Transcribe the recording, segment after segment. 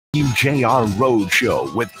WJR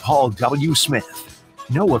Roadshow with Paul W. Smith.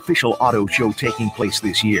 No official auto show taking place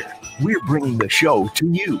this year. We're bringing the show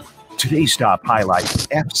to you. Today's top highlight,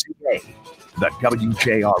 FCA. The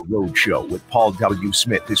WJR Roadshow with Paul W.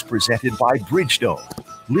 Smith is presented by Bridgestone,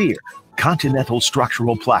 Lear, Continental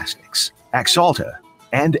Structural Plastics, Axalta,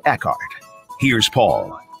 and Eckhart. Here's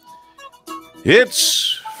Paul.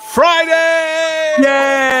 It's Friday!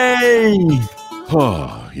 Yay!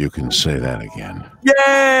 Oh, you can say that again.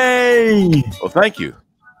 Yay! Well, thank you.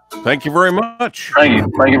 Thank you very much. Thank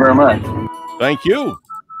you. Thank you very much. Thank you.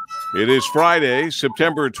 It is Friday,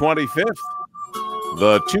 September 25th,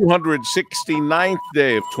 the 269th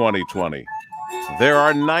day of 2020. There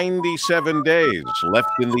are 97 days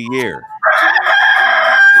left in the year.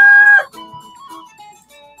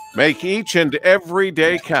 Make each and every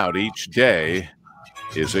day count. Each day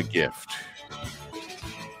is a gift.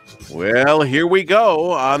 Well, here we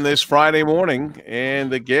go on this Friday morning.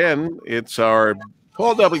 And again, it's our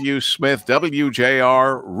Paul W. Smith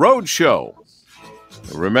WJR Roadshow.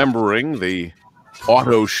 Remembering the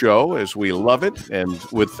auto show as we love it, and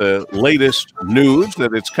with the latest news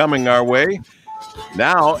that it's coming our way.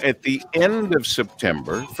 Now, at the end of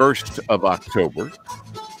September, 1st of October,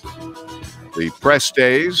 the press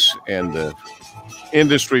days and the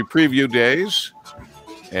industry preview days,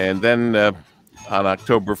 and then on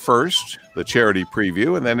October 1st, the charity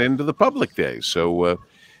preview, and then into the public days. So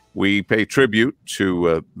we pay tribute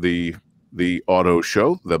to the auto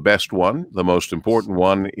show, the best one, the most important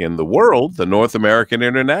one in the world, the North American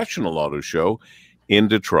International Auto Show in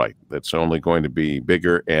Detroit. That's only going to be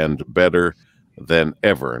bigger and better than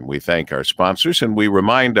ever. And we thank our sponsors, and we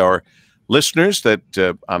remind our listeners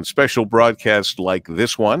that on special broadcasts like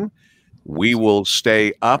this one, we will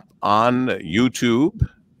stay up on YouTube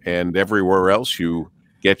and everywhere else you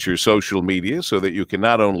get your social media so that you can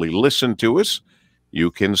not only listen to us, you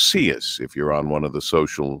can see us if you're on one of the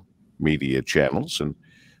social media channels. And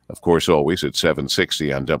of course, always at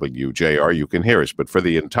 760 on WJR, you can hear us. But for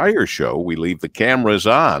the entire show, we leave the cameras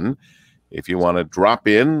on if you want to drop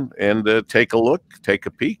in and take a look, take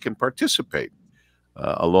a peek, and participate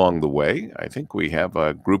along the way. I think we have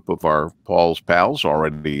a group of our Paul's pals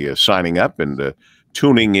already signing up and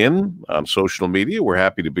tuning in on social media. We're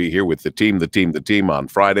happy to be here with the team on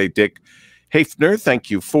Friday. Dick Hafner, thank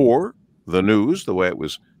you for the news, the way it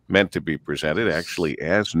was meant to be presented, actually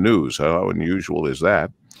as news. How unusual is that?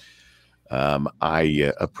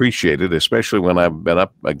 I appreciate it, especially when I've been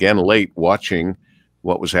up again late watching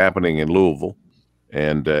what was happening in Louisville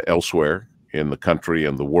and elsewhere in the country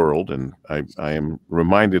and the world. And I am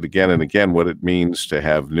reminded again and again what it means to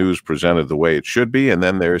have news presented the way it should be. And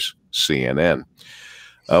then there's CNN.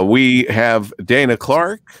 We have Dana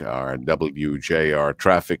Clark, our WJR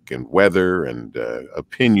traffic and weather and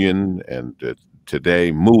opinion, and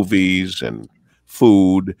today movies and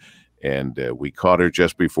food. And we caught her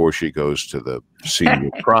just before she goes to the senior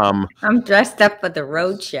prom. I'm dressed up for the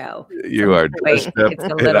road show. You are dressed up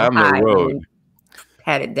and on the road.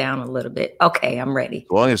 Pat it down a little bit. Okay, I'm ready.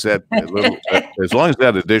 As long as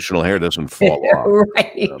that additional hair doesn't fall off,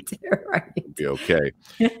 right. It'll be okay.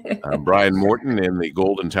 Brian Morton in the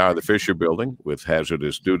Golden Tower, the Fisher Building, with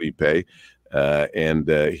hazardous duty pay, and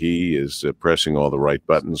he is pressing all the right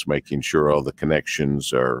buttons, making sure all the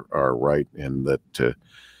connections are right, and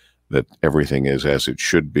that everything is as it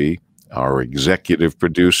should be. Our executive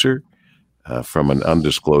producer. From an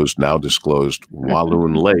undisclosed, now disclosed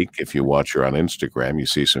Walloon Lake. If you watch her on Instagram, you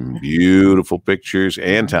see some beautiful pictures.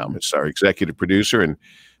 Ann Thomas, our executive producer. And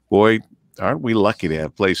boy, aren't we lucky to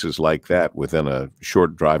have places like that within a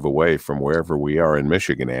short drive away from wherever we are in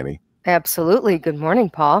Michigan, Annie? Absolutely. Good morning,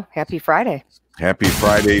 Paul. Happy Friday. Happy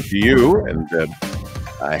Friday to you, and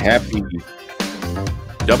a happy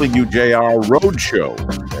WJR Roadshow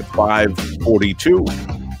at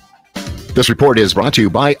 5:42. This report is brought to you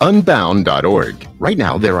by Unbound.org. Right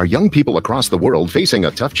now, there are young people across the world facing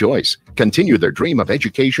a tough choice: continue their dream of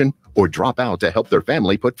education or drop out to help their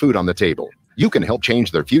family put food on the table. You can help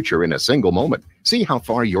change their future in a single moment. See how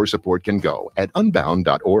far your support can go at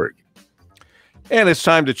Unbound.org. And it's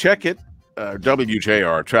time to check it.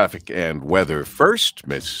 WJR traffic and weather first,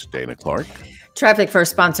 Miss Dana Clark. Traffic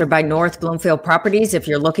first sponsored by North Bloomfield Properties. If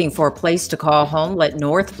you're looking for a place to call home, let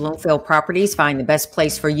North Bloomfield Properties find the best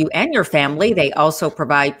place for you and your family. They also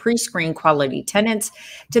provide pre-screened quality tenants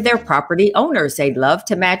to their property owners. They love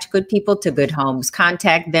to match good people to good homes.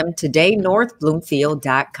 Contact them today,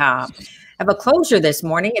 northbloomfield.com. Have a closure this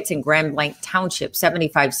morning. It's in Grand Blanc Township,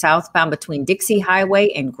 75 southbound between Dixie Highway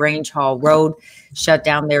and Grange Hall Road. Shut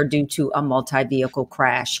down there due to a multi-vehicle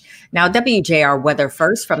crash. Now, WJR Weather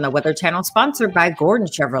First from the Weather Channel, sponsored by Gordon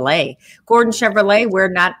Chevrolet. Gordon Chevrolet, where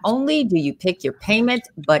not only do you pick your payment,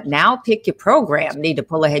 but now pick your program. Need to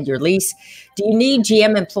pull ahead your lease? Do you need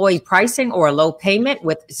GM employee pricing or a low payment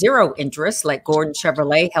with zero interest? Let Gordon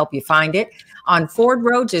Chevrolet help you find it. On Ford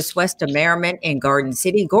Road, just west of Merriman in Garden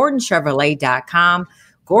City, GordonChevrolet.com.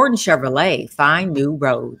 Gordon Chevrolet, find new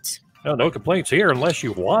roads. No complaints here unless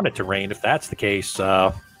you want it to rain. If that's the case,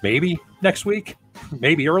 maybe next week,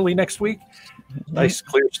 maybe early next week. Nice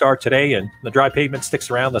clear start today, and the dry pavement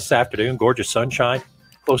sticks around this afternoon. Gorgeous sunshine,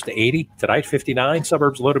 close to 80. Tonight, 59.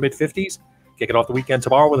 Suburbs low to mid-50s. Kicking off the weekend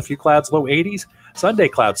tomorrow with a few clouds, low 80s. Sunday,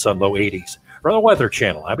 clouds, sun, low 80s. From the Weather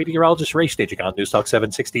Channel, I'm meteorologist Ray Staging on News Talk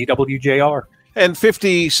 760 WJR. And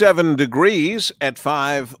 57 degrees at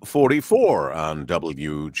 5:44 on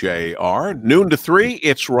WJR. Noon to 3,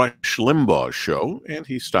 it's Rush Limbaugh's show, and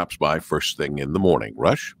he stops by first thing in the morning.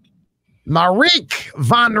 Rush? Marieke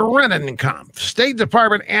von Rennenkampf, State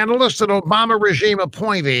Department analyst and Obama regime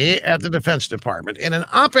appointee at the Defense Department. In an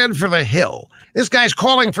op-ed for The Hill, this guy's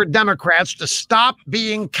calling for Democrats to stop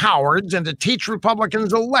being cowards and to teach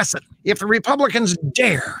Republicans a lesson. If the Republicans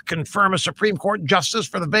dare confirm a Supreme Court justice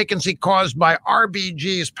for the vacancy caused by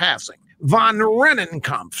RBG's passing, von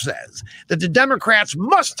Rennenkampf says that the Democrats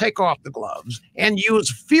must take off the gloves and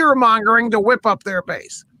use fear-mongering to whip up their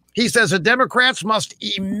base. He says the Democrats must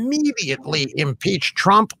immediately impeach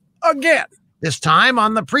Trump again, this time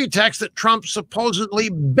on the pretext that Trump supposedly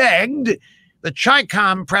begged the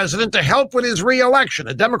Chi-Com president to help with his re-election.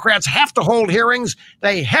 The Democrats have to hold hearings.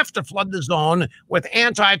 They have to flood the zone with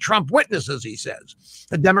anti-Trump witnesses, he says.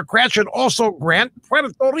 The Democrats should also grant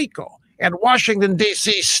Puerto Rico and Washington,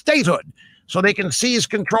 D.C. statehood so they can seize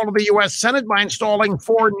control of the U.S. Senate by installing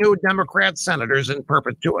 4 new Democrat senators in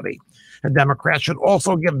perpetuity. The Democrats should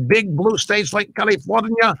also give big blue states like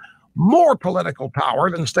California more political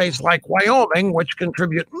power than states like Wyoming, which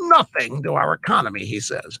contribute nothing to our economy, he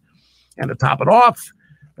says. And to top it off,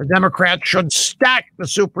 the Democrats should stack the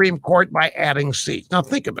Supreme Court by adding seats. Now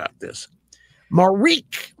think about this.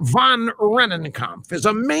 Marieke von Rennenkampf is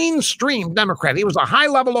a mainstream Democrat. He was a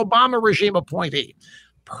high-level Obama regime appointee.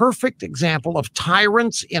 Perfect example of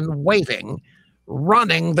tyrants in waiting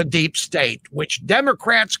running the deep state, which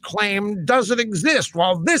Democrats claim doesn't exist,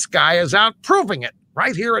 while this guy is out proving it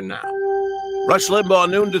right here and now. Rush Limbaugh,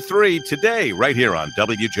 noon to 3 today, right here on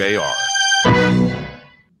WJR.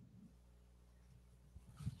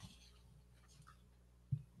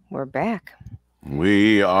 We're back.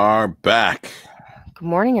 We are back. Good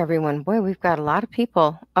morning, everyone. Boy, we've got a lot of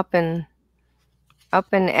people up and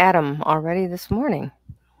at 'em already this morning.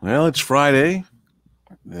 Well, it's Friday.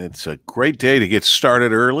 It's a great day to get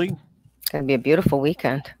started early. It's going to be a beautiful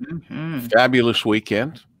weekend. Fabulous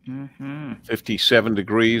weekend. 57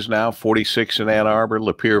 degrees now, 46 in Ann Arbor,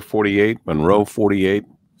 Lapeer 48, Monroe 48.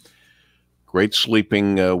 Great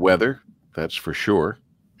sleeping weather, that's for sure.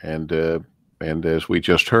 And as we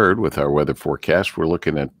just heard with our weather forecast, we're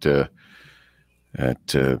looking at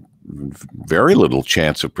very little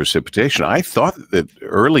chance of precipitation. I thought that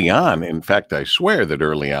early on, in fact, I swear that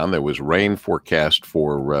early on there was rain forecast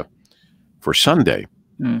for Sunday,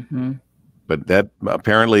 but that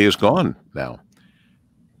apparently is gone now.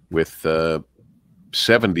 With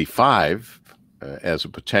 75 as a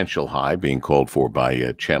potential high being called for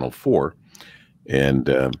by Channel 4, and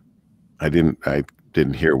I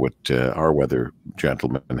didn't hear what our weather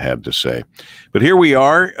gentleman had to say. But here we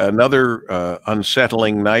are, another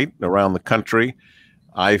unsettling night around the country.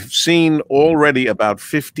 I've seen already about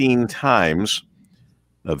 15 times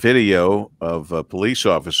a video of a police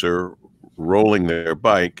officer rolling their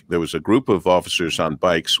bike. There was a group of officers on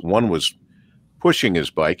bikes. One was pushing his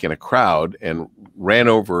bike in a crowd and ran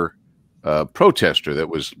over a protester that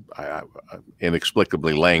was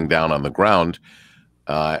inexplicably laying down on the ground.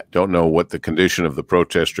 Don't know what the condition of the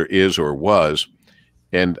protester is or was.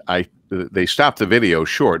 And they stopped the video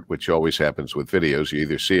short, which always happens with videos. You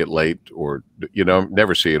either see it late or you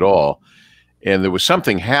never see it all. And there was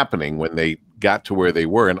something happening when they got to where they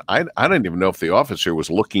were. And I don't even know if the officer was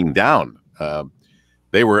looking down.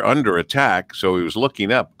 They were under attack, so he was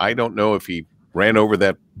looking up. I don't know if he ran over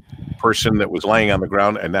that person that was laying on the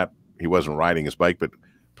ground, and that he wasn't riding his bike, but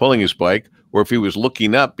pulling his bike, or if he was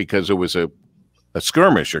looking up because it was a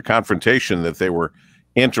skirmish or confrontation that they were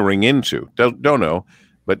entering into. Don't know,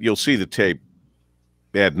 but you'll see the tape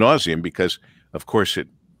ad nauseum because, of course, it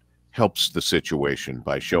helps the situation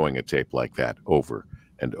by showing a tape like that over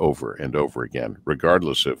and over and over again,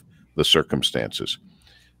 regardless of the circumstances.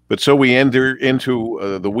 But so we enter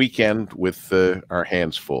into the weekend with our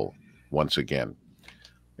hands full once again.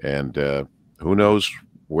 And who knows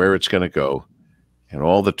where it's going to go. And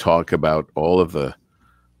all the talk about all of the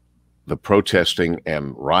protesting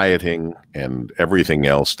and rioting and everything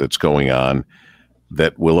else that's going on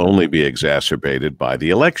that will only be exacerbated by the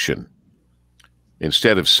election.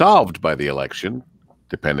 Instead of solved by the election,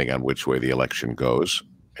 depending on which way the election goes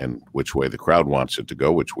and which way the crowd wants it to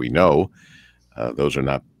go, which we know, those are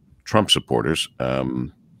not Trump supporters.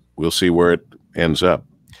 We'll see where it ends up.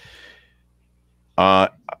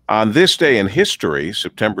 On this day in history,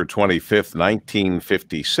 September 25th,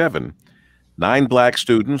 1957, 9 black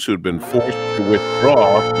students who'd been forced to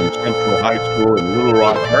withdraw from Central High School in Little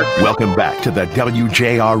Rock, Arkansas. Welcome back to the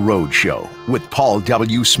WJR Roadshow with Paul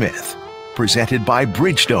W. Smith. Presented by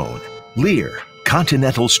Bridgestone, Lear,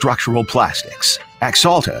 Continental Structural Plastics,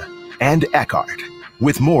 Axalta, and Eckhart.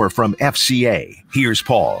 With more from FCA, here's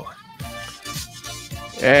Paul.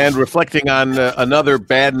 And reflecting on another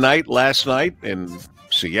bad night last night in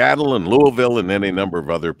Seattle and Louisville and any number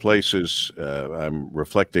of other places, I'm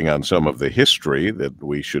reflecting on some of the history that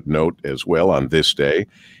we should note as well on this day.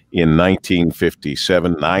 In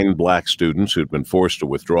 1957, 9 black students who'd been forced to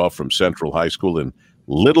withdraw from Central High School in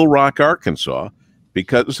Little Rock, Arkansas,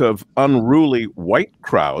 because of unruly white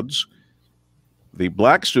crowds. The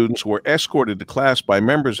black students were escorted to class by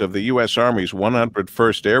members of the U.S. Army's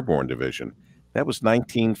 101st Airborne Division. That was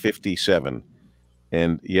 1957.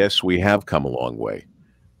 And yes, we have come a long way.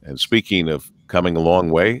 And speaking of coming a long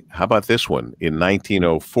way, how about this one? In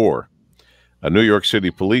 1904, a New York City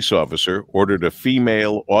police officer ordered a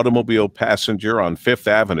female automobile passenger on Fifth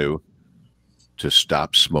Avenue to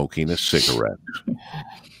stop smoking a cigarette.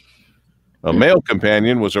 A male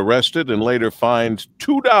companion was arrested and later fined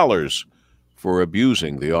 $2 for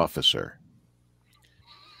abusing the officer.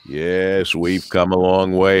 Yes, we've come a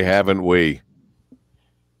long way, haven't we?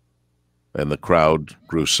 And the crowd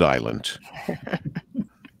grew silent.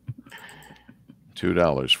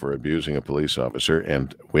 $2 for abusing a police officer,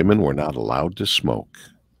 and women were not allowed to smoke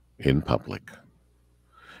in public.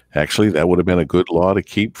 Actually, that would have been a good law to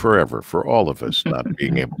keep forever for all of us, not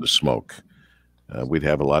being able to smoke. We'd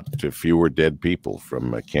have a lot fewer dead people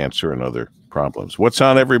from cancer and other problems. What's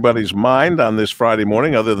on everybody's mind on this Friday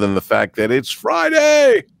morning, other than the fact that it's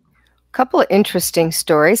Friday? Couple of interesting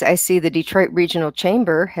stories. I see the Detroit Regional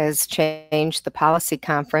Chamber has changed the policy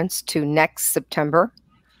conference to next September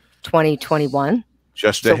 2021.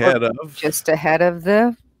 Just ahead of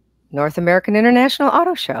the North American International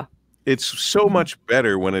Auto Show. It's so much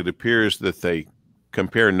better when it appears that they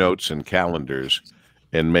compare notes and calendars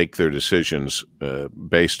and make their decisions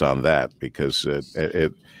based on that, because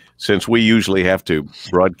since we usually have to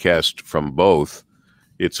broadcast from both,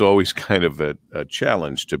 it's always kind of a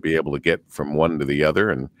challenge to be able to get from one to the other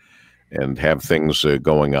and have things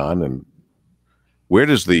going on. And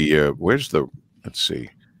where's the let's see.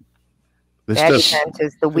 That event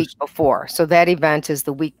is the week before. So that event is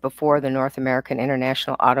the week before the North American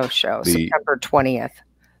International Auto Show, September 20th.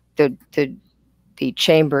 The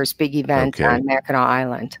Chamber's big event on Mackinac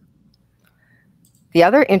Island. The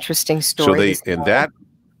other interesting story that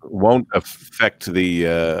won't affect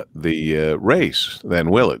the race, then,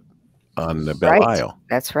 will it, on the Belle Isle?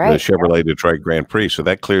 That's right. The Chevrolet Detroit Grand Prix. So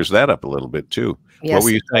that clears that up a little bit too. Yes. What were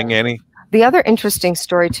you saying, Annie? The other interesting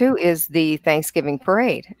story too is the Thanksgiving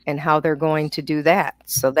parade and how they're going to do that.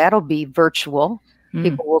 So that'll be virtual.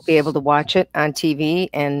 People will be able to watch it on TV,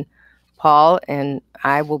 and Paul and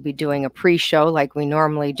I will be doing a pre-show like we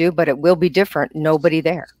normally do, but it will be different. Nobody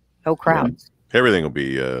there, no crowds. Everything will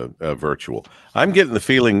be virtual. I'm getting the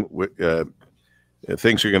feeling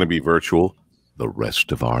things are going to be virtual the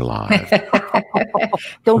rest of our lives.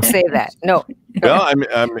 Don't say that. No. No,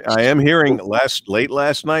 I am hearing late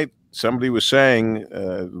last night, somebody was saying,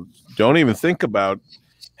 don't even think about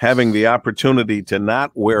having the opportunity to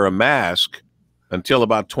not wear a mask until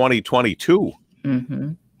about 2022.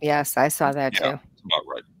 Mm-hmm. Yes, I saw that too. That's about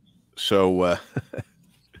right. So,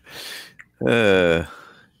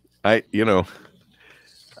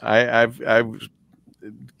 I've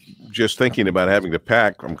just thinking about having to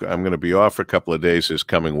pack. I'm going to be off for a couple of days this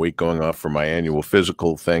coming week, going off for my annual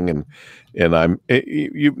physical thing, and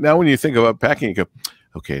now when you think about packing, you go,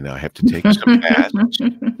 okay, now I have to take some masks.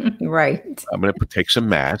 Right. I'm going to take some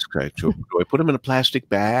masks. Do I put them in a plastic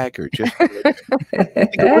bag or just? What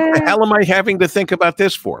the hell am I having to think about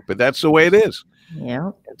this for? But that's the way it is.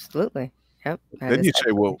 Yeah, absolutely. Yep. Then you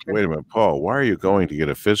say, well, wait a minute, Paul, why are you going to get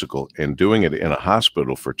a physical and doing it in a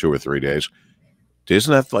hospital for 2 or 3 days?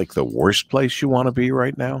 Isn't that like the worst place you want to be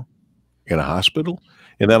right now? In a hospital?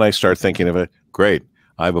 And then I start thinking of it, great,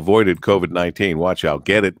 I've avoided COVID-19. Watch, I'll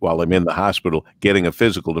get it while I'm in the hospital getting a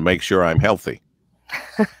physical to make sure I'm healthy.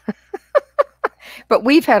 But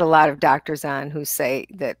we've had a lot of doctors on who say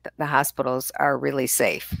that the hospitals are really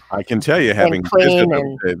safe. I can tell you, having visited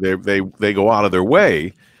them, they go out of their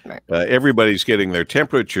way. Right. Everybody's getting their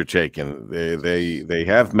temperature taken. They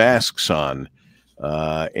have masks on,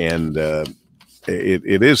 and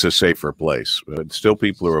it is a safer place. But still,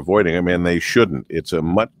 people are avoiding them, and they shouldn't.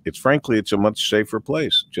 Frankly, it's a much safer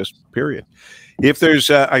place. Just period. If there's,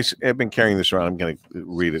 I've been carrying this around. I'm going to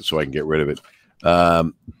read it so I can get rid of it.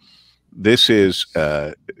 This is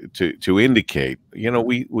to indicate,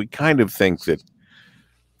 we kind of think that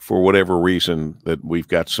for whatever reason that we've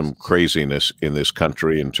got some craziness in this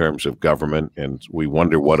country in terms of government, and we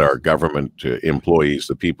wonder what our government employees,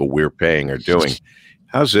 the people we're paying, are doing.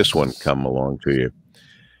 How's this one come along to you?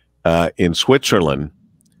 In Switzerland,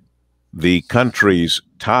 the country's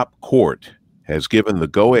top court has given the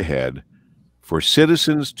go-ahead for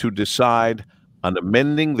citizens to decide on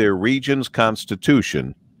amending their region's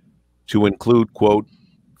constitution to include, quote,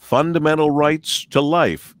 fundamental rights to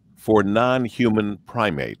life for non-human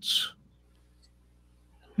primates.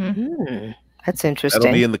 Mm-hmm. That's interesting.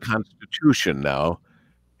 That'll be in the Constitution now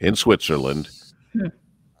in Switzerland.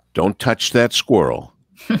 Don't touch that squirrel.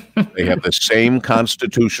 They have the same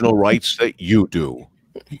constitutional rights that you do.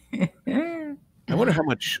 I wonder how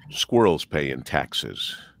much squirrels pay in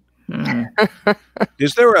taxes.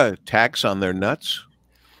 Is there a tax on their nuts?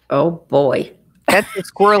 Oh, boy. That's a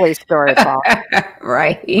squirrely story, Paul.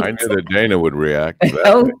 Right. I knew that Dana would react that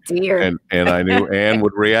Oh, way. dear. And I knew Ann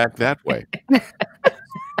would react that way.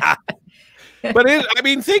 But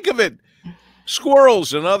think of it.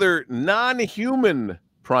 Squirrels and other non-human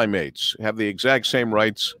primates have the exact same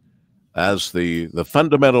rights as the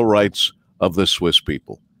fundamental rights of the Swiss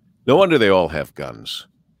people. No wonder they all have guns.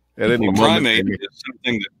 At any moment, primate is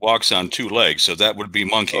something that walks on two legs, so that would be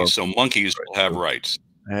monkeys. So monkeys will have rights.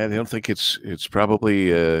 I don't think it's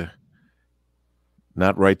probably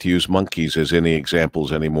not right to use monkeys as any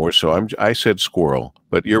examples anymore. So I said squirrel,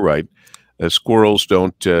 but you're right. Squirrels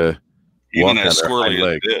don't Even walk as on their hind squirrely as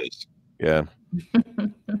legs. it is. Yeah.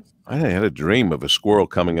 I had a dream of a squirrel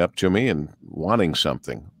coming up to me and wanting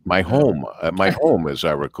something. My home, as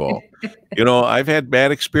I recall. I've had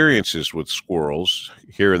bad experiences with squirrels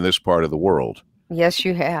here in this part of the world. Yes,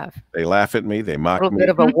 you have. They laugh at me. They mock me. A little bit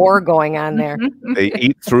of a war going on there. They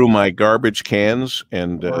eat through my garbage cans,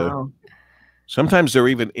 and Wow. sometimes they're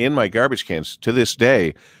even in my garbage cans. To this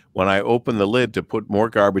day, when I open the lid to put more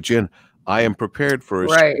garbage in, I am prepared for a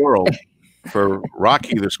squirrel, for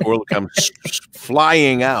Rocky the squirrel to come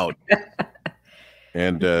flying out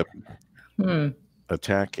and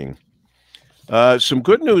attacking. Some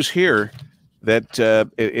good news here that,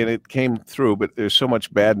 and it came through, but there's so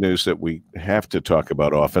much bad news that we have to talk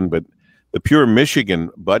about often. But the Pure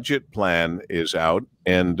Michigan budget plan is out,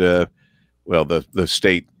 and the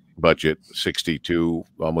state budget,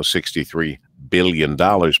 almost $63 billion.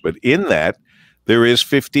 But in that, there is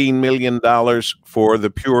 $15 million for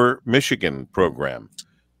the Pure Michigan program,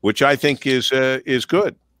 which I think is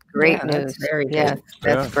good. Great Yeah, news. that's very good. Yes,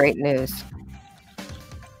 that's Yeah. great news.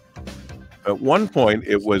 At one point,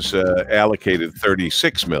 it was allocated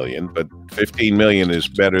 $36 million, but $15 million is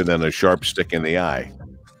better than a sharp stick in the eye.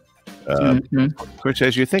 Of course,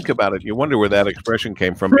 as you think about it, you wonder where that expression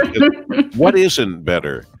came from. Because what isn't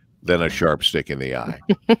better than a sharp stick in the eye?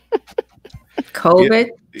 COVID?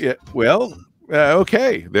 Yeah. Well,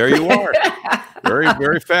 okay, there you are. Very,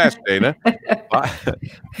 very fast, Dana.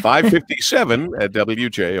 5:57 at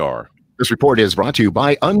WJR. This report is brought to you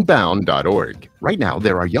by Unbound.org. Right now,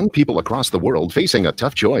 there are young people across the world facing a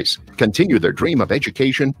tough choice: continue their dream of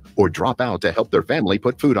education or drop out to help their family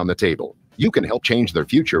put food on the table. You can help change their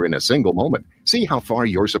future in a single moment. See how far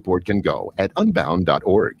your support can go at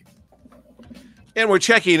Unbound.org. And we're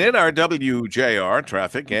checking in our WJR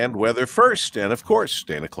traffic and weather first. And of course,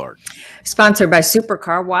 Dana Clark. Sponsored by Super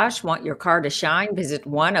Car Wash. Want your car to shine? Visit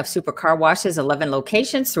one of Super Car Wash's 11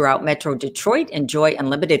 locations throughout Metro Detroit. Enjoy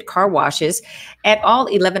unlimited car washes at all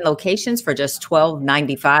 11 locations for just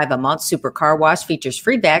 $12.95 a month. Super Car Wash features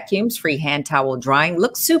free vacuums, free hand towel drying.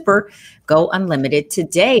 Look super. Go unlimited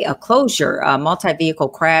today. A closure, a multi-vehicle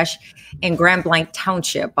crash in Grand Blanc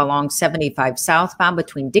Township along 75 southbound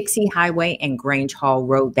between Dixie Highway and Grange Hall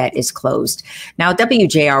Road that is closed. Now,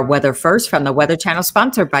 WJR weather first from the Weather Channel,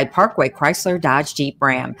 sponsored by Parkway Chrysler Dodge Jeep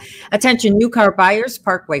Ram. Attention new car buyers,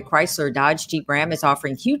 Parkway Chrysler Dodge Jeep Ram is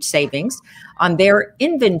offering huge savings on their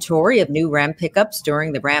inventory of new Ram pickups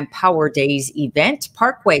during the Ram Power Days event.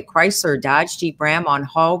 Parkway Chrysler Dodge Jeep Ram on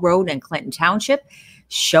Hall Road in Clinton Township.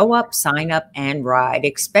 Show up, sign up, and ride.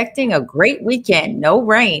 Expecting a great weekend. No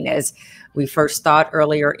rain as we first thought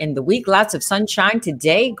earlier in the week. Lots of sunshine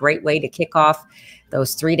today. Great way to kick off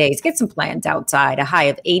those 3 days. Get some plans outside. A high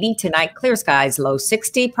of 80 tonight. Clear skies, low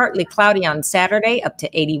 60. Partly cloudy on Saturday, up to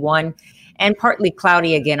 81. And partly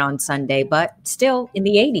cloudy again on Sunday, but still in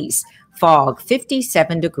the 80s. Fog,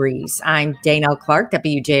 57 degrees. I'm Dana Clark,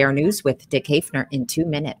 WJR News with Dick Hafner in 2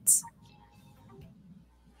 minutes.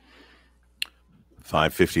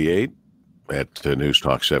 5:58 at News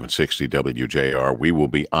Talk 760 WJR. We will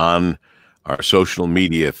be on our social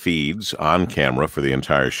media feeds on camera for the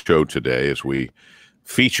entire show today as we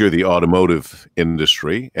feature the automotive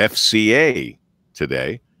industry, FCA,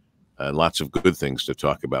 today. And lots of good things to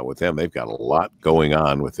talk about with them. They've got a lot going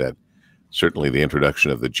on with that. Certainly the introduction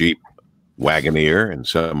of the Jeep Wagoneer and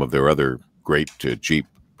some of their other great Jeep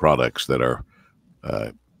products that are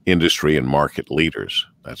industry and market leaders.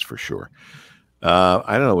 That's for sure.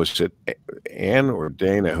 I don't know, was it Ann or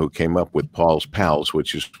Dana who came up with Paul's Pals,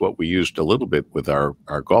 which is what we used a little bit with our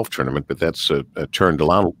golf tournament, but that's turned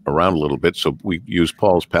around a little bit. So we use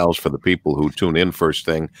Paul's Pals for the people who tune in first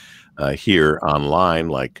thing here online,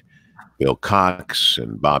 like Bill Cox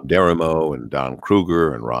and Bob Deramo and Don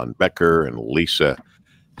Kruger and Ron Becker and Lisa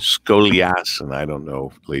Scolias. And I don't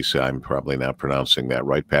know, Lisa, I'm probably not pronouncing that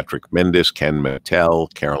right. Patrick Mendes, Ken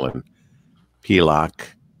Mattel, Carolyn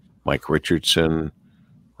Pilak, Mike Richardson,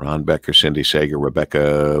 Ron Becker, Cindy Sager,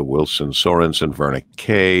 Rebecca Wilson Sorensen, Verna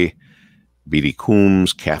Kay, B.D.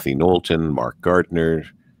 Coombs, Kathy Knowlton, Mark Gardner,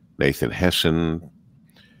 Nathan Hessen,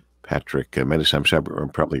 Patrick Mendes, I'm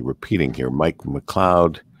probably repeating here, Mike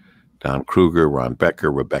McLeod, Don Kruger, Ron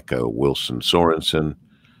Becker, Rebecca Wilson Sorensen,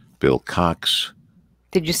 Bill Cox.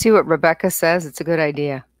 Did you see what Rebecca says? It's a good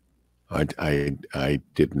idea. I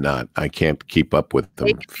did not. I can't keep up with them.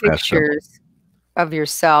 Take pictures of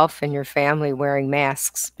yourself and your family wearing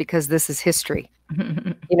masks because this is history.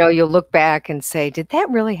 You'll look back and say, did that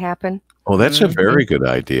really happen? Oh, that's a very good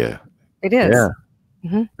idea. It is. Yeah.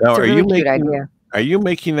 Mm-hmm. Now, Are you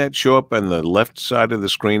making that show up on the left side of the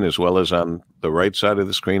screen as well as on the right side of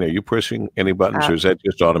the screen? Are you pushing any buttons or is that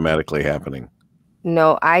just automatically happening?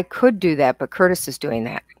 No, I could do that, but Curtis is doing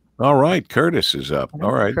that. All right. Curtis is up.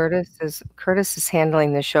 All right. Curtis is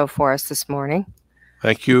handling the show for us this morning.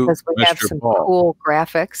 Thank you, because we Mr. have some Paul. Cool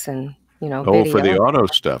graphics and video. For the auto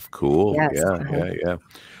stuff. Cool. Yes. Yeah.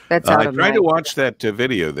 That's I tried to watch that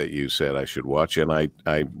video that you said I should watch, and I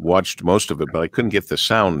watched most of it, but I couldn't get the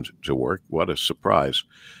sound to work. What a surprise.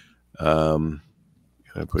 So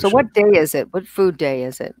what day is it? What food day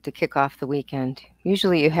is it to kick off the weekend?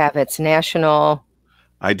 Usually you have it's National.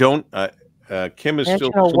 I don't. Kim is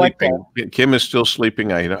still sleeping. Kim is still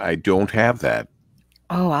sleeping. I don't have that.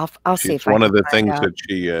 Oh, I'll see. It's one of the things that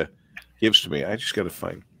she gives to me. I just got to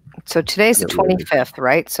find. So today's the 25th,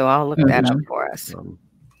 right? So I'll look that up for us.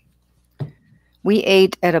 We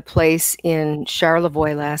ate at a place in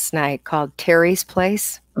Charlevoix last night called Terry's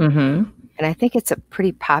Place. Mm-hmm. And I think it's a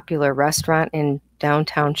pretty popular restaurant in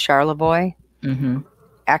downtown Charlevoix. Mm-hmm.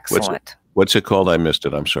 Excellent. What's it called? I missed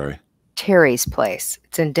it. I'm sorry. Terry's Place.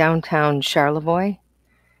 It's in downtown Charlevoix.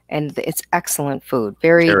 And it's excellent food.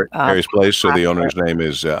 Terry's Place. So the owner's name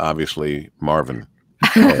is obviously Marvin.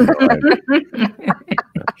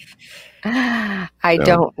 I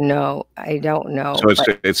don't know. So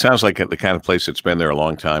it sounds like the kind of place that's been there a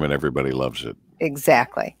long time and everybody loves it.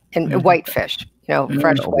 Exactly. And whitefish,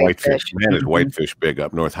 fresh whitefish. Man, is whitefish big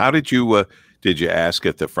up north. How did you ask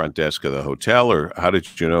at the front desk of the hotel, or how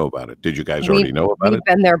did you know about it? Did you guys already know about it? We've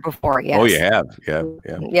been there before, yes. Oh, you have? Yeah.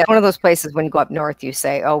 Yeah, one of those places when you go up north, you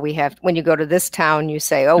say, when you go to this town, you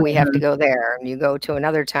say, we have to go there. And you go to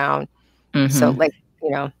another town. Mm-hmm. So,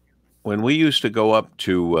 When we used to go up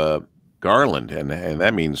to Garland, and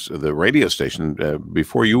that means the radio station,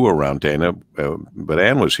 before you were around, Dana, but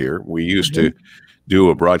Ann was here, we used to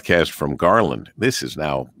do a broadcast from Garland. This is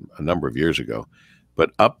now a number of years ago.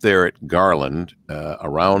 But up there at Garland,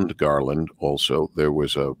 around Garland also, there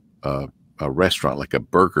was a restaurant, like a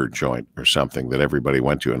burger joint or something that everybody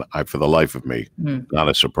went to. And for the life of me, not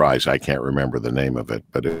a surprise, I can't remember the name of it,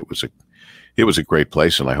 but it was a great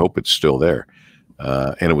place, and I hope it's still there.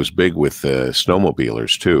 And it was big with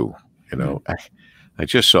snowmobilers too. I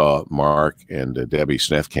just saw Mark and Debbie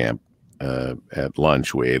Snethkamp at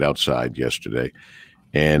lunch. We ate outside yesterday.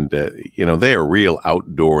 And, they are real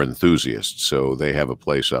outdoor enthusiasts. So they have a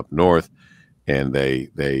place up north, and they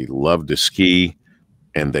love to ski,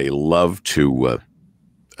 and they love to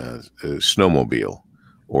snowmobile,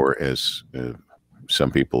 or as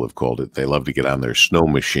some people have called it, they love to get on their snow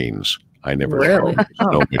machines. I never called it a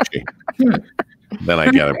snow machine. Then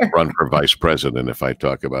I got to run for vice president if I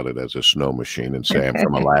talk about it as a snow machine and say I'm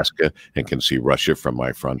from Alaska and can see Russia from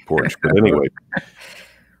my front porch. But anyway.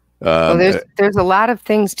 Well, there's a lot of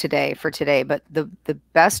things for today, but the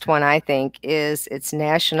best one, I think, is it's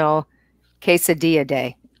National Quesadilla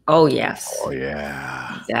Day. Oh, yes. Oh,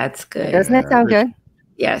 yeah. That's good. Doesn't that sound good?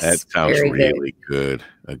 Yes. That sounds very really good.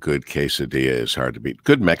 A good quesadilla is hard to beat.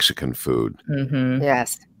 Good Mexican food. Mm-hmm.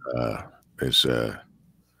 Yes.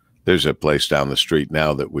 There's a place down the street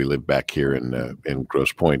now that we live back here in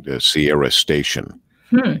Grosse Pointe, Sierra Station.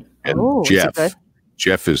 And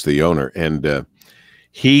Jeff is the owner, and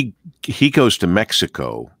he goes to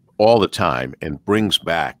Mexico all the time and brings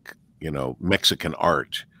back, Mexican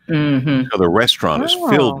art. Mm-hmm. So the restaurant is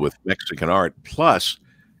filled with Mexican art, plus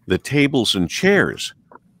the tables and chairs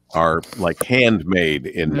are like handmade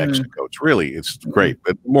in Mexico. It's great.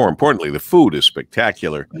 But more importantly, the food is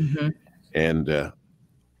spectacular. Mm-hmm. And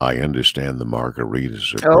I understand the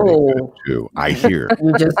margaritas are pretty good too. I hear.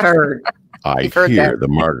 You just heard. I hear the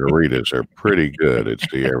margaritas are pretty good at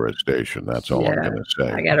Sierra Station. That's all I'm going to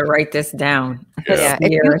say. I got to write this down. Yeah.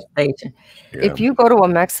 Sierra Station. If you go to a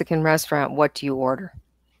Mexican restaurant, what do you order?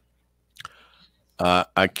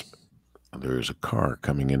 There's a car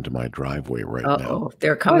coming into my driveway right now.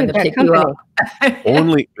 They're coming to pick you up.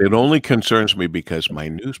 It only concerns me because my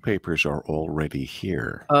newspapers are already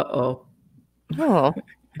here. Oh.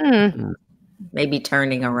 Maybe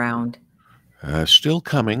turning around. Still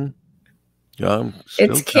coming.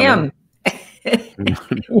 It's Kim.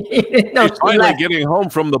 She's finally getting home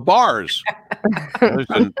from the bars.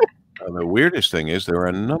 The weirdest thing is there are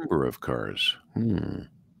a number of cars.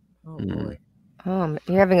 Oh, boy. You're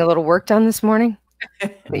having a little work done this morning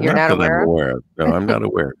that you're not aware of? No, I'm not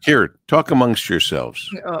aware. Here, talk amongst yourselves.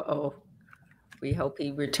 We hope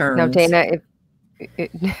he returns. Now, Dana,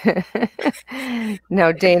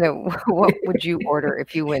 Dana, what would you order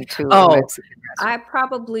if you went to a Mexican restaurant? I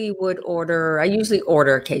probably would I usually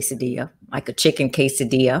order a quesadilla, like a chicken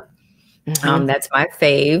quesadilla. Mm-hmm. That's my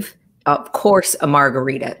fave. Of course, a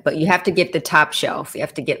margarita, but you have to get the top shelf. You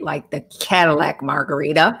have to get like the Cadillac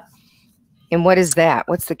margarita. And what is that?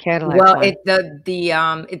 What's the Cadillac? Well, one?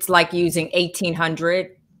 it's like using 1800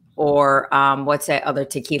 or what's that other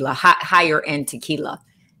tequila, higher end tequila,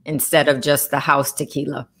 instead of just the house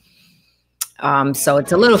tequila. So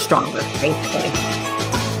it's a little stronger, basically.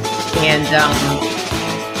 And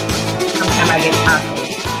sometimes I get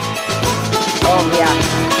tacos. Oh yeah.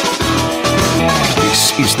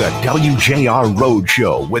 This is the WJR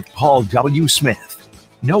Roadshow with Paul W. Smith.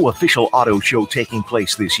 No official auto show taking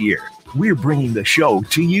place this year. We're bringing the show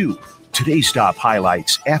to you. Today's top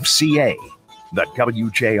highlights FCA. The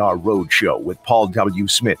WJR Roadshow with Paul W.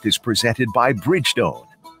 Smith is presented by Bridgestone,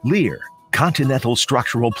 Lear, Continental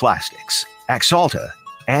Structural Plastics, Axalta,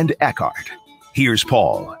 and Eckhart. Here's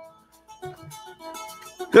Paul.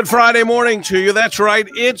 Good Friday morning to you. That's right.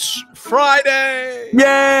 It's Friday.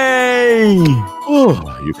 Yay!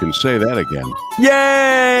 Oh, you can say that again.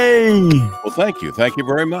 Yay! Well, thank you. Thank you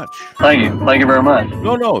very much. Thank you. Thank you very much.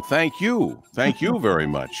 No, thank you. Thank you very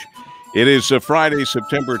much. It is Friday,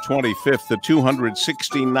 September 25th, the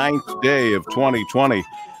 269th day of 2020.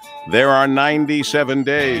 There are 97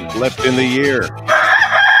 days left in the year.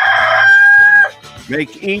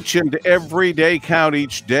 Make each and every day count.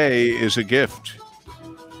 Each day is a gift.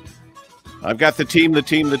 I've got the team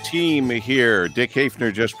here. Dick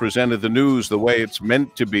Hafner just presented the news the way it's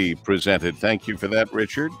meant to be presented. Thank you for that,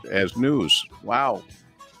 Richard, as news. Wow.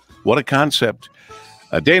 What a concept.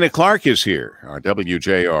 Dana Clark is here, our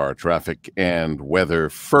WJR traffic and weather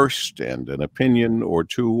first, and an opinion or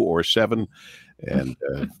two or seven, and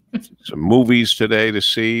some movies today to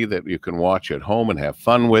see that you can watch at home and have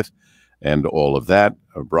fun with, and all of that.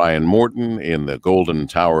 Brian Morton in the Golden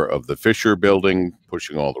Tower of the Fisher Building,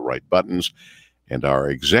 pushing all the right buttons. And our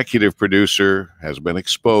executive producer has been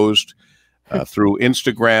exposed through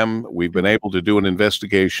Instagram. We've been able to do an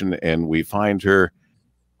investigation, and we find her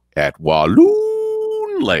at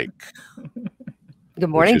Walloon Lake. Good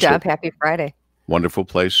morning, Deb. Happy Friday. Wonderful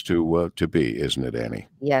place to be, isn't it, Annie?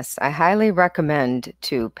 Yes, I highly recommend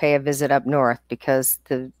to pay a visit up north because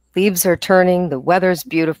the leaves are turning, the weather's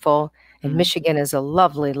beautiful, and Michigan is a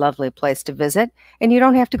lovely, lovely place to visit, and you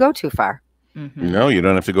don't have to go too far. Mm-hmm. No, you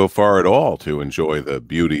don't have to go far at all to enjoy the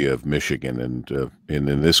beauty of Michigan, and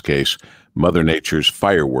in this case, Mother Nature's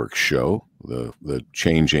fireworks show. The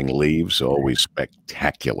changing leaves, always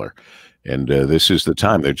spectacular, and this is the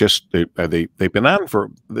time. They've been on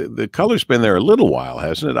for the color's been there a little while,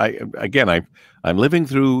 hasn't it? I'm living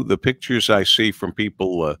through the pictures I see from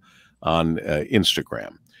people on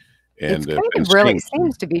Instagram. And it really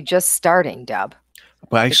seems to be just starting, Deb.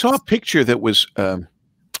 But I saw a picture that was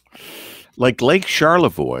like Lake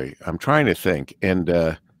Charlevoix. I'm trying to think,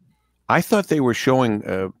 and I thought they were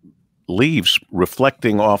showing leaves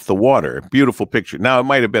reflecting off the water. Beautiful picture. Now, it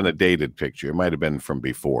might have been a dated picture. It might have been from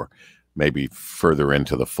before, maybe further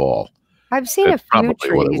into the fall. I've seen That's a few probably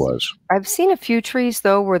trees. what it was. I've seen a few trees,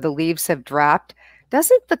 though, where the leaves have dropped.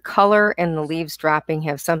 Doesn't the color and the leaves dropping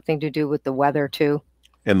have something to do with the weather, too?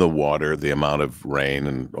 And the water, the amount of rain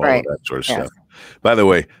and all Right. of that sort of Yes. stuff. By the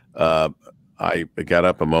way, I got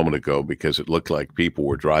up a moment ago because it looked like people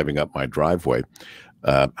were driving up my driveway.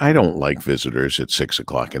 I don't like visitors at 6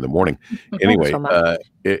 o'clock in the morning. Anyway,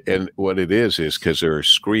 and what it is because there are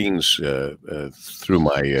screens through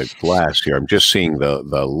my glass here. I'm just seeing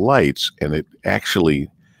the lights, and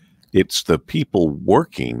it's the people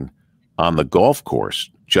working on the golf course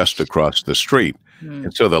just across the street.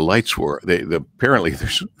 And so the lights were, apparently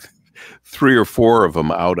there's 3 or 4 of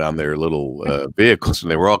them out on their little vehicles, and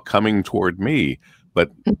they were all coming toward me, but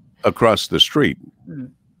across the street.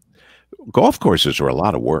 Golf courses are a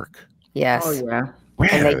lot of work. Yes. Oh, yeah.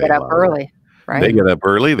 And they get up early, right? They get up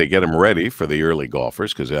early. They get them ready for the early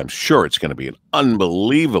golfers because I'm sure it's going to be an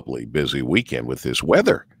unbelievably busy weekend with this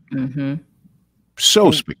weather.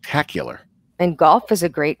 So spectacular. And golf is a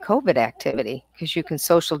great COVID activity because you can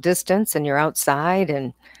social distance and you're outside.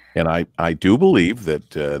 And I do believe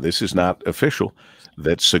that this is not official,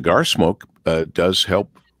 that cigar smoke does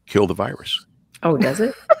help kill the virus. Oh, does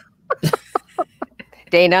it?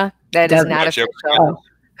 Dana, that is not official.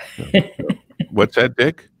 What's that,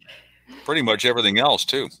 Dick? Pretty much everything else,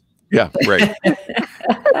 too. Yeah, right.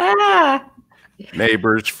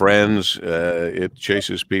 Neighbors, friends, it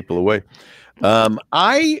chases people away.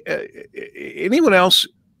 Anyone else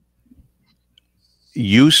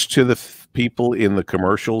used to the people in the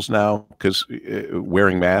commercials now because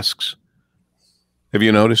wearing masks? Have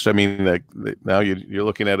you noticed? I mean, like now you're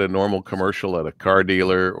looking at a normal commercial at a car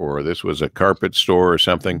dealer, or this was a carpet store or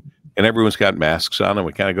something, and everyone's got masks on, and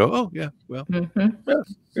we kind of go, "Oh yeah, well,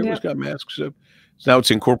 everyone's got masks." So now it's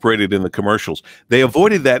incorporated in the commercials. They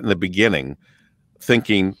avoided that in the beginning,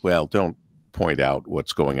 thinking, "Well, don't point out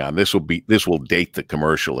what's going on. This will date the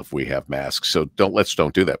commercial if we have masks. So let's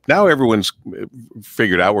don't do that." Now everyone's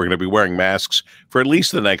figured out we're going to be wearing masks for at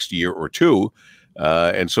least the next year or two.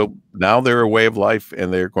 And so now they're a way of life,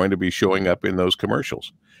 and they're going to be showing up in those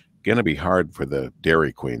commercials. Going to be hard for the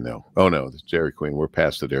Dairy Queen, though. Oh, no, the Dairy Queen. We're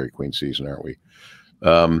past the Dairy Queen season, aren't we?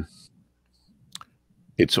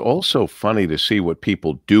 It's also funny to see what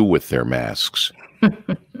people do with their masks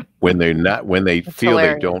when they feel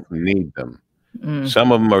hilarious. They don't need them.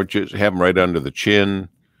 Some of them are just have them right under the chin.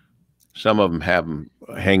 Some of them have them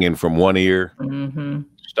hanging from one ear,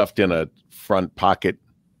 stuffed in a front pocket.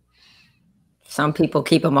 Some people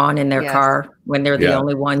keep them on in their car when they're the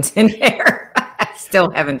only ones in there. I still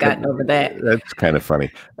haven't gotten over that. That's kind of funny.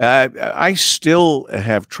 I still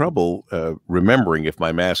have trouble remembering if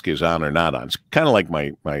my mask is on or not on. It's kind of like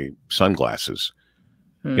my sunglasses.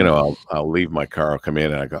 You know, I'll leave my car, I'll come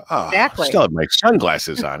in, and I go, "Oh, Exactly. I still have my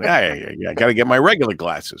sunglasses on. I got to get my regular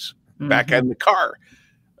glasses back in the car."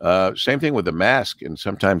 Same thing with the mask, and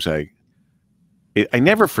sometimes I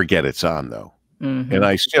never forget it's on, though. And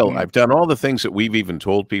I've done all the things that we've even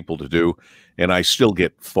told people to do, and I still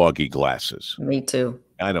get foggy glasses. Me too.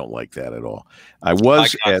 I don't like that at all. I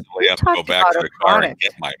constantly have to go back to the car and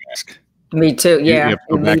get my mask. Me too. Yeah. You have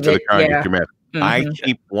to go back to the car and get your mask. I Mhm.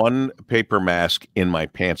 keep one paper mask in my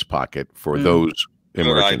pants pocket for those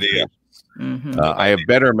emergencies. I have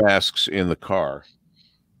better masks in the car.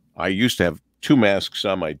 I used to have 2 masks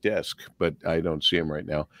on my desk, but I don't see them right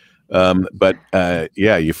now.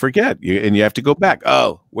 Yeah, you forget, and you have to go back.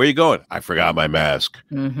 Oh, where are you going? I forgot my mask.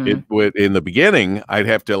 In the beginning, I'd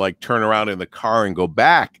have to like turn around in the car and go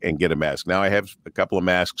back and get a mask. Now I have a couple of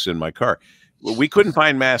masks in my car. We couldn't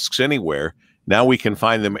find masks anywhere. Now we can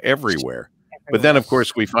find them everywhere. But then, of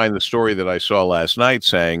course, we find the story that I saw last night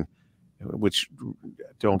saying, which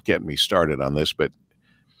don't get me started on this, but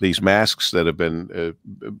these masks that have been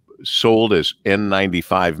sold as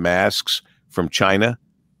N95 masks from China,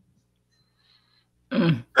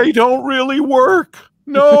 they don't really work.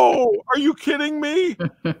 No, are you kidding me?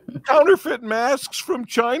 Counterfeit masks from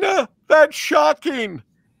China? That's shocking.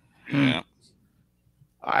 Yeah.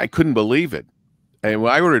 I couldn't believe it. And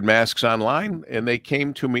I ordered masks online, and they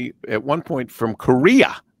came to me at one point from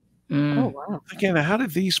Korea. Oh, wow. Again, how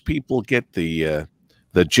did these people get the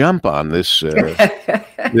jump on this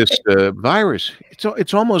this virus?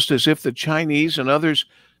 It's almost as if the Chinese and others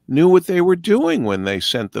knew what they were doing when they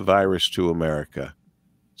sent the virus to America.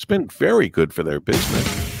 It's been very good for their business.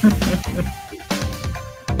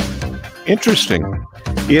 Interesting.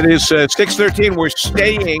 It is 6:13. We're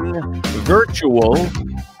staying virtual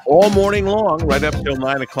all morning long, right up till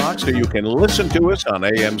 9 o'clock, so you can listen to us on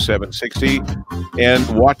AM 760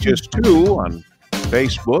 and watch us too on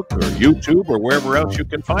Facebook or YouTube or wherever else you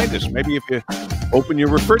can find us. Maybe if you open your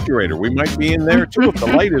refrigerator, we might be in there too if the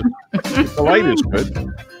light is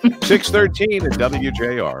good. 6:13 at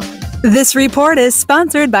WJR. This report is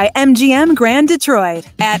sponsored by MGM Grand Detroit.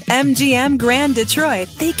 At MGM Grand Detroit,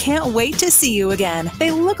 they can't wait to see you again. They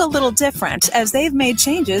look a little different as they've made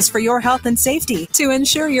changes for your health and safety to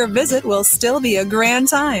ensure your visit will still be a grand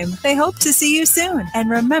time. They hope to see you soon. And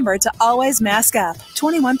remember to always mask up.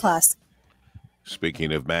 21 plus.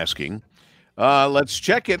 Speaking of masking, let's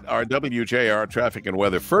check it. Our WJR traffic and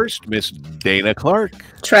weather first. Miss Dana Clark.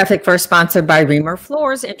 Traffic first sponsored by Reamer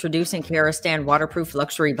Floors, introducing Karastan waterproof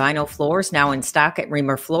luxury vinyl floors now in stock at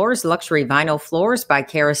Reamer Floors. Luxury vinyl floors by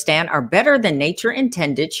Karastan are better than nature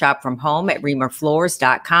intended. Shop from home at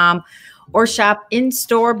reamerfloors.com or shop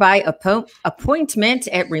in-store by appointment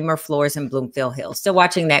at Reamer Floors in Bloomfield Hills. Still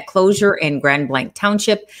watching that closure in Grand Blanc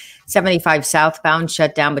Township. 75 southbound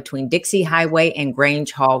shut down between Dixie Highway and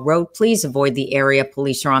Grange Hall Road. Please avoid the area.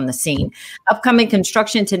 Police are on the scene. Upcoming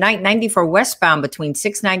construction tonight, 94 westbound between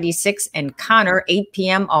 696 and Connor, 8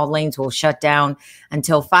 p.m. All lanes will shut down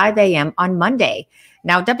until 5 a.m. on Monday.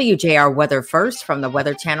 Now, WJR Weather First from the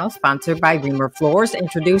Weather Channel, sponsored by Reamer Floors,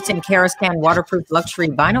 introducing Karastan waterproof luxury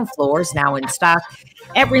vinyl floors now in stock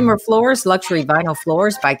at Reamer Floors. Luxury vinyl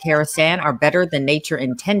floors by Karastan are better than nature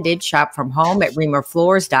intended. Shop from home at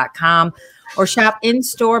reamerfloors.com or shop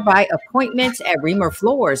in-store by appointment at Reamer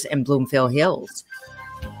Floors in Bloomfield Hills.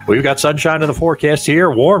 We've got sunshine in the forecast here.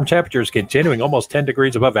 Warm temperatures continuing almost 10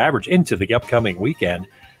 degrees above average into the upcoming weekend.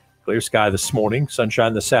 Clear sky this morning,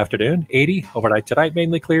 sunshine this afternoon, 80. Overnight tonight,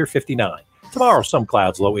 mainly clear, 59. Tomorrow, some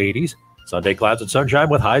clouds, low 80s. Sunday, clouds and sunshine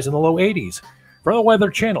with highs in the low 80s. From the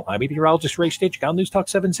Weather Channel, I'm meteorologist Ray Stitch, on News Talk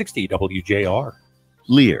 760 WJR.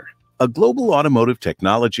 Lear, a global automotive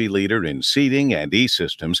technology leader in seating and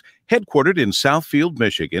e-systems, headquartered in Southfield,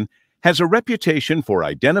 Michigan, has a reputation for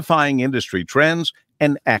identifying industry trends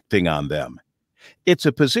and acting on them. It's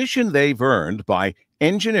a position they've earned by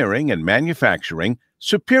engineering and manufacturing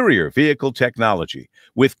superior vehicle technology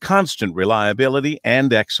with constant reliability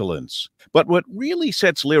and excellence. But what really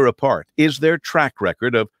sets Lear apart is their track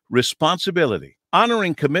record of responsibility,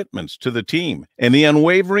 honoring commitments to the team, and the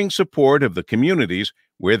unwavering support of the communities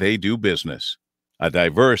where they do business. A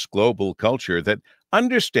diverse global culture that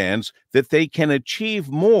understands that they can achieve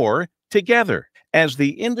more together. As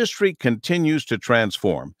the industry continues to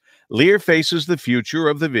transform, Lear faces the future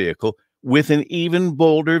of the vehicle with an even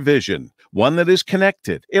bolder vision, one that is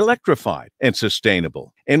connected, electrified, and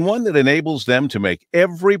sustainable, and one that enables them to make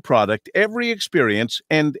every product, every experience,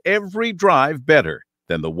 and every drive better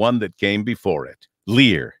than the one that came before it.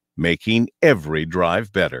 Lear, making every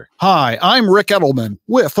drive better. Hi, I'm Rick Edelman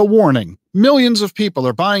with a warning. Millions of people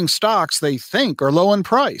are buying stocks they think are low in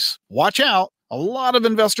price. Watch out. A lot of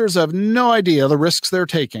investors have no idea the risks they're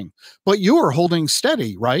taking. But you're holding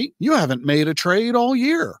steady, right? You haven't made a trade all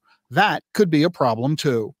year. That could be a problem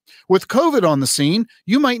too. With COVID on the scene,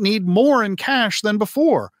 you might need more in cash than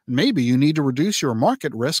before. Maybe you need to reduce your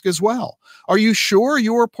market risk as well. Are you sure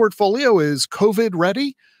your portfolio is COVID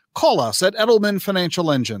ready? Call us at Edelman Financial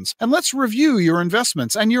Engines and let's review your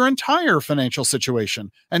investments and your entire financial situation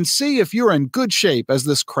and see if you're in good shape as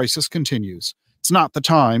this crisis continues. It's not the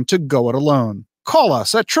time to go it alone. Call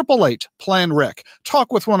us at 888-PLAN-RIC.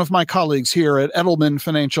 Talk with one of my colleagues here at Edelman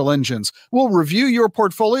Financial Engines. We'll review your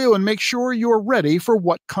portfolio and make sure you're ready for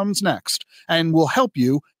what comes next. And we'll help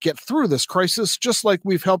you get through this crisis just like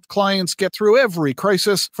we've helped clients get through every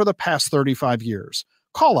crisis for the past 35 years.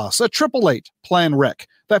 Call us at 888-PLAN-RIC.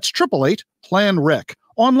 That's 888-PLAN-RIC.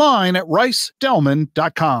 Online at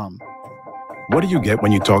ricedelman.com. What do you get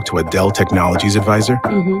when you talk to a Dell Technologies advisor?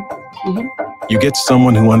 You get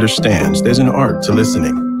someone who understands there's an art to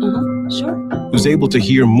listening, who's able to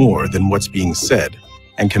hear more than what's being said,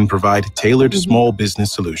 and can provide tailored small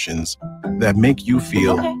business solutions that make you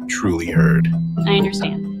feel truly heard. I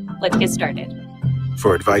understand. Let's get started.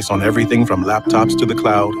 For advice on everything from laptops to the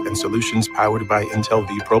cloud and solutions powered by Intel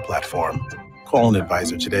vPro platform, call an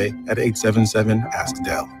advisor today at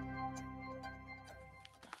 877-ASK-DELL.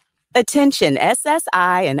 Attention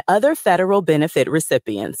SSI and other federal benefit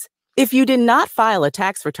recipients. If you did not file a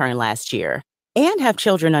tax return last year and have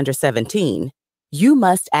children under 17, you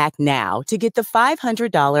must act now to get the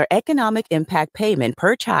 $500 economic impact payment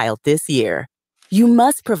per child this year. You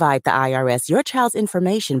must provide the IRS your child's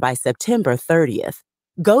information by September 30th.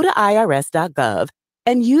 Go to irs.gov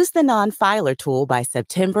and use the non-filer tool by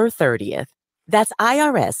September 30th. That's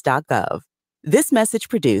irs.gov. This message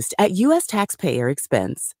produced at U.S. taxpayer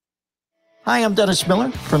expense. Hi, I'm Dennis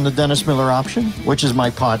Miller from the Dennis Miller Option, which is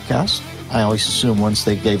my podcast. I always assume once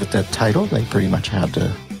they gave it that title, they pretty much had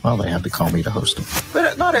to, they had to call me to host them.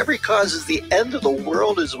 But not every cause is the end of the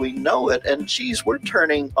world as we know it. And geez, we're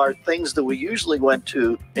turning our things that we usually went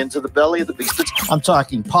to into the belly of the beast. I'm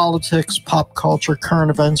talking politics, pop culture,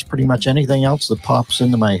 current events, pretty much anything else that pops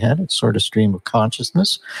into my head. It's sort of stream of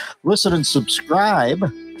consciousness. Listen and subscribe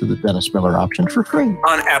to the Dennis Miller Option for free.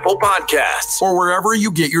 On Apple Podcasts or wherever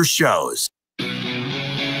you get your shows.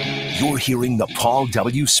 You're hearing The Paul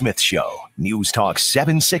W. Smith Show. News Talk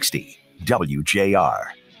 760 WJR.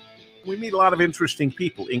 We meet a lot of interesting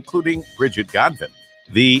people, including Bridget Godvin,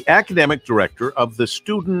 the academic director of the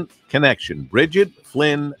Student Connection. Bridget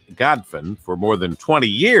Flynn Godvin, for more than 20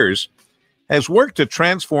 years, has worked to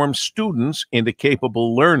transform students into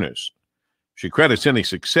capable learners. She credits any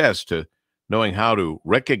success to knowing how to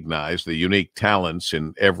recognize the unique talents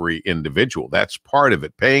in every individual. That's part of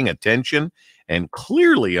it, paying attention and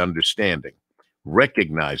clearly understanding,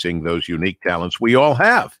 recognizing those unique talents we all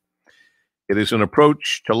have. It is an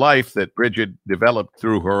approach to life that Bridget developed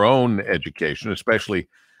through her own education, especially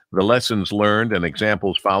the lessons learned and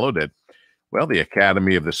examples followed at, the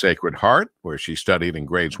Academy of the Sacred Heart, where she studied in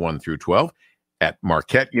grades 1 through 12, at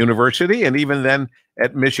Marquette University, and even then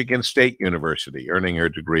at Michigan State University, earning her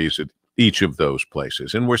degrees at each of those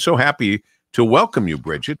places. And we're so happy to welcome you,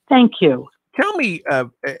 Bridget. Thank you. Tell me,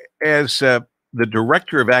 as the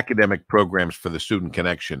Director of Academic Programs for the Student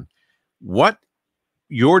Connection, what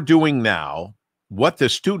you're doing now, what the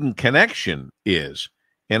Student Connection is,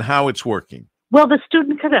 and how it's working. Well, the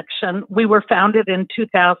Student Connection, we were founded in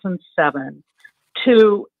 2007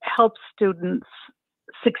 to help students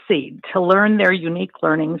succeed, to learn their unique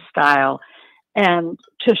learning style, and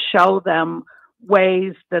to show them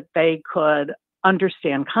ways that they could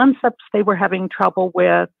understand concepts they were having trouble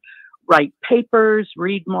with, write papers,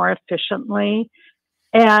 read more efficiently.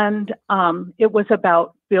 And it was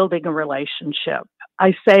about building a relationship.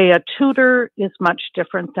 I say a tutor is much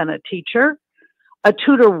different than a teacher. A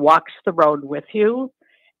tutor walks the road with you,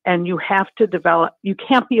 and you have to develop, you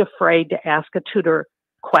can't be afraid to ask a tutor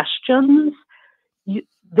questions.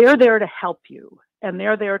 They're there to help you, and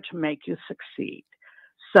they're there to make you succeed.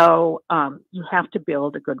 So you have to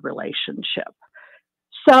build a good relationship.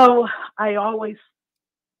 So I always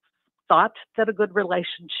thought that a good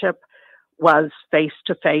relationship was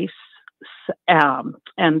face-to-face,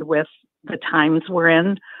 and with the times we're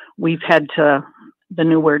in, we've had to, the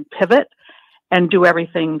new word, pivot, and do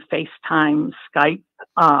everything FaceTime, Skype,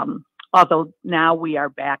 although now we are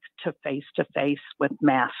back to face-to-face with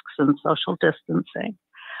masks and social distancing.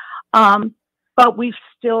 But we've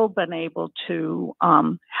still been able to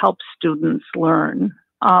help students learn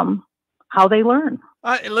how they learn.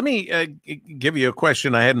 Let me give you a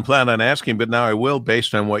question I hadn't planned on asking, but now I will,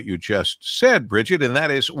 based on what you just said, Bridget, and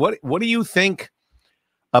that is, what do you think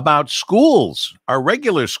about schools, our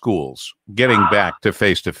regular schools, getting back to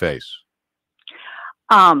face-to-face?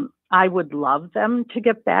 I would love them to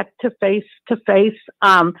get back to face-to-face.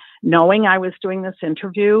 Knowing I was doing this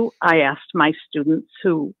interview, I asked my students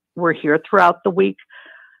who were here throughout the week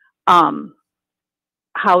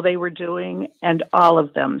how they were doing, and all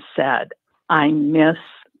of them said, I miss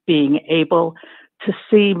being able to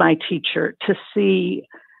see my teacher, to see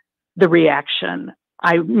the reaction.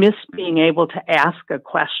 I miss being able to ask a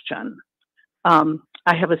question. I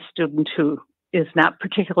have a student who is not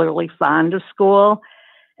particularly fond of school,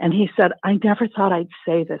 and he said, I never thought I'd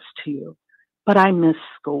say this to you, but I miss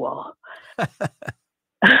school.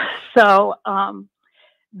 So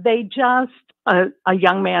they just, a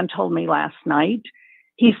young man told me last night,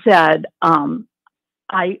 he said,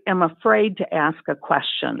 I am afraid to ask a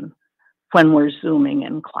question when we're Zooming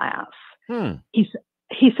in class.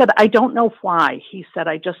 He said, I don't know why. He said,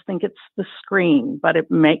 I just think it's the screen, but it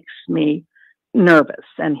makes me nervous.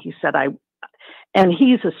 And he said, and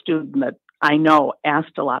he's a student that I know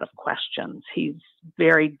asked a lot of questions. He's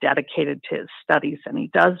very dedicated to his studies, and he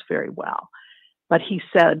does very well. But he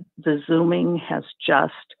said the Zooming has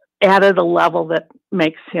just added a level that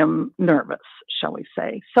makes him nervous, shall we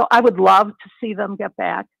say. So I would love to see them get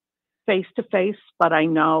back face-to-face, but I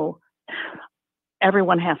know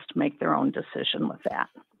everyone has to make their own decision with that.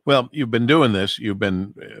 Well, you've been doing this. You've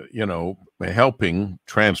been, helping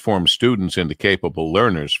transform students into capable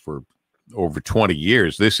learners for over 20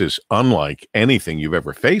 years. This is unlike anything you've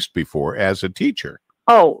ever faced before as a teacher.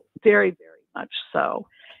 Oh, very, very much so.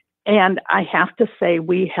 And I have to say,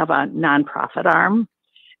 we have a nonprofit arm,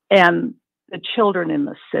 and the children in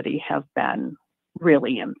the city have been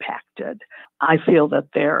really impacted. I feel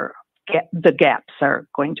that the gaps are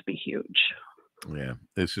going to be huge. Yeah,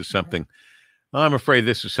 this is something, I'm afraid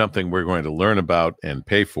this is something we're going to learn about and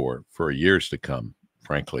pay for years to come,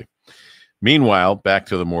 frankly. Meanwhile, back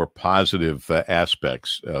to the more positive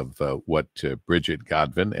aspects of what Bridget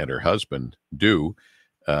Godwin and her husband do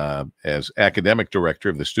as academic director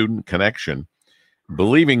of the Student Connection,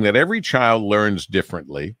 believing that every child learns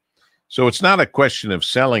differently. So it's not a question of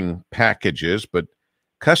selling packages, but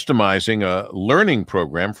customizing a learning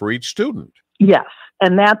program for each student. Yes,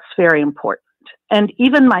 and that's very important. And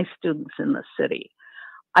even my students in the city,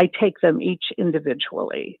 I take them each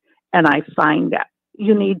individually, and I find that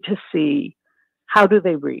you need to see, how do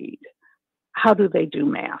they read? How do they do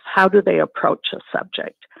math? How do they approach a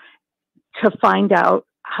subject? To find out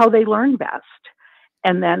how they learn best,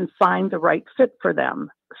 and then find the right fit for them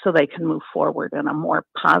so they can move forward in a more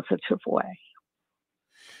positive way.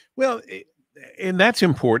 Well, and that's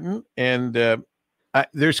important. And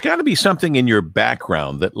there's got to be something in your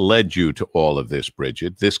background that led you to all of this,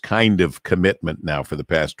 Bridget, this kind of commitment now for the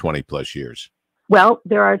past 20 plus years. Well,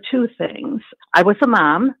 there are two things. I was a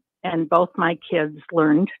mom, and both my kids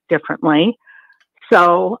learned differently.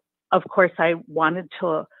 So, of course, I wanted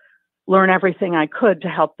to learn everything I could to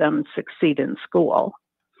help them succeed in school.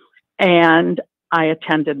 And I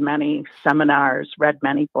attended many seminars, read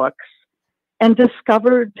many books, and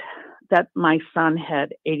discovered that my son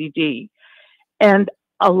had ADD. And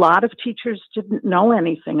a lot of teachers didn't know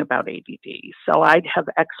anything about ADD. So I'd have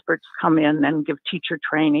experts come in and give teacher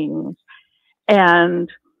trainings, and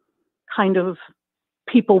kind of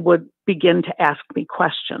people would begin to ask me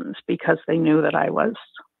questions because they knew that I was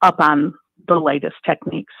up on the latest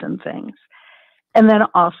techniques and things. And then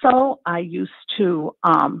also I used to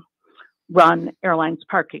run Airlines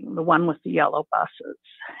Parking, the one with the yellow buses.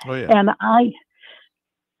 Oh, yeah. And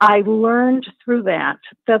I learned through that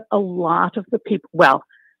a lot of the people, well,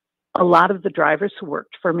 a lot of the drivers who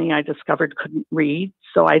worked for me, I discovered couldn't read.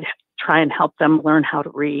 So I'd try and help them learn how to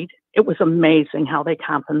read. It was amazing how they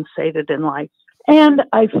compensated in life. And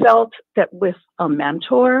I felt that with a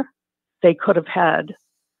mentor, they could have had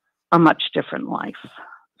a much different life.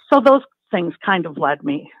 So those things kind of led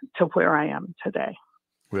me to where I am today.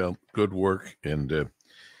 Well, good work, and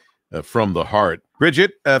from the heart.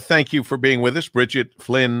 Bridget, thank you for being with us. Bridget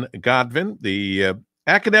Flynn Godwin, the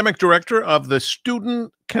academic director of the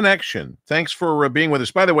Student Connection. Thanks for being with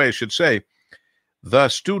us. By the way, I should say,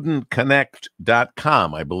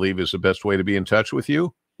 thestudentconnect.com, I believe, is the best way to be in touch with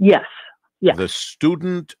you. Yes. Yes.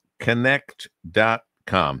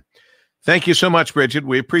 Thestudentconnect.com. Thank you so much, Bridget.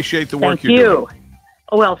 We appreciate the work you're doing. Thank you.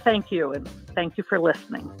 Well, thank you, and thank you for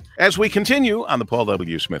listening. As we continue on the Paul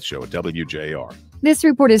W. Smith Show at WJR. This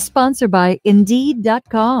report is sponsored by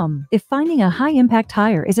Indeed.com. If finding a high-impact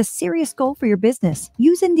hire is a serious goal for your business,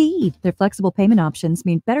 use Indeed. Their flexible payment options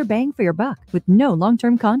mean better bang for your buck with no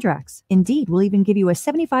long-term contracts. Indeed will even give you a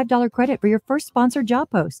 $75 credit for your first sponsored job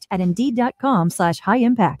post at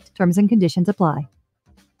Indeed.com/high-impact. Terms and conditions apply.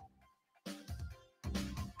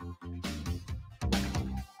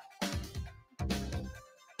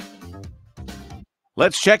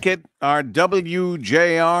 Let's check it. Our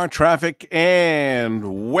WJR traffic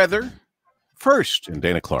and weather first. And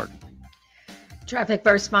Dana Clark. Traffic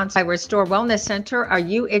first sponsored by Restore Wellness Center. Are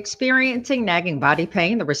you experiencing nagging body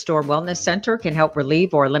pain? The Restore Wellness Center can help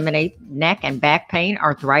relieve or eliminate neck and back pain,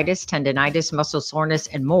 arthritis, tendinitis, muscle soreness,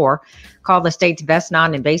 and more. Call the state's best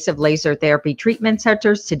non-invasive laser therapy treatment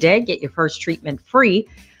centers today. Get your first treatment free.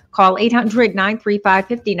 Call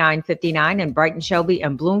 800-935-5959 in Brighton, Shelby,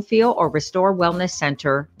 and Bloomfield, or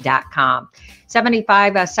restorewellnesscenter.com.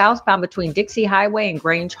 75 southbound between Dixie Highway and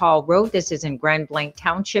Grange Hall Road. This is in Grand Blanc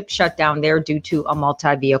Township, shut down there due to a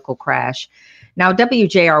multi-vehicle crash. Now,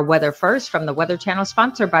 WJR Weather First from the Weather Channel,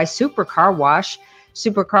 sponsored by Super Car Wash.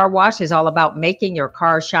 Super Car Wash is all about making your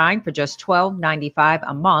car shine for just $12.95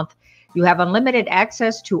 a month. You have unlimited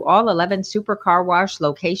access to all 11 Super Car Wash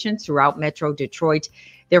locations throughout Metro Detroit.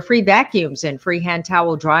 Their free vacuums and free hand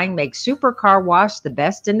towel drying make Super Car Wash the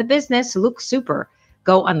best in the business. Look super.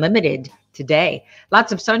 Go unlimited today.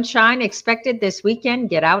 Lots of sunshine expected this weekend.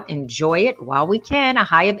 Get out, enjoy it while we can. A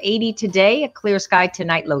high of 80 today, a clear sky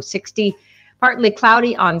tonight, low 60. Partly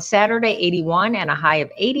cloudy on Saturday, 81, and a high of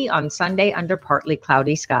 80 on Sunday under partly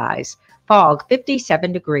cloudy skies. Fog,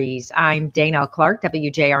 57 degrees. I'm Dana Clark,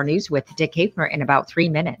 WJR News with Dick Hafner in about 3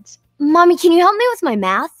 minutes. Mommy, can you help me with my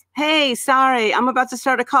math? Hey, sorry, I'm about to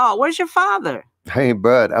start a call. Where's your father? Hey,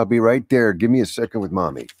 bud, I'll be right there. Give me a second with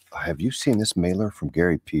Mommy. Have you seen this mailer from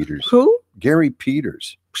Gary Peters? Who? Gary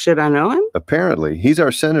Peters. Should I know him? Apparently. He's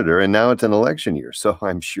our senator, and now it's an election year, so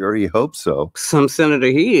I'm sure he hopes so. Some senator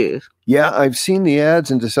he is. Yeah, I've seen the ads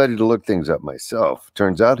and decided to look things up myself.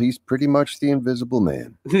 Turns out he's pretty much the Invisible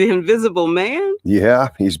Man. The Invisible Man? Yeah,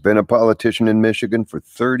 he's been a politician in Michigan for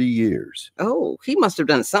 30 years. Oh, he must have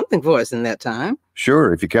done something for us in that time.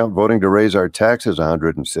 Sure, if you count voting to raise our taxes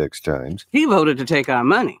 106 times. He voted to take our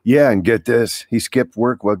money. Yeah, and get this, he skipped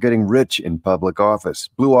work while getting rich in public office,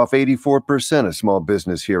 blew off 84% of small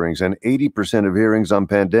business hearings and 80% of hearings on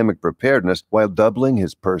pandemic preparedness while doubling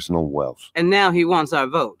his personal wealth. And now he wants our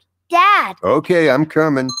vote. Dad! Okay, I'm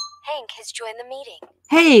coming. Hank has joined the meeting.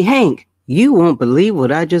 Hey, Hank, you won't believe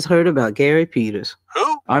what I just heard about Gary Peters.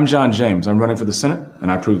 Who? I'm John James. I'm running for the Senate, and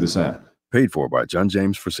I approve this ad. Paid for by John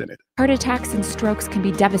James for Senate. Heart attacks and strokes can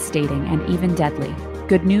be devastating and even deadly.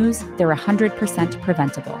 Good news, they're 100%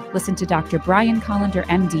 preventable. Listen to Dr. Brian Collender,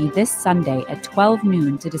 MD, this Sunday at 12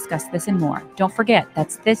 noon to discuss this and more. Don't forget,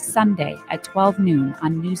 that's this Sunday at 12 noon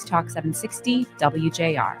on News Talk 760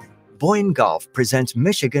 WJR. Boyne Golf presents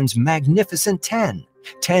Michigan's Magnificent 10.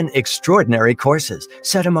 10 extraordinary courses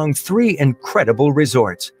set among 3 incredible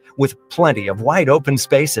resorts with plenty of wide open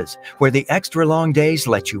spaces where the extra long days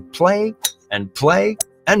let you play and play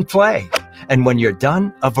and play. And when you're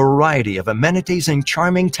done, a variety of amenities and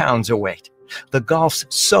charming towns await. The golf's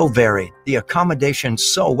so varied, the accommodations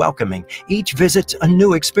so welcoming, each visit's a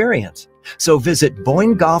new experience. So visit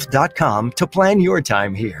BoyneGolf.com to plan your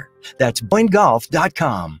time here. That's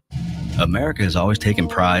BoyneGolf.com. America has always taken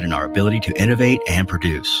pride in our ability to innovate and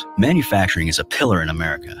produce. Manufacturing is a pillar in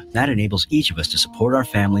America that enables each of us to support our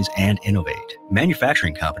families and innovate.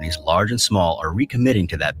 Manufacturing companies, large and small, are recommitting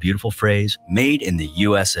to that beautiful phrase, made in the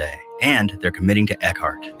USA. And they're committing to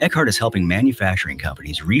Eckhart. Eckhart is helping manufacturing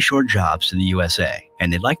companies reshore jobs to the USA,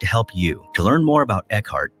 and they'd like to help you. To learn more about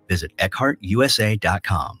Eckhart, visit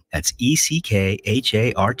EckhartUSA.com. That's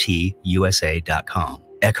EckhartUSA.com.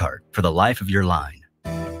 Eckhart, for the life of your line.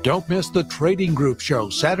 Don't miss the Trading Group Show,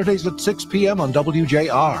 Saturdays at 6 p.m. on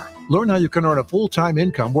WJR. Learn how you can earn a full-time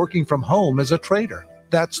income working from home as a trader.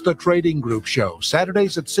 That's the Trading Group Show,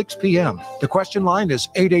 Saturdays at 6 p.m. The question line is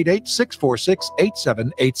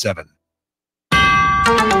 888-646-8787.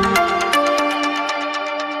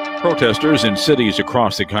 Protesters in cities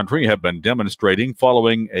across the country have been demonstrating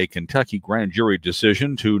following a Kentucky grand jury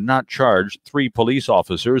decision to not charge 3 police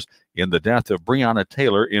officers in the death of Breonna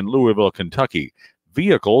Taylor in Louisville, Kentucky.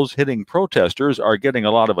 Vehicles hitting protesters are getting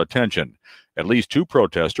a lot of attention. At least 2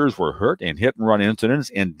 protesters were hurt in hit-and-run incidents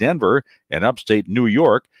in Denver and upstate New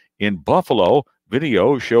York. In Buffalo,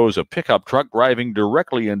 video shows a pickup truck driving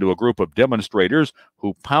directly into a group of demonstrators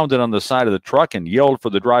who pounded on the side of the truck and yelled for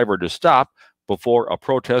the driver to stop before a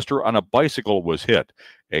protester on a bicycle was hit.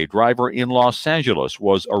 A driver in Los Angeles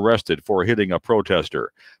was arrested for hitting a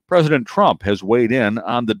protester. President Trump has weighed in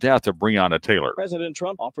on the death of Breonna Taylor. President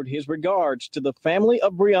Trump offered his regards to the family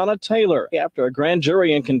of Breonna Taylor after a grand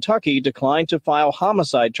jury in Kentucky declined to file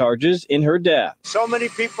homicide charges in her death. So many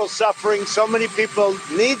people suffering, so many people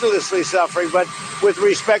needlessly suffering, but with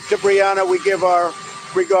respect to Breonna, we give our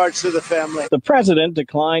regards to the family. The president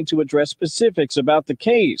declined to address specifics about the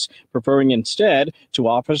case, preferring instead to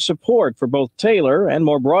offer support for both Taylor and,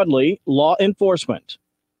 more broadly, law enforcement.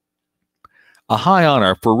 A high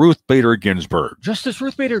honor for Ruth Bader Ginsburg. Justice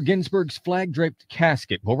Ruth Bader Ginsburg's flag-draped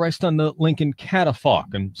casket will rest on the Lincoln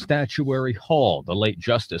Catafalque in Statuary Hall. The late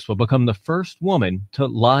justice will become the first woman to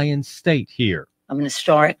lie in state here. An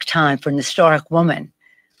historic time for an historic woman.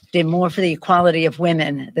 Did more for the equality of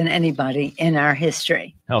women than anybody in our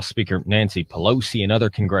history. House Speaker Nancy Pelosi and other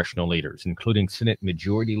congressional leaders, including Senate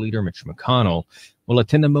Majority Leader Mitch McConnell, will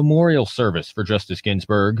attend a memorial service for Justice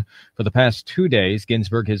Ginsburg. For the past 2 days,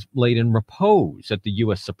 Ginsburg has laid in repose at the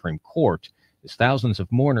U.S. Supreme Court as thousands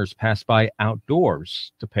of mourners pass by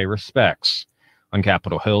outdoors to pay respects. On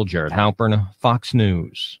Capitol Hill, Jared Halpern, Fox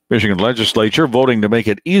News. Michigan legislature voting to make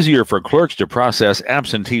it easier for clerks to process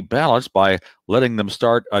absentee ballots by letting them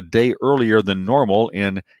start a day earlier than normal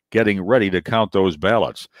in getting ready to count those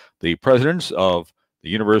ballots. The presidents of the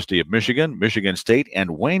University of Michigan, Michigan State,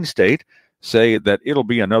 and Wayne State say that it'll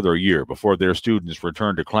be another year before their students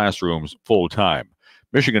return to classrooms full time.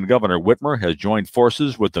 Michigan Governor Whitmer has joined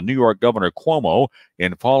forces with the New York Governor Cuomo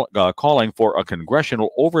in calling for a congressional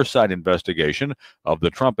oversight investigation of the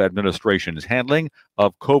Trump administration's handling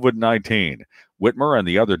of COVID-19. Whitmer and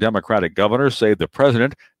the other Democratic governors say the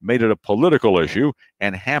president made it a political issue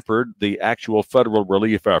and hampered the actual federal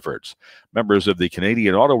relief efforts. Members of the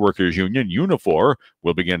Canadian Auto Workers Union, Unifor,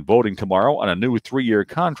 will begin voting tomorrow on a new 3-year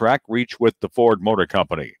contract reached with the Ford Motor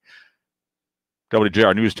Company.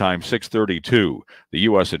 WJR News Time 6:32. The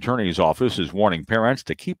U.S. Attorney's Office is warning parents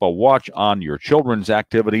to keep a watch on your children's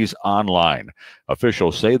activities online.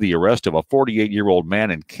 Officials say the arrest of a 48-year-old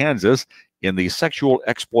man in Kansas in the sexual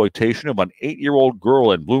exploitation of an 8-year-old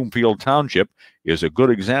girl in Bloomfield Township is a good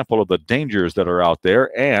example of the dangers that are out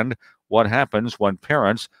there and what happens when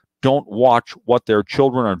parents don't watch what their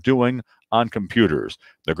children are doing on computers.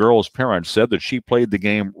 The girl's parents said that she played the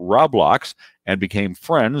game Roblox and became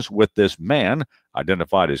friends with this man,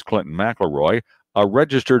 identified as Clinton McElroy, a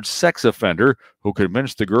registered sex offender who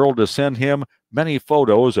convinced the girl to send him many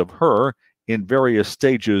photos of her in various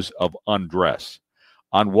stages of undress.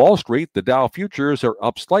 On Wall Street, the Dow futures are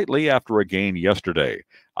up slightly after a gain yesterday.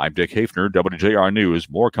 I'm Dick Hafner, WJR News.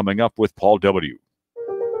 More coming up with Paul W.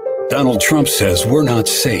 Donald Trump says we're not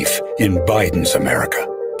safe in Biden's America,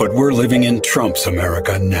 but we're living in Trump's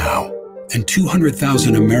America now. And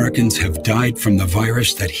 200,000 Americans have died from the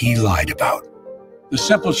virus that he lied about. The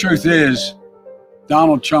simple truth is,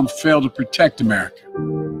 Donald Trump failed to protect America.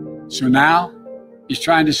 So now, he's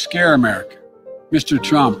trying to scare America. Mr.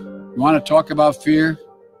 Trump, you want to talk about fear?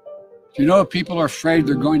 Do you know if people are afraid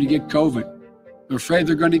they're going to get COVID? They're afraid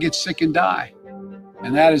they're going to get sick and die.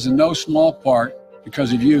 And that is in no small part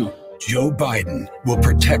because of you. Joe Biden will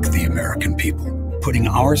protect the American people, putting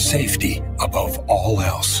our safety above all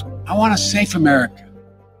else. I want a safe America.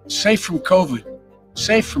 Safe from COVID.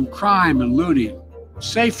 Safe from crime and looting.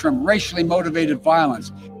 Safe from racially motivated violence.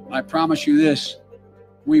 And I promise you this,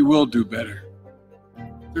 we will do better.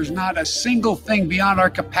 There's not a single thing beyond our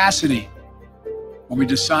capacity when we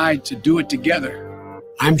decide to do it together.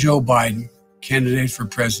 I'm Joe Biden, candidate for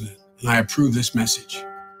president, and I approve this message.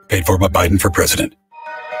 Paid for by Biden for president.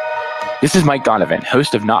 This is Mike Donovan,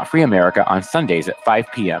 host of Not Free America on Sundays at 5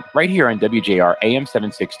 p.m., right here on WJR AM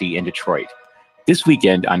 760 in Detroit. This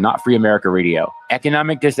weekend on Not Free America Radio,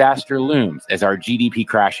 economic disaster looms as our GDP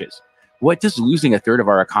crashes. What does losing a third of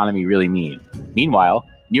our economy really mean? Meanwhile,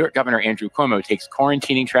 New York Governor Andrew Cuomo takes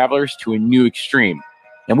quarantining travelers to a new extreme.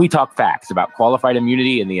 And we talk facts about qualified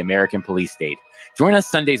immunity in the American police state. Join us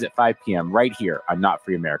Sundays at 5 p.m. right here on Not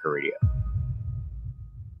Free America Radio.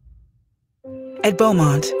 At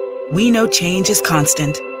Beaumont, we know change is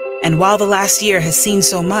constant. And while the last year has seen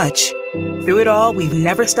so much, through it all, we've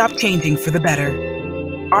never stopped changing for the better.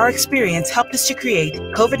 Our experience helped us to create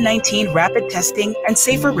COVID-19 rapid testing and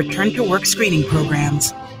safer return-to-work screening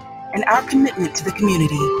programs. And our commitment to the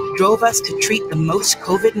community drove us to treat the most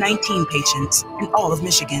COVID-19 patients in all of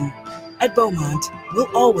Michigan. At Beaumont,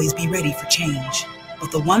 we'll always be ready for change.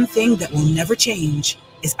 But the one thing that will never change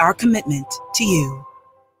is our commitment to you.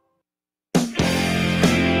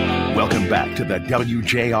 Welcome back to the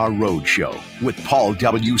WJR Roadshow with Paul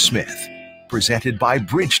W. Smith. Presented by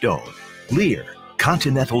Bridgestone, Lear,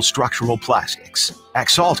 Continental Structural Plastics,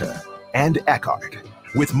 Axalta, and Eckhart.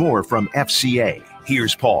 With more from FCA,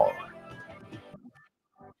 here's Paul.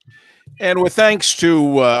 And with thanks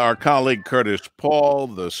to our colleague Curtis Paul,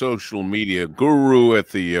 the social media guru at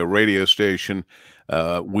the radio station,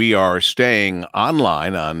 we are staying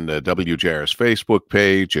online on WJR's Facebook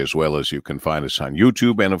page, as well as you can find us on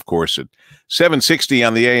YouTube and, of course, at 760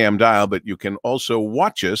 on the AM dial. But you can also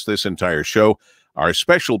watch us, this entire show, our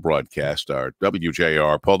special broadcast, our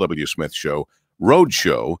WJR Paul W. Smith Show,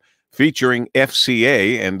 Roadshow, featuring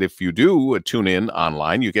FCA. And if you do tune in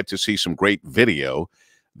online, you get to see some great video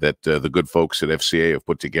that the good folks at FCA have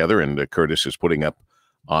put together, and Curtis is putting up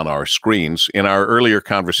on our screens. In our earlier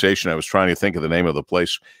conversation, I was trying to think of the name of the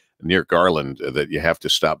place near Garland that you have to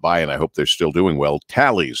stop by, and I hope they're still doing well.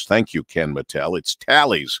 Tally's. Thank you, Ken Mattel. It's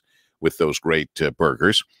Tally's with those great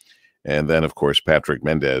burgers. And then, of course, Patrick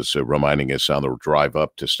Mendez reminding us on the drive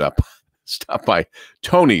up to stop by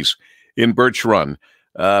Tony's in Birch Run.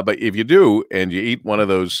 But if you do, and you eat one of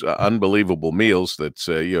those unbelievable meals that's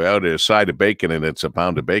you add a side of bacon and it's a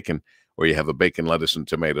pound of bacon, or you have a bacon, lettuce, and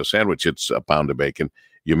tomato sandwich, it's a pound of bacon,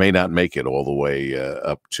 you may not make it all the way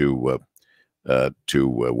up to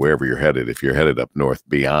wherever you're headed, if you're headed up north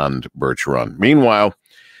beyond Birch Run. Meanwhile,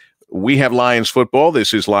 we have Lions football.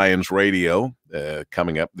 This is Lions Radio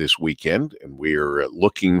coming up this weekend, and we're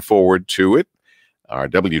looking forward to it. Our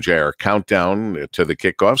WJR countdown to the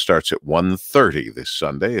kickoff starts at 1:30 this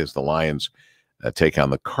Sunday as the Lions take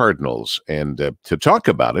on the Cardinals. And to talk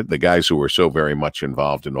about it, the guys who are so very much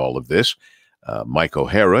involved in all of this, Mike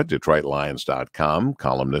O'Hara, DetroitLions.com,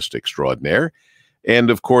 columnist extraordinaire, and,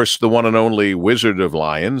 of course, the one and only Wizard of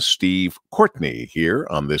Lions, Steve Courtney, here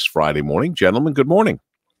on this Friday morning. Gentlemen, good morning.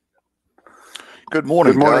 Good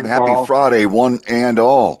morning, Doug. Happy Friday, one and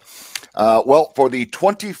all. Well, for the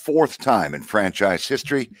 24th time in franchise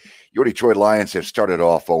history, your Detroit Lions have started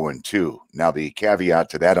off 0-2. Now, the caveat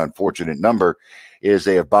to that unfortunate number is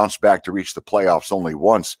they have bounced back to reach the playoffs only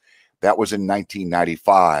once. That was in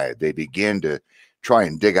 1995. They began to try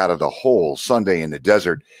and dig out of the hole Sunday in the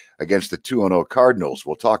desert against the 2-0 Cardinals.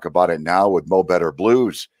 We'll talk about it now with Mo Better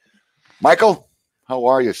Blues. Michael, how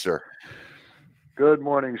are you, sir? Good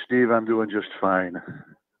morning, Steve. I'm doing just fine.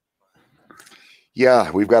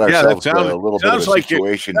 Yeah, we've got ourselves a little bit of a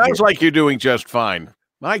situation here. Sounds like you're doing just fine.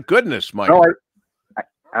 My goodness, Mike. No,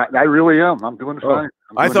 I really am. I'm doing fine.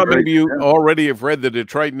 I thought maybe you already have read the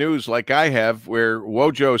Detroit News like I have, where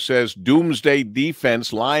Wojo says doomsday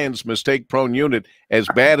defense, Lions mistake-prone unit, as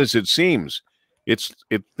bad as it seems. It's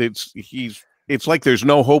like there's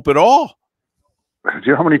no hope at all. Do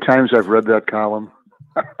you know how many times I've read that column?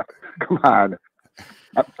 Come on.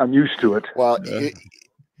 I'm used to it. Well,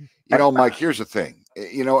 Mike, here's the thing.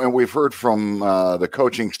 And we've heard from the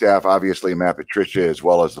coaching staff, obviously, Matt Patricia, as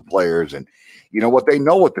well as the players. And they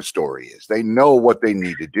know what the story is. They know what they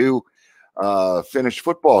need to do, finish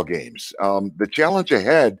football games. The challenge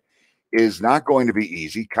ahead is not going to be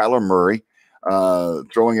easy. Kyler Murray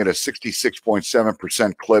throwing at a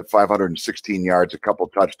 66.7% clip, 516 yards, a couple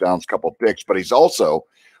touchdowns, couple picks, but he's also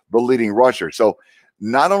the leading rusher. So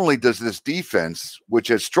not only does this defense, which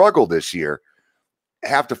has struggled this year,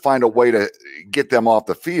 have to find a way to get them off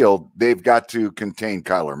the field, they've got to contain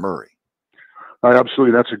Kyler Murray.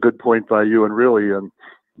 Absolutely. That's a good point by you. And really,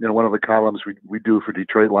 one of the columns we do for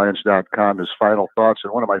DetroitLions.com is final thoughts.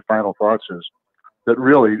 And one of my final thoughts is that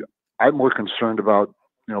really I'm more concerned about,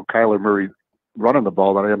 Kyler Murray running the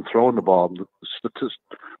ball than I am throwing the ball. The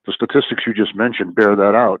statistics you just mentioned bear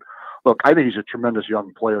that out. Look, I think he's a tremendous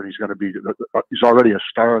young player, and he's already a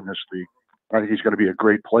star in this league. I think he's going to be a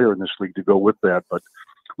great player in this league to go with that. But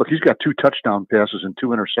look, he's got 2 touchdown passes and 2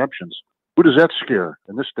 interceptions. Who does that scare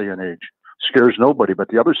in this day and age? Scares nobody. But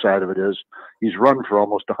the other side of it is he's run for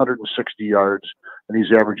almost 160 yards, and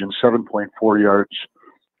he's averaging 7.4 yards,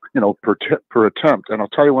 per attempt. And I'll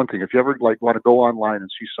tell you one thing: if you ever want to go online and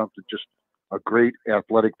see something, just a great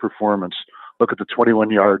athletic performance, look at the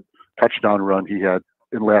 21-yard touchdown run he had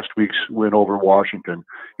in last week's win over Washington.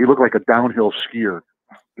 He looked like a downhill skier.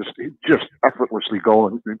 Just effortlessly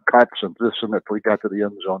going and cuts and this and that till he got to the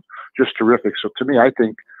end zone. Just terrific. So to me, I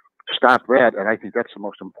think stop that, and I think that's the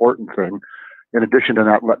most important thing. In addition to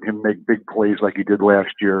not letting him make big plays like he did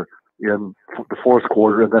last year in the fourth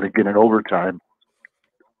quarter and then again in overtime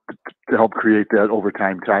to help create that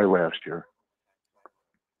overtime tie last year.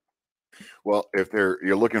 Well, if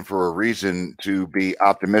you're looking for a reason to be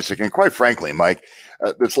optimistic, and quite frankly, Mike,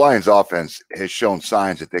 this Lions offense has shown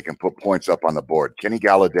signs that they can put points up on the board. Kenny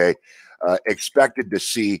Galladay expected to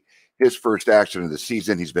see his first action of the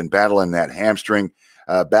season. He's been battling that hamstring,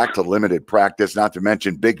 back to limited practice, not to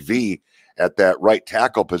mention Big V at that right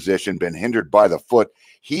tackle position, been hindered by the foot.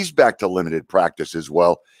 He's back to limited practice as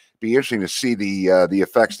well. Be interesting to see the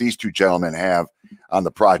effects these two gentlemen have on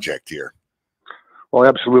the project here. Well,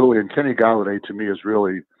 absolutely. And Kenny Galladay, to me, is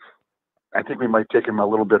really, I think we might take him a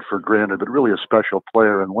little bit for granted, but really a special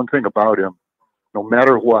player. And one thing about him, no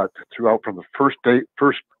matter what, throughout from the first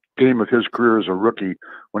game of his career as a rookie,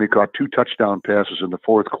 when he caught 2 touchdown passes in the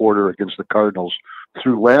fourth quarter against the Cardinals,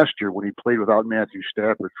 through last year when he played without Matthew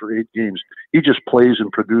Stafford for 8 games, he just plays and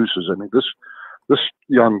produces. I mean, this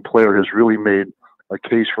young player has really made a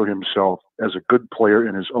case for himself as a good player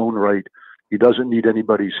in his own right. He doesn't need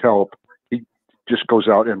anybody's help. Just goes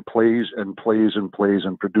out and plays and plays and plays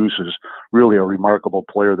and produces. Really a remarkable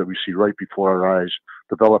player that we see right before our eyes,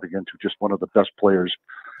 developing into just one of the best players,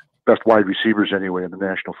 best wide receivers anyway in the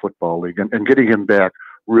National Football League. And getting him back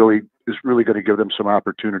really is really going to give them some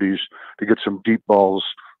opportunities to get some deep balls,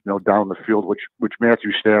 down the field, which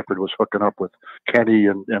Matthew Stafford was hooking up with Kenny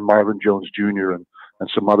and Marvin Jones Jr. and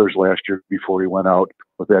some others last year before he went out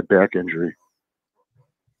with that back injury.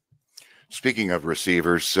 Speaking of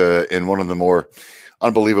receivers, in one of the more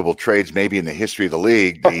unbelievable trades maybe in the history of the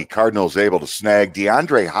league, the Cardinals able to snag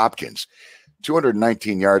DeAndre Hopkins,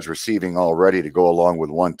 219 yards receiving already to go along with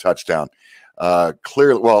 1 touchdown.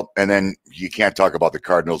 Clearly, well, and then you can't talk about the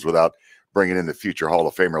Cardinals without bringing in the future Hall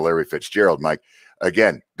of Famer Larry Fitzgerald, Mike.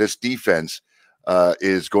 Again, this defense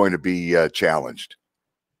is going to be challenged.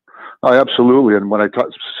 Oh, absolutely. And when I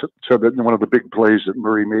said that one of the big plays that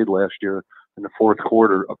Murray made last year in the fourth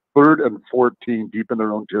quarter, a 3rd and 14 deep in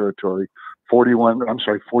their own territory,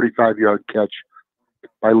 45-yard catch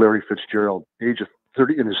by Larry Fitzgerald, age of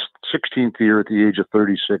 30, in his 16th year at the age of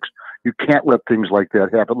 36. You can't let things like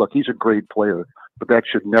that happen. Look, he's a great player, but that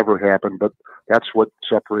should never happen. But that's what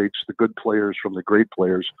separates the good players from the great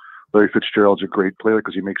players. Larry Fitzgerald's a great player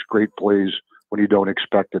because he makes great plays when you don't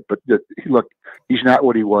expect it. But look, he's not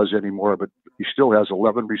what he was anymore, but he still has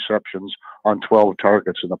 11 receptions on 12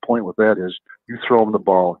 targets. And the point with that is you throw him the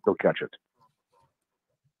ball, he'll catch it.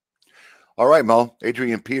 All right, Mo.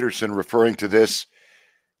 Adrian Peterson referring to this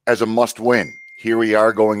as a must-win. here we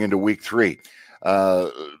are going into week 3.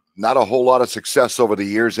 Not a whole lot of success over the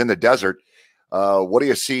years in the desert. What do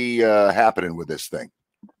you see happening with this thing?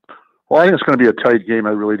 Well, I think it's going to be a tight game. I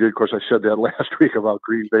really did. Of course, I said that last week about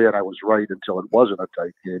Green Bay, and I was right until it wasn't a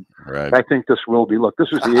tight game. Right. I think this will be. Look, this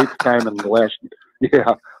is the 8th time in the last.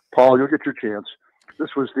 Yeah, Paul, you'll get your chance. This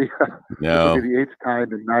was the. No. This will be the 8th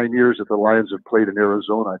time in 9 years that the Lions have played in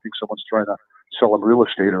Arizona. I think someone's trying to sell them real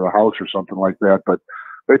estate or a house or something like that. But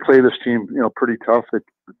they play this team, pretty tough.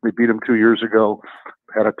 They beat them 2 years ago.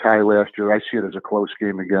 Had a tie last year. I see it as a close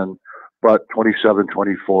game again. But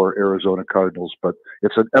 27-24 Arizona Cardinals. But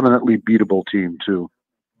it's an eminently beatable team, too.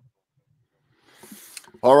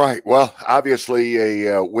 All right. Well, obviously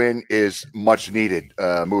a win is much needed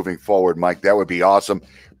moving forward, Mike. That would be awesome.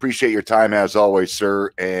 Appreciate your time as always,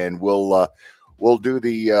 sir. And we'll do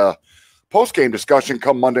the post-game discussion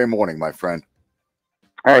come Monday morning, my friend.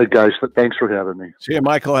 All right, guys. Thanks for having me. See you,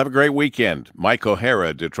 Michael. Have a great weekend. Mike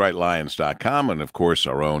O'Hara, DetroitLions.com, and, of course,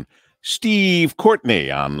 our own Steve Courtney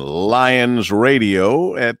on Lions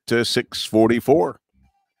Radio at 6:44.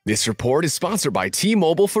 This report is sponsored by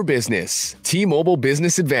T-Mobile for Business. T-Mobile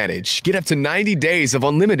Business Advantage. Get up to 90 days of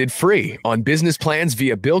unlimited free on business plans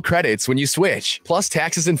via bill credits when you switch, plus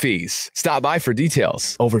taxes and fees. Stop by for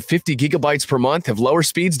details. Over 50 gigabytes per month have lower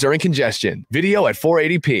speeds during congestion. Video at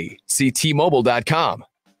 480p. See T-Mobile.com.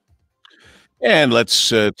 And let's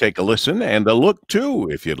take a listen and a look, too,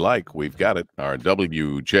 if you'd like. We've got it, our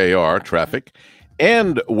WJR traffic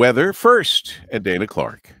and weather first at Dana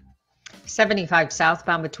Clark. 75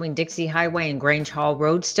 southbound between Dixie Highway and Grange Hall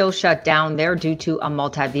Road still shut down there due to a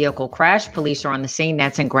multi-vehicle crash. Police are on the scene.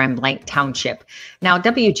 That's in Grand Blanc Township. Now,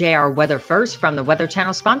 WJR Weather First from the Weather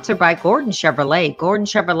Channel, sponsored by Gordon Chevrolet. Gordon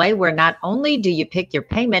Chevrolet, where not only do you pick your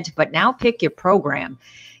payment, but now pick your program.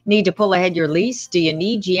 Need to pull ahead your lease? Do you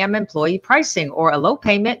need GM employee pricing or a low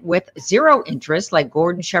payment with zero interest? Like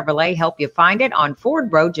Gordon Chevrolet, help you find it on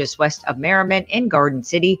Ford Road, just west of Merriman in Garden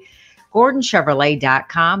City.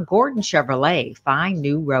 GordonChevrolet.com. Gordon Chevrolet, find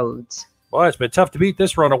new roads. Well, it's been tough to beat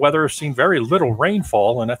this run of weather. We've seen very little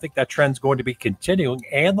rainfall, and I think that trend's going to be continuing,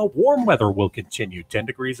 and the warm weather will continue. 10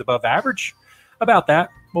 degrees above average. About that,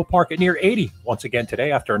 we'll park it near 80 once again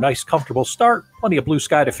today after a nice, comfortable start. Plenty of blue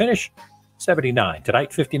sky to finish. 79.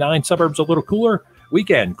 Tonight, 59. Suburbs a little cooler.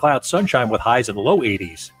 Weekend, cloud sunshine with highs in the low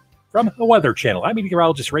 80s. From the Weather Channel, I'm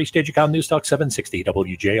meteorologist Ray Stagicom, News Talk 760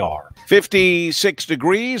 WJR. 56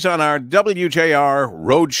 degrees on our WJR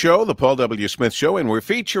Roadshow, the Paul W. Smith Show, and we're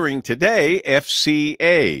featuring today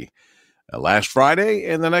FCA. Last Friday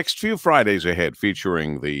and the next few Fridays ahead,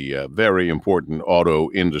 featuring the very important auto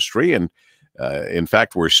industry. And in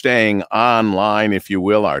fact, we're staying online, if you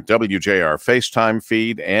will, our WJR FaceTime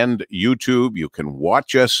feed and YouTube. You can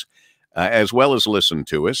watch us as well as listen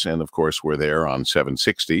to us. And, of course, we're there on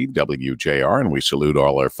 760 WJR, and we salute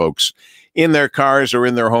all our folks in their cars or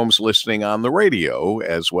in their homes listening on the radio,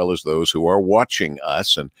 as well as those who are watching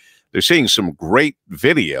us. And they're seeing some great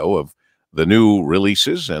video of the new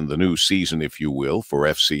releases and the new season, if you will, for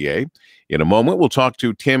FCA. In a moment, we'll talk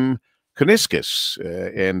to Tim Kuniskis,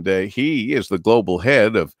 and he is the global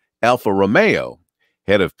head of Alfa Romeo,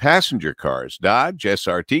 head of passenger cars, Dodge,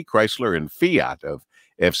 SRT, Chrysler, and Fiat of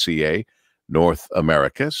FCA North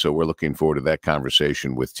America. So we're looking forward to that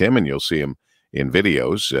conversation with Tim, and you'll see him in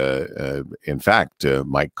videos. In fact,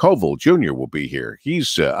 Mike Koval Jr. will be here.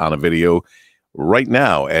 He's on a video right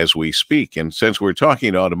now as we speak. And since we're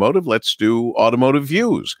talking automotive, let's do Automotive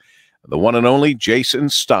Views. The one and only Jason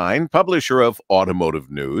Stein, publisher of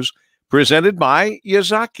Automotive News, presented by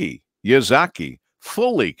Yazaki. Yazaki,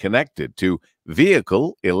 fully connected to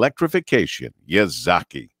vehicle electrification.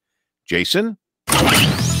 Yazaki. Jason?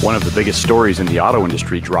 One of the biggest stories in the auto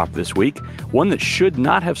industry dropped this week, one that should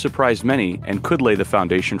not have surprised many and could lay the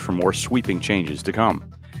foundation for more sweeping changes to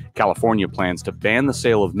come. California plans to ban the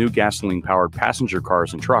sale of new gasoline-powered passenger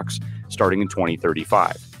cars and trucks starting in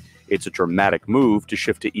 2035. It's a dramatic move to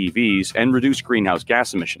shift to EVs and reduce greenhouse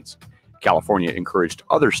gas emissions. California encouraged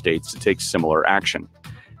other states to take similar action.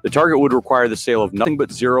 The target would require the sale of nothing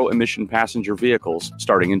but zero-emission passenger vehicles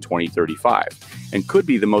starting in 2035 and could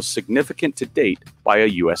be the most significant to date by a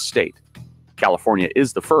U.S. state. California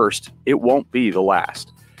is the first. It won't be the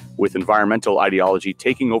last. With environmental ideology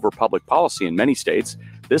taking over public policy in many states,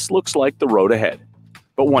 this looks like the road ahead.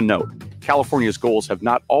 But one note, California's goals have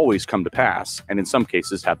not always come to pass and in some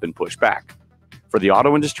cases have been pushed back. For the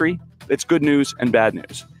auto industry, it's good news and bad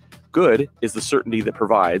news. Good is the certainty that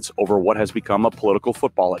provides over what has become a political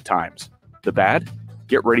football at times. The bad?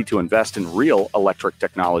 Get ready to invest in real electric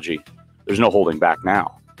technology. There's no holding back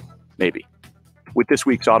now. Maybe. With this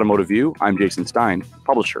week's Automotive View, I'm Jason Stein,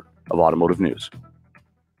 publisher of Automotive News.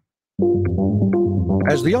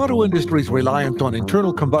 As the auto industry's reliance on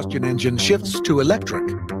internal combustion engines shifts to electric,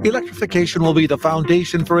 electrification will be the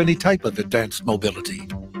foundation for any type of advanced mobility.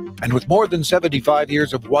 And with more than 75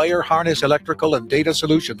 years of wire harness electrical and data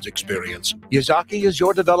solutions experience, Yazaki is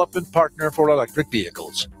your development partner for electric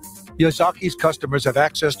vehicles. Yazaki's customers have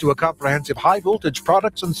access to a comprehensive high-voltage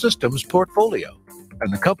products and systems portfolio,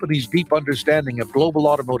 and the company's deep understanding of global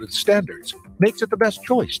automotive standards makes it the best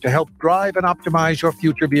choice to help drive and optimize your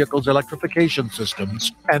future vehicle's electrification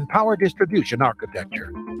systems and power distribution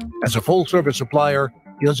architecture. As a full-service supplier,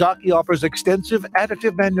 Yazaki offers extensive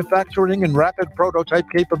additive manufacturing and rapid prototype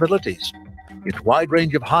capabilities. Its wide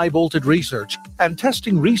range of high-voltage research and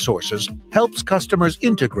testing resources helps customers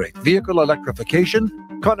integrate vehicle electrification,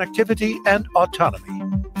 connectivity, and autonomy,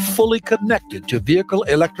 fully connected to vehicle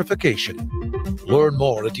electrification. Learn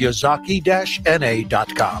more at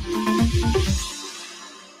yazaki-na.com.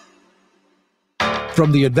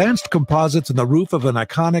 From the advanced composites in the roof of an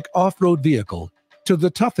iconic off-road vehicle to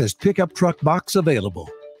the toughest pickup truck box available,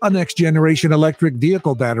 a next-generation electric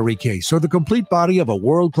vehicle battery case, or the complete body of a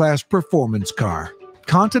world-class performance car,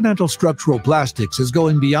 Continental Structural Plastics is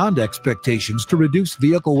going beyond expectations to reduce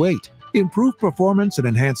vehicle weight, improve performance, and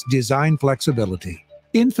enhance design flexibility.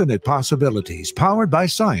 Infinite possibilities powered by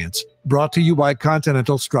science, brought to you by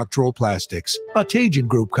Continental Structural Plastics, a Tajin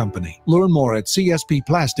Group company. Learn more at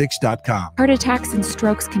cspplastics.com. Heart attacks and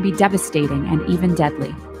strokes can be devastating and even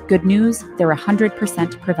deadly. Good news, they're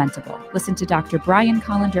 100% preventable. Listen to Dr. Brian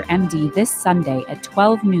Collender, MD, this Sunday at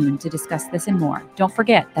 12 noon to discuss this and more. Don't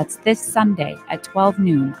forget, that's this Sunday at 12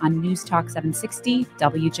 noon on News Talk 760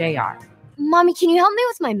 WJR. Mommy, can you help me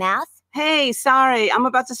with my math? Hey, sorry, I'm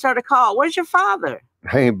about to start a call. Where's your father?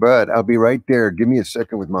 Hey, bud, I'll be right there. Give me a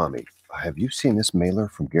second with Mommy. Have you seen this mailer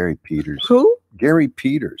from Gary Peters? Who? Gary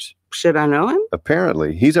Peters. Should I know him?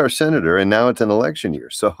 Apparently. He's our senator, and now it's an election year,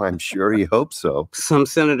 so I'm sure he hopes so. Some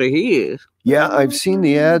senator he is. Yeah, I've seen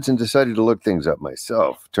the ads and decided to look things up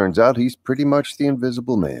myself. Turns out he's pretty much the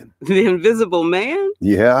invisible man. The invisible man?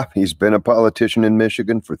 Yeah, he's been a politician in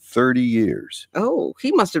Michigan for 30 years. Oh,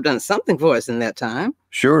 he must have done something for us in that time.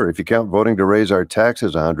 Sure, if you count voting to raise our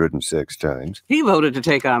taxes 106 times. He voted to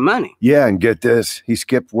take our money. Yeah, and get this, he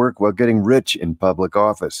skipped work while getting rich in public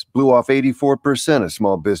office, blew off 84% of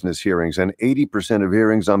small business hearings and 80% of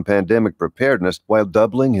hearings on pandemic preparedness while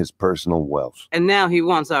doubling his personal wealth. And now he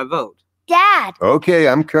wants our vote. Dad! Okay,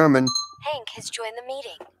 I'm coming. Hank has joined the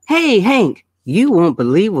meeting. Hey, Hank, you won't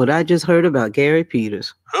believe what I just heard about Gary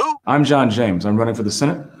Peters. Who? I'm John James. I'm running for the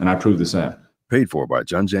Senate, and I approve this ad. Paid for by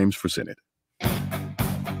John James for Senate.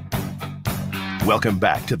 Welcome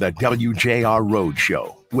back to the WJR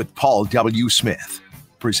Roadshow with Paul W. Smith.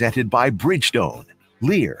 Presented by Bridgestone,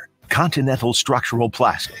 Lear, Continental Structural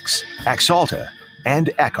Plastics, Axalta,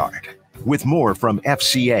 and Eckhart. With more from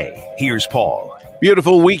FCA, here's Paul.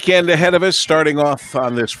 Beautiful weekend ahead of us, starting off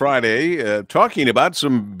on this Friday, talking about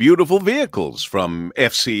some beautiful vehicles from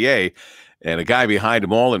FCA. And a guy behind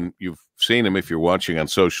them all, and you've seen him if you're watching on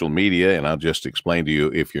social media, and I'll just explain to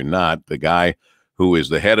you if you're not, the guy who is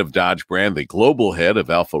the head of Dodge brand, the global head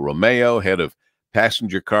of Alfa Romeo, head of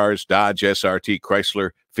passenger cars, Dodge, SRT,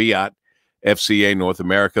 Chrysler, Fiat, FCA North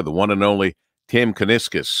America, the one and only Tim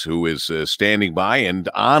Kuniskis, who is standing by and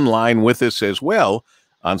online with us as well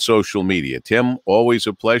on social media. Tim, always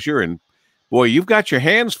a pleasure. And boy, you've got your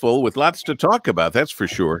hands full with lots to talk about. That's for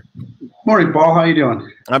sure. Morning, Paul. How you doing?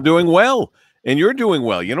 I'm doing well. And you're doing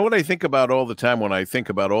well. You know what I think about all the time when I think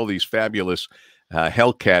about all these fabulous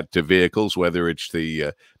Hellcat vehicles, whether it's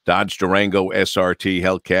the Dodge Durango SRT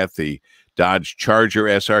Hellcat, the Dodge Charger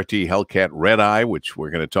SRT Hellcat Red Eye, which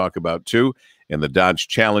we're going to talk about too, and the Dodge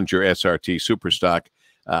Challenger SRT Superstock.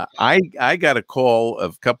 I got a call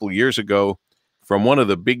a couple of years ago from one of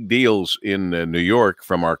the big deals in New York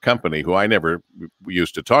from our company, who I never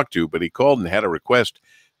used to talk to, but he called and had a request.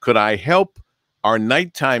 Could I help our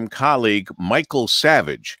nighttime colleague, Michael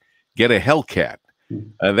Savage, get a Hellcat?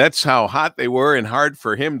 That's how hot they were and hard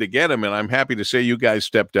for him to get them. And I'm happy to say you guys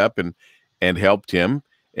stepped up and helped him.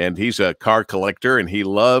 And he's a car collector, and he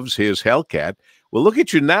loves his Hellcat. Well, look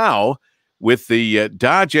at you now with the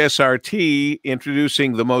Dodge SRT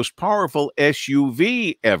introducing the most powerful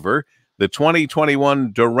SUV ever, the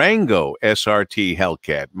 2021 Durango SRT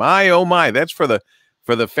Hellcat. My, oh my, that's for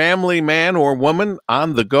the family man or woman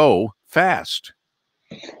on the go fast.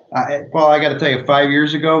 Well, I got to tell you, 5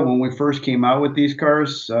 years ago when we first came out with these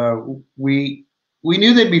cars, we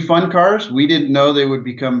knew they'd be fun cars. We didn't know they would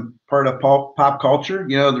become part of pop culture.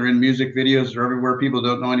 You know, they're in music videos, they're everywhere. People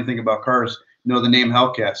don't know anything about cars know the name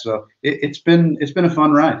Hellcat. So it's been a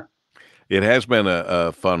fun ride. It has been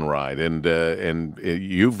a fun ride, and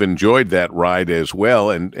you've enjoyed that ride as well.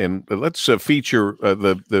 And let's feature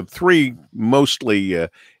the three mostly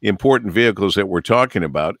important vehicles that we're talking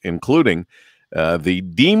about, including the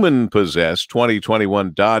demon-possessed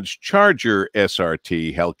 2021 Dodge Charger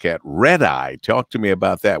SRT Hellcat Red Eye. Talk to me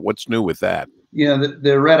about that. What's new with that? Yeah,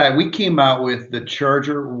 the Red Eye. We came out with the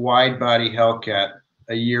Charger wide-body Hellcat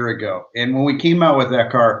a year ago, and when we came out with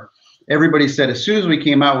that car, everybody said as soon as we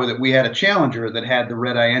came out with it, we had a Challenger that had the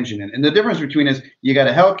Red Eye engine in. And the difference between is you got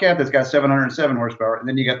a Hellcat that's got 707 horsepower, and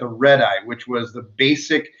then you got the Red Eye, which was the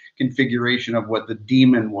basic configuration of what the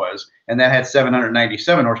Demon was, and that had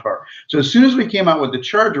 797 horsepower. So as soon as we came out with the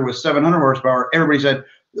Charger with 700 horsepower, everybody said,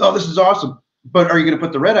 "Oh, this is awesome. But are you going to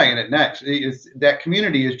put the Red Eye in it next?" That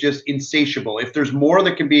community is just insatiable. If there's more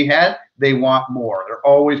that can be had, they want more. They're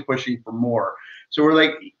always pushing for more. So we're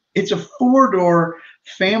like, it's a four-door,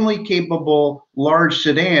 family-capable, large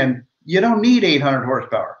sedan. You don't need 800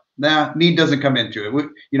 horsepower. Nah, need doesn't come into it.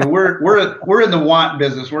 We're in the want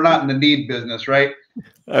business. We're not in the need business, right?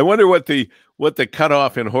 I wonder what the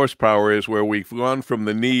cutoff in horsepower is, where we've gone from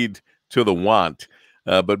the need to the want.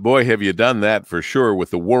 But boy, have you done that for sure with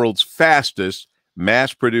the world's fastest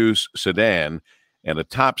mass-produced sedan and a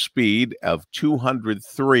top speed of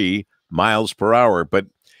 203 miles per hour. But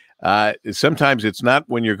sometimes it's not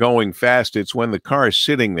when you're going fast, it's when the car is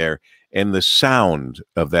sitting there and the sound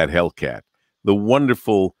of that Hellcat, the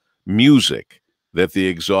wonderful music that the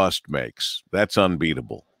exhaust makes. That's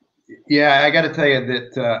unbeatable. Yeah, I got to tell you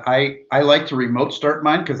that I like to remote start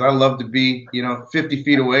mine because I love to be 50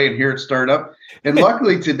 feet away and hear it start up. And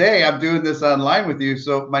luckily today I'm doing this online with you,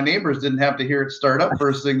 so my neighbors didn't have to hear it start up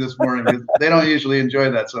first thing this morning. They don't usually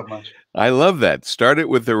enjoy that so much. I love that. Start it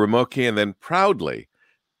with the remote key and then proudly,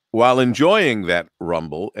 while enjoying that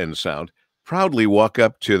rumble and sound, proudly walk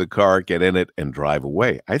up to the car, get in it, and drive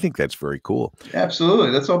away. I think that's very cool.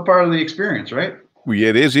 Absolutely. That's all part of the experience, right?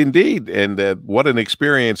 It is indeed. And what an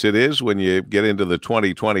experience it is when you get into the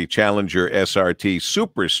 2020 Challenger SRT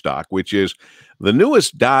Super Stock, which is the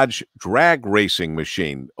newest Dodge drag racing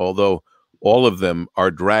machine, although all of them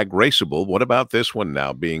are drag raceable. What about this one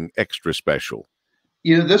now being extra special?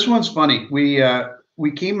 This one's funny.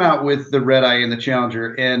 We came out with the Red Eye and the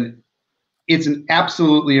Challenger, and it's an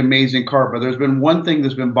absolutely amazing car. But there's been one thing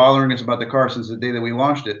that's been bothering us about the car since the day that we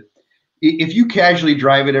launched it. If you casually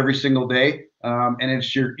drive it every single day, and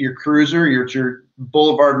it's your cruiser, your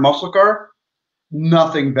boulevard muscle car,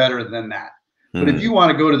 nothing better than that. But if you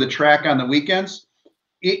want to go to the track on the weekends,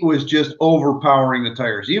 it was just overpowering the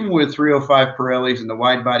tires. Even with 305 Pirellis and the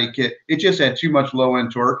wide body kit, it just had too much low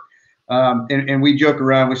end torque. And we joke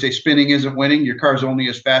around, we say spinning isn't winning. Your car's only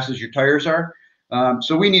as fast as your tires are.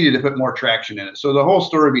 So we needed to put more traction in it. So the whole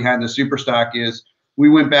story behind the Super Stock is we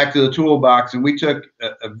went back to the toolbox and we took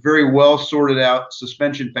a very well sorted out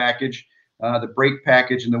suspension package, the brake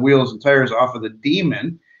package and the wheels and tires off of the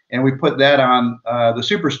Demon, and we put that on the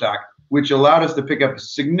Super Stock, which allowed us to pick up a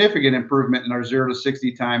significant improvement in our 0 to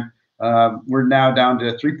 60 time. We're now down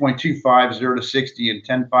to 3.25 0 to 60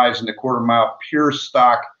 and 10.5 1/4 mile pure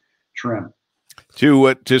stock trim.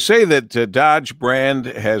 To say that Dodge brand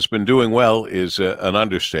has been doing well is an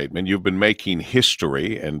understatement. You've been making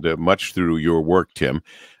history, and much through your work, Tim,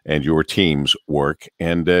 and your team's work.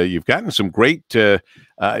 And you've gotten some great,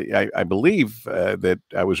 I believe that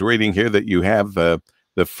I was reading here that you have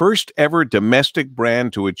the first ever domestic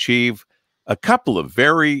brand to achieve a couple of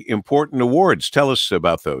very important awards. Tell us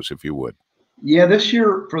about those, if you would. Yeah, this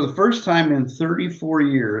year, for the first time in 34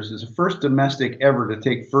 years, is the first domestic ever to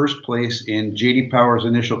take first place in J.D. Power's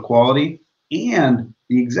initial quality. And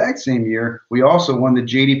the exact same year, we also won the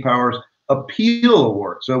J.D. Power's Appeal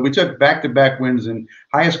Award. So we took back-to-back wins in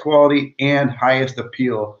highest quality and highest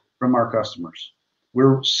appeal from our customers.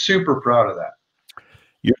 We're super proud of that.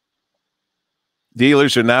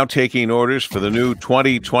 Dealers are now taking orders for the new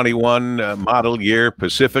 2021 model year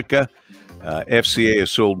Pacifica. FCA has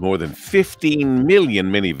sold more than 15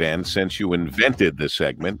 million minivans since you invented the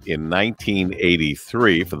segment in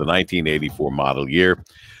 1983 for the 1984 model year.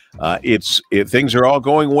 Things are all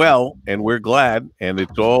going well, and we're glad, and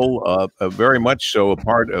it's all very much so a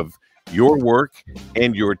part of your work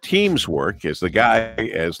and your team's work as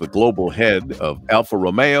the global head of Alfa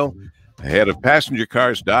Romeo, head of passenger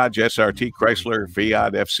cars, Dodge, SRT, Chrysler,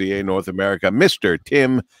 Fiat, FCA, North America, Mr.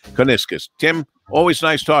 Tim Kuniskis. Tim, always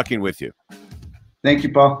nice talking with you. Thank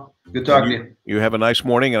you, Paul. Good talking to you. You have a nice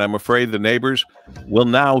morning, and I'm afraid the neighbors will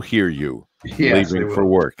now hear you leaving for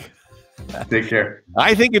work. Take care.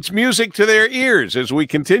 I think it's music to their ears as we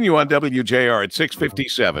continue on WJR at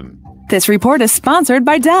 6:57. This report is sponsored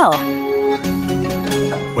by Dell.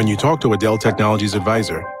 When you talk to a Dell Technologies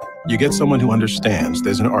advisor, You get someone who understands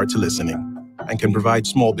there's an art to listening and can provide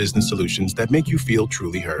small business solutions that make you feel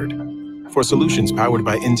truly heard. For solutions powered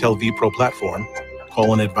by Intel vPro platform,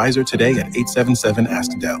 call an advisor today at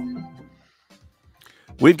 877-ASK-DELL.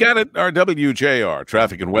 We've got it, our WJR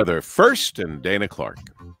traffic and weather first, and Dana Clark.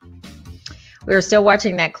 We're still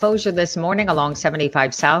watching that closure this morning along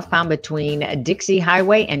 75 southbound between Dixie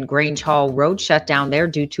Highway and Grange Hall Road, shut down there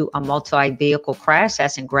due to a multi-vehicle crash.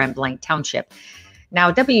 That's in Grand Blanc Township. Now,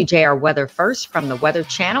 WJR weather first from the Weather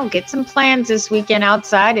Channel. Get some plans this weekend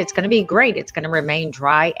outside. It's going to be great. It's going to remain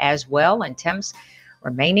dry as well, and temps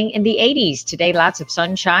remaining in the 80s. Today, lots of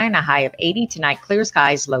sunshine, a high of 80. Tonight, clear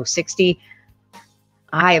skies, low 60.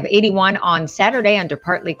 A high of 81 on Saturday under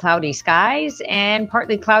partly cloudy skies, and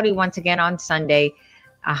partly cloudy once again on Sunday,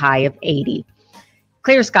 a high of 80.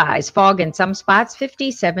 Clear skies, fog in some spots,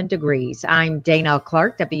 57 degrees. I'm Dana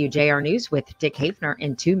Clark, WJR News with Dick Hafner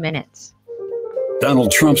in 2 minutes.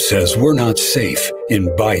 Donald Trump says we're not safe in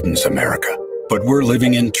Biden's America, but we're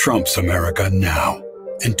living in Trump's America now.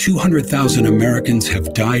 And 200,000 Americans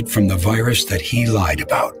have died from the virus that he lied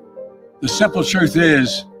about. The simple truth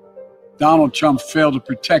is, Donald Trump failed to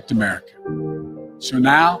protect America. So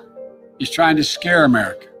now he's trying to scare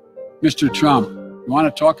America. Mr. Trump, you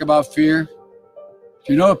want to talk about fear?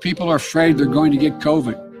 Do you know if people are afraid they're going to get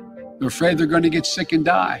COVID? They're afraid they're going to get sick and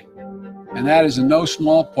die. And that is in no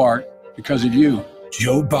small part because of you.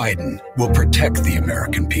 Joe Biden will protect the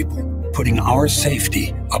American people, putting our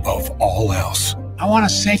safety above all else. I want a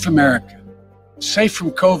safe America, safe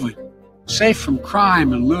from COVID, safe from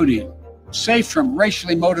crime and looting, safe from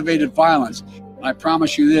racially motivated violence. And I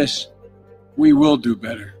promise you this, we will do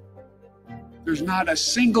better. There's not a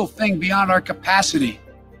single thing beyond our capacity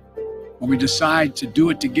when we decide to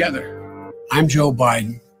do it together. I'm Joe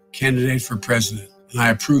Biden, candidate for president, and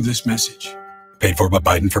I approve this message. Paid for by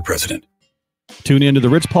Biden for president. Tune in to The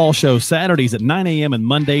Rich Paul Show Saturdays at 9 a.m. and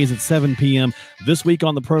Mondays at 7 p.m. This week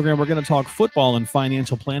on the program, we're going to talk football and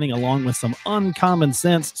financial planning along with some uncommon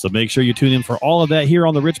sense. So make sure you tune in for all of that here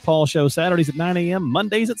on The Rich Paul Show Saturdays at 9 a.m.,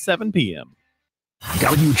 Mondays at 7 p.m.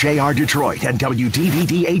 WJR Detroit and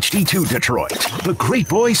WDVD HD2 Detroit. The great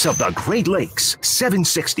voice of the Great Lakes.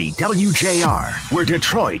 760 WJR, where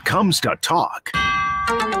Detroit comes to talk.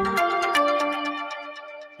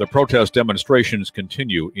 The protest demonstrations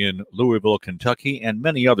continue in Louisville, Kentucky, and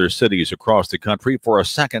many other cities across the country for a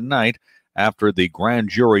second night after the grand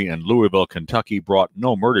jury in Louisville, Kentucky brought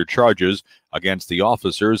no murder charges against the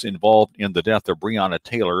officers involved in the death of Breonna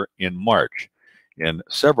Taylor in March. In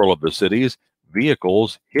several of the cities,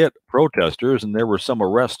 vehicles hit protesters and there were some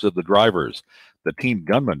arrests of the drivers. The teen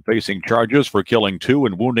gunman facing charges for killing 2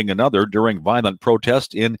 and wounding another during violent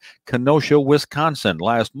protests in Kenosha, Wisconsin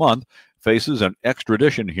last month faces an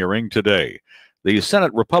extradition hearing today. The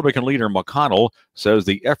Senate Republican leader McConnell says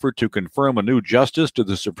the effort to confirm a new justice to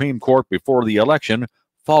the Supreme Court before the election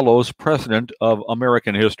follows precedent of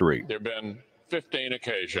American history. There have been 15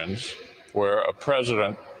 occasions where a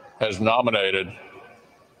president has nominated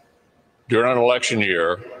during an election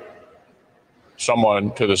year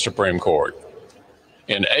someone to the Supreme Court.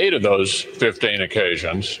 In 8 of those 15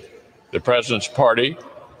 occasions, the president's party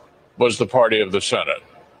was the party of the Senate.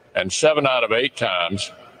 And 7 out of 8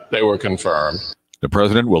 times they were confirmed. The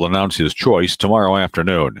president will announce his choice tomorrow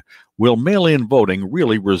afternoon. Will mail-in voting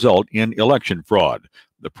really result in election fraud?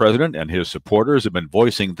 The president and his supporters have been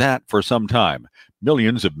voicing that for some time.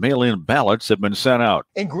 Millions of mail-in ballots have been sent out.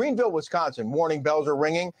 In Greenville, Wisconsin, warning bells are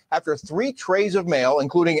ringing after 3 trays of mail,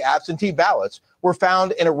 including absentee ballots, were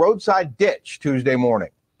found in a roadside ditch Tuesday morning.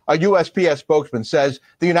 A USPS spokesman says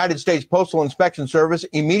the United States Postal Inspection Service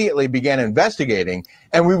immediately began investigating,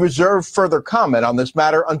 and we reserve further comment on this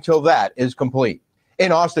matter until that is complete.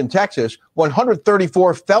 In Austin, Texas,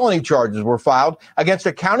 134 felony charges were filed against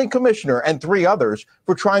a county commissioner and 3 others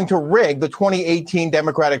for trying to rig the 2018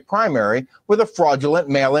 Democratic primary with a fraudulent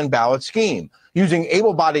mail-in ballot scheme, using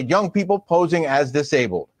able-bodied young people posing as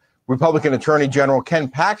disabled. Republican Attorney General Ken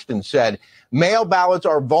Paxton said mail ballots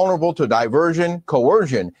are vulnerable to diversion,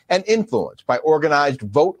 coercion, and influence by organized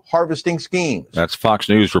vote harvesting schemes. That's Fox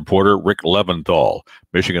News reporter Rick Leventhal.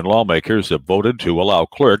 Michigan lawmakers have voted to allow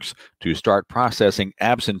clerks to start processing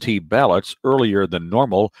absentee ballots earlier than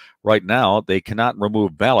normal. Right now, they cannot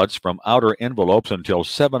remove ballots from outer envelopes until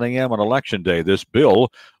 7 a.m. on Election Day. This bill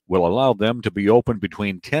will allow them to be open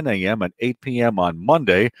between 10 a.m. and 8 p.m. on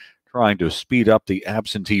Monday, trying to speed up the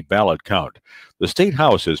absentee ballot count. The State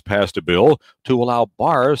House has passed a bill to allow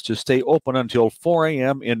bars to stay open until 4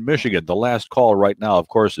 a.m. in Michigan. The last call right now, of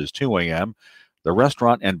course, is 2 a.m. The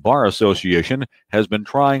Restaurant and Bar Association has been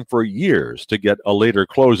trying for years to get a later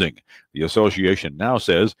closing. The association now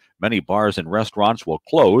says many bars and restaurants will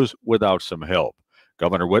close without some help.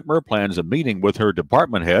 Governor Whitmer plans a meeting with her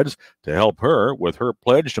department heads to help her with her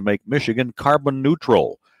pledge to make Michigan carbon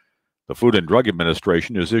neutral. The Food and Drug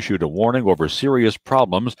Administration has issued a warning over serious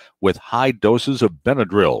problems with high doses of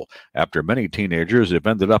Benadryl after many teenagers have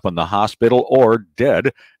ended up in the hospital or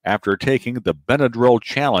dead after taking the Benadryl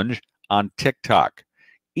challenge on TikTok.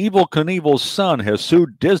 Evel Knievel's son has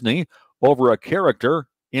sued Disney over a character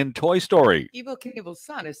in Toy Story. Evel Knievel's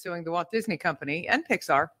son is suing the Walt Disney Company and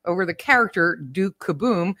Pixar over the character Duke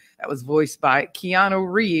Kaboom that was voiced by Keanu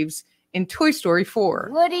Reeves in Toy Story 4.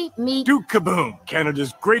 Woody, me. Duke Kaboom,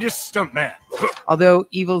 Canada's greatest stuntman. Although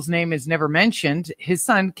Evel's name is never mentioned, his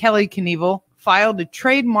son, Kelly Knievel, filed a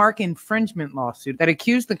trademark infringement lawsuit that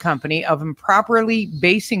accused the company of improperly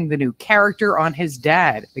basing the new character on his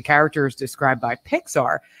dad. The character is described by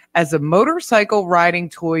Pixar as a motorcycle riding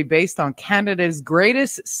toy based on Canada's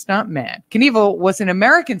greatest stuntman. Knievel was an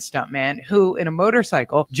American stuntman who, in a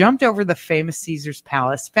motorcycle, jumped over the famous Caesar's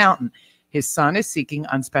Palace fountain. His son is seeking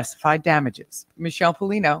unspecified damages. Michelle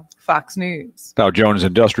Polino, Fox News. Dow Jones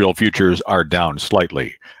Industrial Futures are down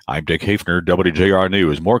slightly. I'm Dick Hafner, WJR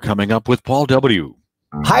News. More coming up with Paul W.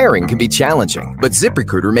 Hiring can be challenging, but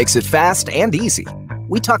ZipRecruiter makes it fast and easy.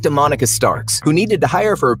 We talked to Monica Starks, who needed to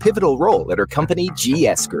hire for a pivotal role at her company,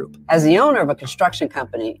 GS Group. As the owner of a construction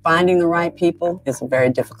company, finding the right people is a very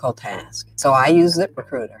difficult task. So I use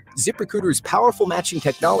ZipRecruiter. ZipRecruiter's powerful matching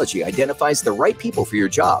technology identifies the right people for your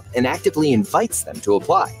job and actively invites them to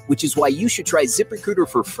apply, which is why you should try ZipRecruiter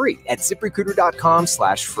for free at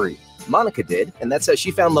ZipRecruiter.com/free. Monica did, and that's how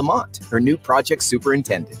she found Lamont, her new project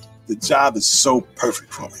superintendent. The job is so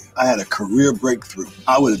perfect for me. I had a career breakthrough.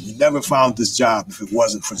 I would have never found this job if it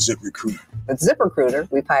wasn't for ZipRecruiter. With ZipRecruiter,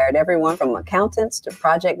 we've hired everyone from accountants to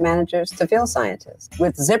project managers to field scientists.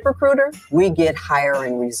 With ZipRecruiter, we get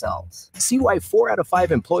hiring results. See why 4 out of 5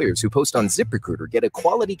 employers who post on ZipRecruiter get a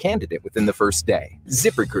quality candidate within the first day.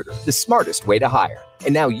 ZipRecruiter, the smartest way to hire.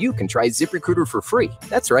 And now you can try ZipRecruiter for free.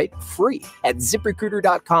 That's right, free at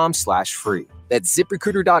ZipRecruiter.com/free. That's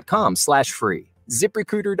ZipRecruiter.com/free.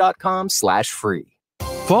 ZipRecruiter.com/free.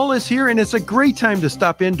 Fall is here, and it's a great time to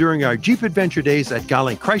stop in during our Jeep Adventure Days at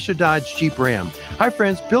Gowling Chrysler Dodge Jeep Ram. Hi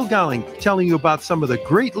friends, Bill Gowling telling you about some of the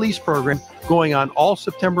great lease programs going on all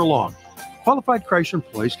September long. Qualified Chrysler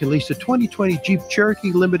employees can lease a 2020 Jeep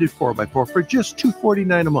Cherokee Limited 4x4 for just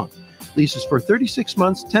 $249 a month. Leases for 36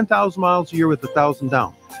 months, 10,000 miles a year with $1,000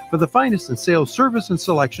 down. For the finest in sales, service, and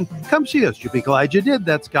selection, come see us. You'll be glad you did.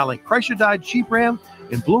 That's Gowling Chrysler Dodge Jeep Ram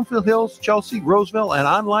in Bloomfield Hills, Chelsea, Roseville, and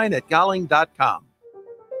online at Gowling.com.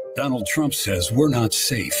 Donald Trump says we're not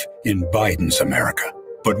safe in Biden's America,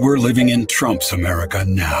 but we're living in Trump's America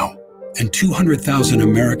now. And 200,000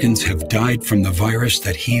 Americans have died from the virus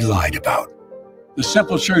that he lied about. The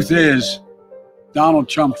simple truth is, Donald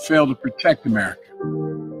Trump failed to protect America.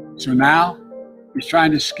 So now, he's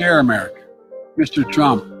trying to scare America. Mr.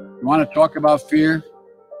 Trump, you want to talk about fear?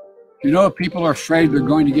 You know, people are afraid they're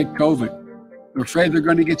going to get COVID. They're afraid they're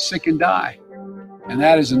going to get sick and die. And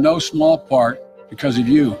that is in no small part because of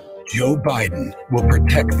you. Joe Biden will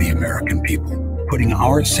protect the American people, putting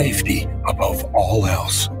our safety above all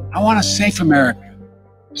else. I want a safe America.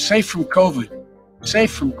 Safe from COVID.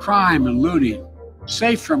 Safe from crime and looting.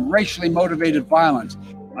 Safe from racially motivated violence.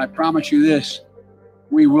 And I promise you this,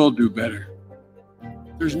 we will do better.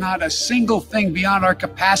 There's not a single thing beyond our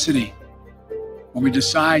capacity when we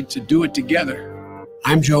decide to do it together.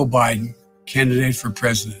 I'm Joe Biden, candidate for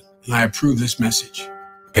president, and I approve this message.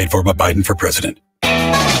 Paid for by Biden for president.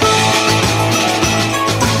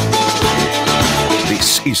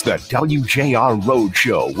 This is the WJR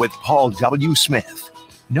Roadshow with Paul W. Smith.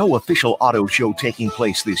 No official auto show taking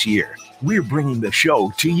place this year. We're bringing the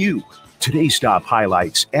show to you. Today's stop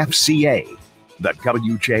highlights FCA. The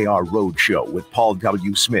WJR Roadshow with Paul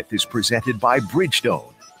W. Smith is presented by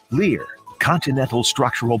Bridgestone, Lear, Continental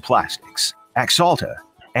Structural Plastics, Axalta,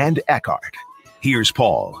 and Eckhart. Here's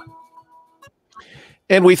Paul.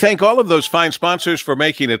 And we thank all of those fine sponsors for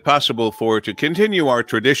making it possible to continue our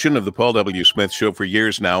tradition of the Paul W. Smith Show for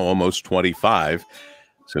years now, almost 25,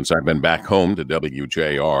 since I've been back home to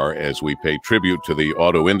WJR as we pay tribute to the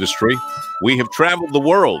auto industry. We have traveled the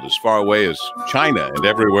world as far away as China and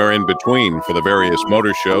everywhere in between for the various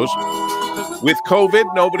motor shows. With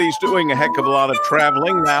COVID, nobody's doing a heck of a lot of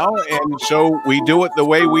traveling now, and so we do it the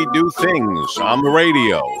way we do things, on the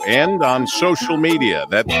radio and on social media.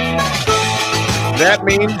 That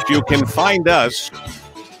means you can find us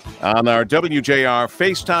on our WJR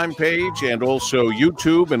FaceTime page and also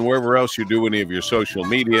YouTube and wherever else you do any of your social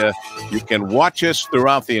media. You can watch us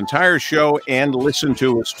throughout the entire show and listen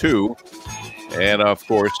to us too. And of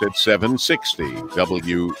course, at 760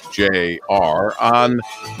 WJR on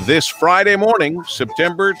this Friday morning,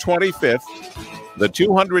 September 25th, the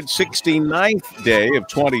 269th day of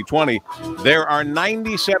 2020. There are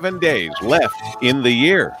 97 days left in the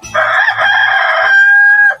year.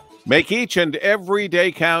 Make each and every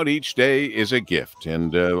day count. Each day is a gift.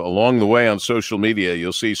 And along the way on social media,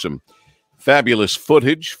 you'll see some fabulous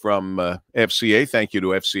footage from FCA. Thank you to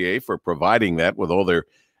FCA for providing that with all their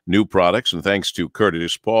new products. And thanks to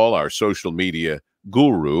Curtis Paul, our social media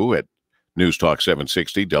guru at News Talk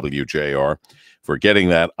 760 WJR, for getting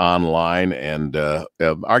that online, and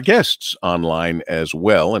our guests online as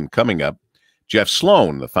well. And coming up, Jeff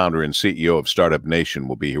Sloan, the founder and CEO of Startup Nation,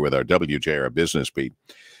 will be here with our WJR Business Beat.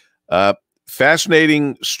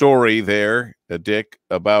 Fascinating story there, Dick,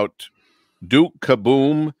 about Duke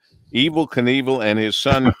Kaboom, Evel Knievel, and his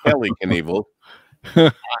son, Kelly Knievel.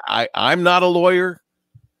 I'm not a lawyer.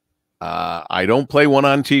 I don't play one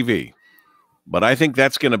on TV. But I think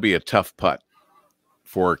that's going to be a tough putt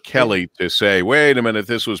for Kelly to say, wait a minute,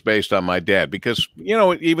 this was based on my dad. Because, you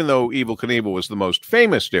know, even though Evel Knievel was the most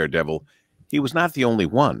famous daredevil, he was not the only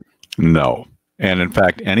one. No. And in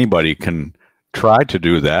fact, anybody can try to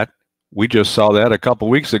do that. We just saw that a couple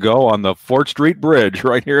weeks ago on the 4th Street Bridge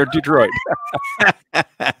right here in Detroit.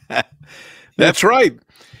 That's right.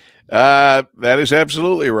 That is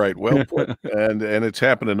absolutely right. Well put. And it's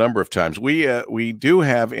happened a number of times. We do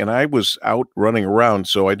have, and I was out running around,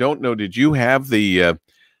 so I don't know. Did you have the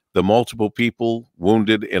multiple people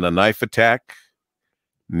wounded in a knife attack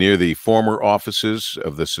near the former offices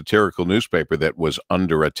of the satirical newspaper that was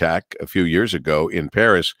under attack a few years ago in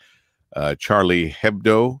Paris? Charlie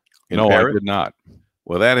Hebdo in Paris? I did not.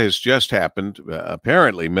 Well, that has just happened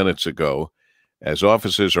apparently minutes ago, as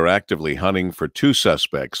officers are actively hunting for 2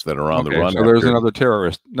 suspects that are on the run. So there's another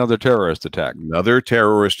terrorist attack. Another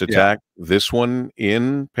terrorist attack. Yeah. This one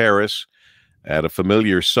in Paris at a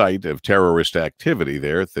familiar site of terrorist activity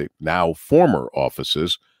there at the now former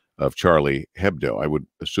offices of Charlie Hebdo. I would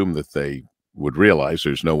assume that they would realize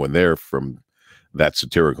there's no one there from that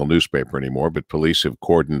satirical newspaper anymore, but police have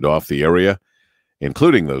cordoned off the area,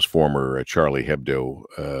 including those former Charlie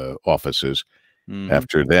Hebdo offices.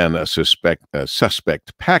 After then, a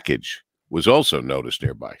suspect package was also noticed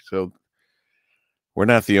nearby. So we're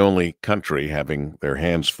not the only country having their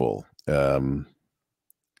hands full.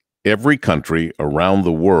 Every country around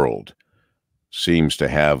the world seems to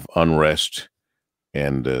have unrest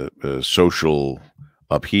and social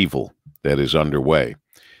upheaval that is underway.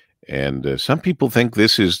 And some people think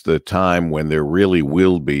this is the time when there really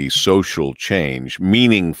will be social change,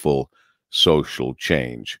 meaningful social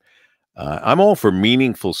change. I'm all for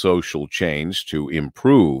meaningful social change to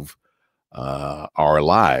improve our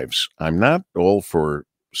lives. I'm not all for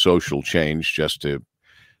social change just to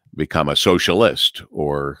become a socialist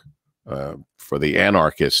or for the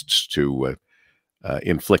anarchists to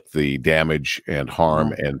inflict the damage and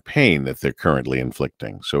harm and pain that they're currently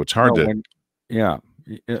inflicting. So it's hard to... Yeah.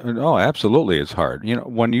 No, absolutely it's hard. You know,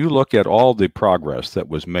 when you look at all the progress that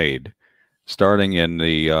was made starting in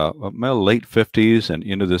the late 50s and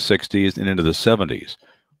into the 60s and into the 70s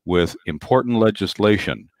with important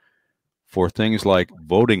legislation for things like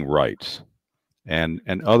voting rights and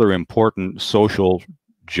other important social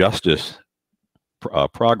justice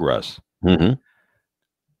progress.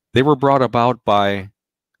 They were brought about by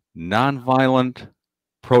nonviolent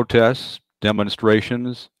protests,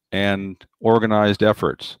 demonstrations, and organized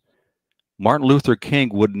efforts. Martin Luther King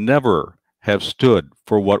would never have stood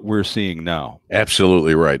for what we're seeing now.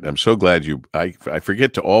 Absolutely right. I'm so glad I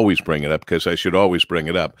forget to always bring it up because I should always bring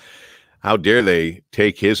it up. How dare they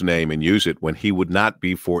take his name and use it when he would not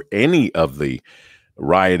be for any of the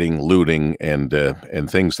rioting, looting, and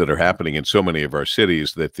things that are happening in so many of our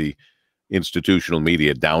cities that the institutional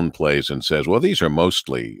media downplays and says, well, these are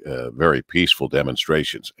mostly very peaceful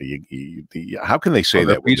demonstrations. How can they say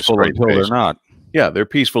that? Peaceful until they're not. Yeah, they're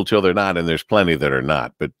peaceful till they're not, and there's plenty that are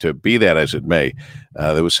not. But to be that as it may,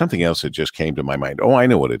 there was something else that just came to my mind. Oh, I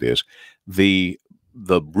know what it is. The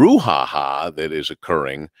brouhaha that is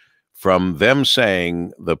occurring from them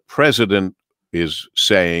saying the president is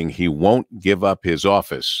saying he won't give up his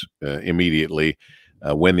office immediately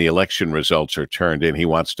when the election results are turned in. He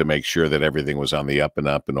wants to make sure that everything was on the up and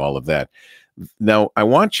up and all of that. Now, I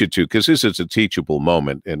want you to, because this is a teachable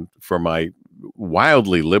moment, and for my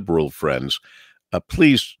wildly liberal friends,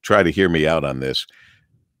 please try to hear me out on this.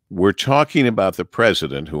 We're talking about the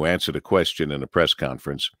president who answered a question in a press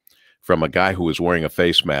conference from a guy who was wearing a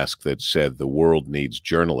face mask that said the world needs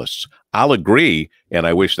journalists. I'll agree, and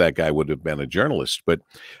I wish that guy would have been a journalist, but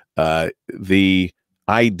the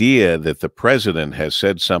idea that the president has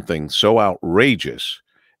said something so outrageous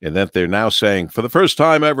and that they're now saying, for the first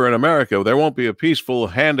time ever in America, there won't be a peaceful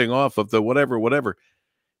handing off of the whatever.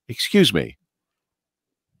 Excuse me.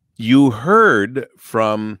 You heard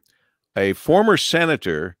from a former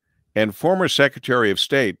senator and former Secretary of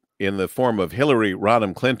State in the form of Hillary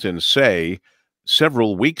Rodham Clinton say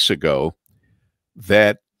several weeks ago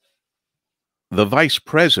that the vice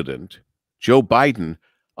president, Joe Biden,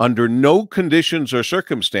 under no conditions or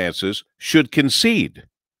circumstances should concede.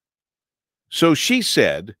 So she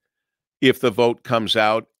said, if the vote comes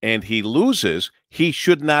out and he loses, he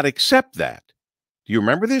should not accept that. Do you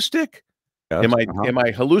remember this, Dick? Yes, Am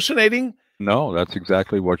I hallucinating? No, that's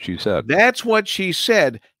exactly what she said. That's what she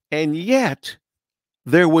said. And yet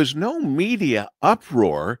there was no media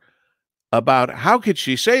uproar about how could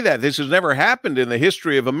she say that? This has never happened in the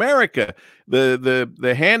history of America.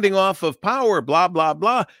 The handing off of power, blah, blah,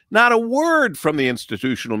 blah. Not a word from the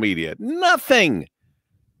institutional media. Nothing.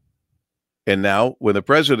 And now when the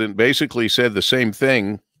president basically said the same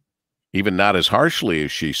thing, even not as harshly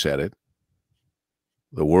as she said it,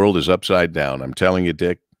 the world is upside down. I'm telling you,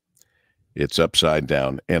 Dick, it's upside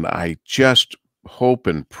down. And I just hope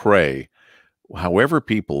and pray, however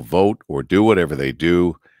people vote or do whatever they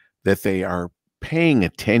do, that they are paying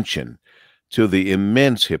attention to the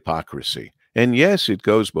immense hypocrisy. And yes, it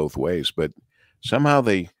goes both ways, but somehow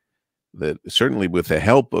certainly with the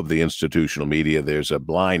help of the institutional media, there's a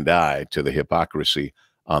blind eye to the hypocrisy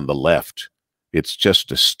on the left. It's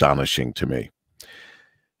just astonishing to me.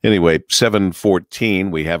 Anyway, 7:14,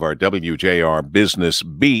 we have our WJR Business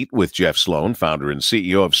Beat with Jeff Sloan, founder and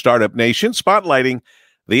CEO of Startup Nation, spotlighting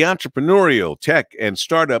the entrepreneurial, tech, and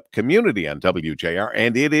startup community on WJR,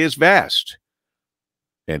 and it is vast.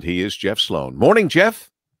 And he is Jeff Sloan. Morning, Jeff.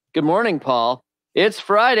 Good morning, Paul. It's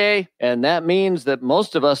Friday, and that means that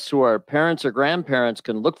most of us who are parents or grandparents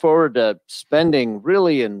can look forward to spending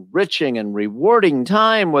really enriching and rewarding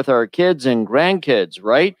time with our kids and grandkids,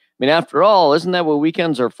 right? I mean, after all, isn't that what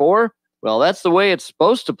weekends are for? Well, that's the way it's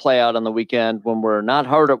supposed to play out on the weekend when we're not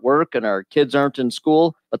hard at work and our kids aren't in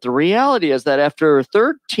school. But the reality is that after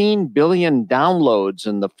 13 billion downloads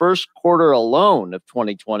in the first quarter alone of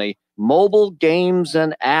 2020, mobile games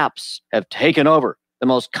and apps have taken over. The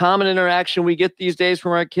most common interaction we get these days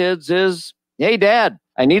from our kids is, hey, Dad,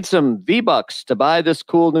 I need some V-Bucks to buy this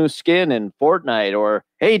cool new skin in Fortnite. Or,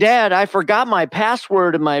 hey, Dad, I forgot my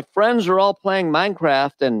password and my friends are all playing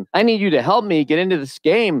Minecraft and I need you to help me get into this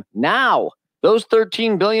game now. Those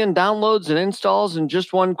 13 billion downloads and installs in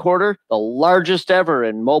just one quarter, the largest ever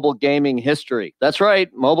in mobile gaming history. That's right,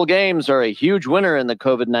 mobile games are a huge winner in the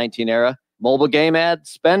COVID-19 era. Mobile game ad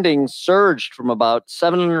spending surged from about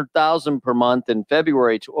 700,000 per month in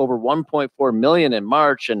February to over 1.4 million in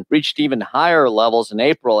March and reached even higher levels in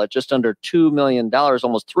April at just under $2 million,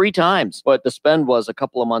 almost 3 times what the spend was a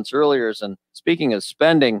couple of months earlier. And speaking of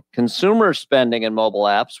spending, consumer spending in mobile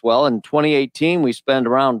apps, well, in 2018, we spent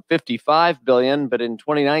around 55 billion, but in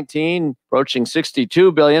 2019, approaching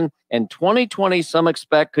 62 billion. And 2020, some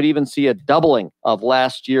expect could even see a doubling of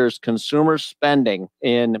last year's consumer spending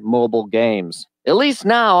in mobile games. At least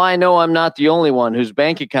now I know I'm not the only one whose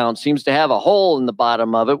bank account seems to have a hole in the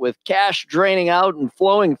bottom of it, with cash draining out and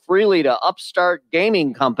flowing freely to upstart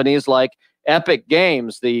gaming companies like Epic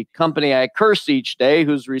Games, the company I curse each day,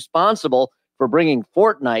 who's responsible for bringing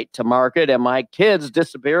Fortnite to market and my kids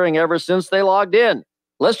disappearing ever since they logged in.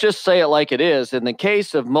 Let's just say it like it is. In the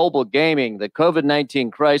case of mobile gaming, the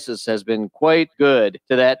COVID-19 crisis has been quite good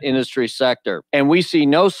to that industry sector. And we see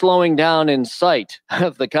no slowing down in sight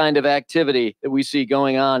of the kind of activity that we see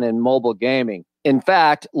going on in mobile gaming. In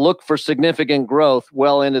fact, look for significant growth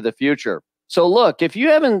well into the future. So look, if you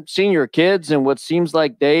haven't seen your kids in what seems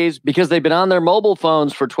like days because they've been on their mobile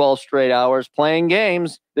phones for 12 straight hours playing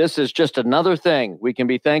games, this is just another thing we can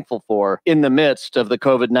be thankful for in the midst of the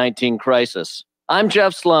COVID-19 crisis. I'm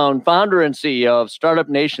Jeff Sloan, founder and CEO of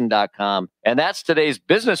StartupNation.com, and that's today's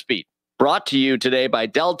Business Beat, brought to you today by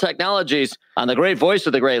Dell Technologies on the great voice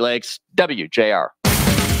of the Great Lakes, WJR.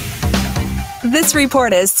 This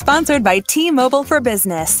report is sponsored by T-Mobile for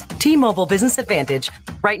Business. T-Mobile Business Advantage.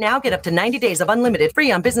 Right now, get up to 90 days of unlimited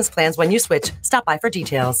free on business plans when you switch. Stop by for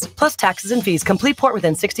details. Plus taxes and fees. Complete port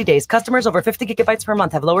within 60 days. Customers over 50 gigabytes per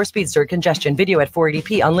month have lower speeds during congestion. Video at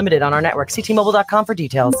 480p. Unlimited on our network. See T-Mobile.com for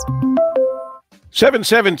details.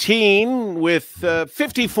 7:17 with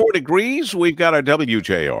 54 degrees. We've got our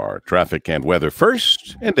WJR traffic and weather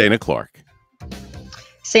first, and Dana Clark.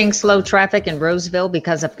 Seeing slow traffic in Roseville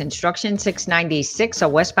because of construction. 696, a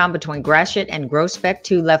westbound between Gratiot and Groesbeck.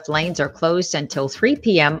 2 left lanes are closed until 3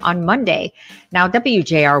 p.m. on Monday. Now,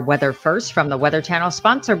 WJR Weather First from the Weather Channel,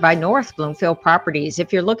 sponsored by North Bloomfield Properties.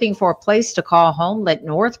 If you're looking for a place to call home, let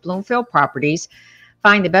North Bloomfield Properties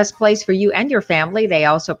find the best place for you and your family. They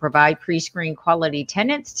also provide pre-screened quality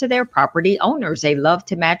tenants to their property owners. They love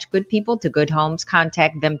to match good people to good homes.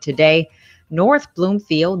 Contact them today,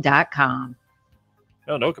 northbloomfield.com.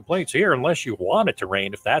 No complaints here unless you want it to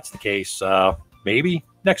rain. If that's the case, maybe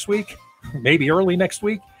next week, maybe early next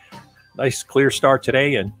week. Nice clear start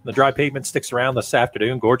today, and the dry pavement sticks around this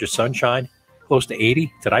afternoon. Gorgeous sunshine, close to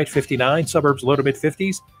 80. Tonight, 59. Suburbs low to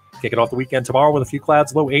mid-50s. Kicking off the weekend tomorrow with a few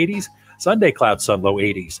clouds, low 80s. Sunday, clouds, sun, low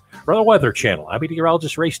 80s. From the Weather Channel, I'm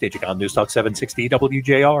meteorologist Ray Stagik on News Talk 760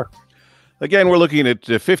 WJR. Again, we're looking at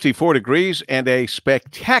 54 degrees and a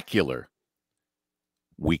spectacular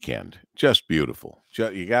weekend. Just beautiful.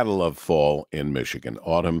 You got to love fall in Michigan.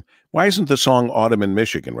 Autumn. Why isn't the song Autumn in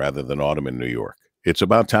Michigan rather than Autumn in New York? It's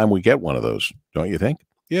about time we get one of those, don't you think?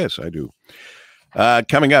 Yes, I do.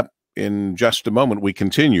 Coming up in just a moment, we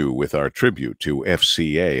continue with our tribute to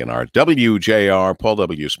FCA and our WJR Paul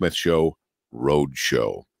W. Smith Show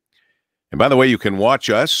Roadshow. And by the way, you can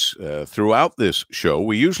watch us throughout this show.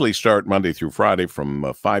 We usually start Monday through Friday from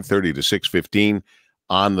 5:30 to 6:15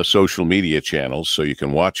 on the social media channels, so you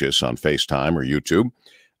can watch us on FaceTime or YouTube,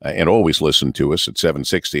 and always listen to us at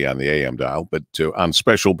 760 on the AM dial. But on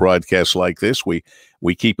special broadcasts like this, we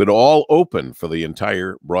keep it all open for the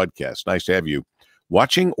entire broadcast. Nice to have you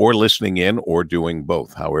watching or listening in or doing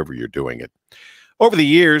both, however you're doing it. Over the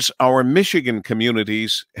years, our Michigan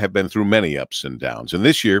communities have been through many ups and downs, and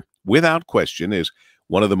this year, without question, is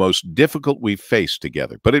one of the most difficult we've faced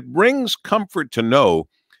together. But it brings comfort to know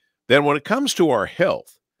that when it comes to our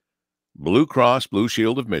health, Blue Cross Blue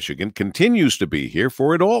Shield of Michigan continues to be here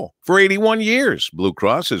for it all. For 81 years, Blue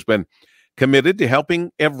Cross has been committed to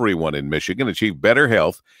helping everyone in Michigan achieve better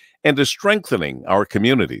health and to strengthening our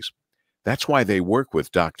communities. That's why they work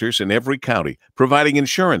with doctors in every county, providing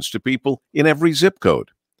insurance to people in every zip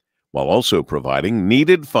code, while also providing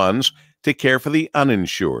needed funds to care for the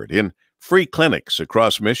uninsured in free clinics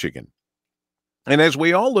across Michigan. And as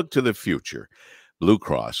we all look to the future, Blue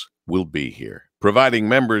Cross will be here, providing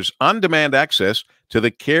members on-demand access to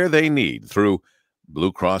the care they need through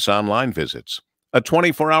Blue Cross online visits, a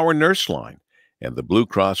 24-hour nurse line, and the Blue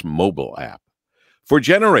Cross mobile app. For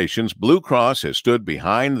generations, Blue Cross has stood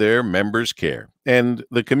behind their members' care and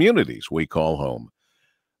the communities we call home.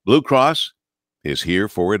 Blue Cross is here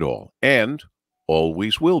for it all and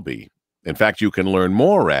always will be. In fact, you can learn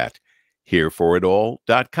more at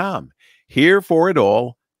hereforitall.com.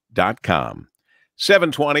 Hereforitall.com.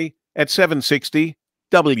 720 at 760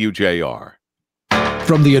 WJR.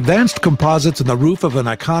 From the advanced composites in the roof of an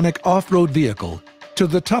iconic off-road vehicle to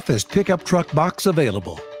the toughest pickup truck box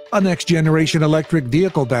available, a next-generation electric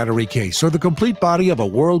vehicle battery case, or the complete body of a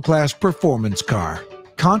world-class performance car,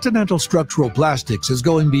 Continental Structural Plastics is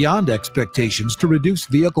going beyond expectations to reduce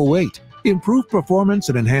vehicle weight, improve performance,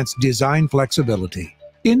 and enhance design flexibility.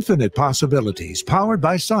 Infinite possibilities powered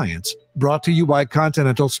by science, brought to you by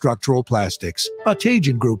Continental Structural Plastics, a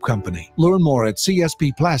Tajan Group company. Learn more at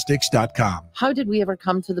cspplastics.com. How did we ever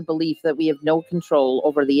come to the belief that we have no control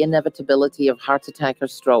over the inevitability of heart attack or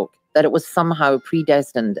stroke? That it was somehow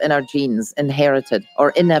predestined in our genes, inherited,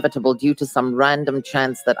 or inevitable due to some random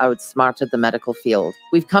chance that outsmarted the medical field.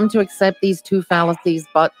 We've come to accept these two fallacies,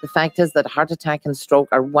 but the fact is that heart attack and stroke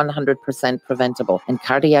are 100% preventable, and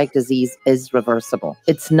cardiac disease is reversible.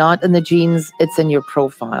 It's not in the genes, it's in your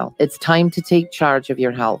profile. It's time to take charge of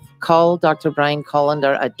your health. Call Dr. Brian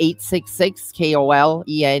Collender at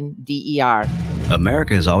 866-KOLENDER.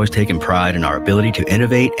 America has always taken pride in our ability to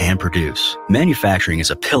innovate and produce. Manufacturing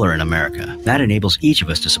is a pillar in America. That enables each of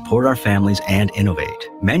us to support our families and innovate.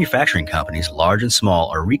 Manufacturing companies, large and small,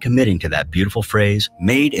 are recommitting to that beautiful phrase,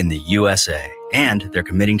 made in the USA. And they're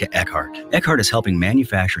committing to Eckhart. Eckhart is helping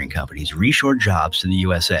manufacturing companies reshore jobs to the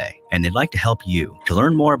USA, and they'd like to help you. To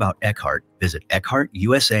learn more about Eckhart, visit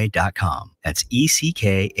eckhartusa.com. That's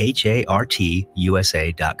ECKHART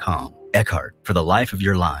USA.com. Eckhart, for the life of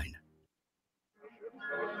your line.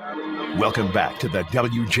 Welcome back to the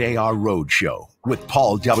WJR Roadshow with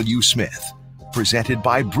Paul W. Smith. Presented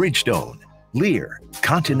by Bridgestone, Lear,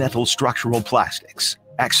 Continental Structural Plastics,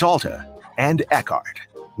 Axalta, and Eckhart.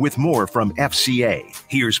 With more from FCA,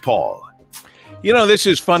 here's Paul. You know, this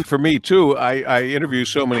is fun for me, too. I interview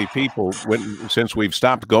so many people since we've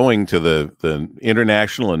stopped going to the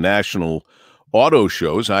international and national auto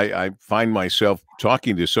shows. I find myself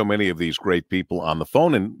talking to so many of these great people on the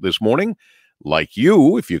phone. And this morning, like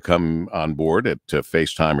you, if you come on board at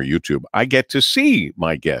FaceTime or YouTube, I get to see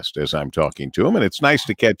my guest as I'm talking to him. And it's nice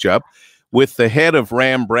to catch up with the head of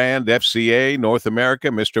Ram Brand FCA North America,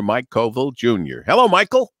 Mr. Mike Koval Jr. Hello,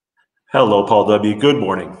 Michael. Hello, Paul W. Good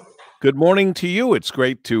morning. Good morning to you. It's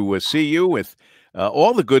great to see you with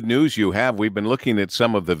all the good news you have. We've been looking at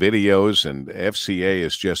some of the videos, and FCA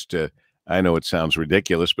is just, I know it sounds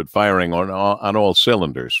ridiculous, but firing on all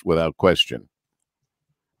cylinders without question.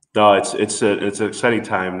 No, it's an exciting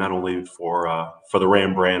time, not only for the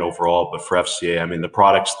Ram brand overall, but for FCA. I mean, the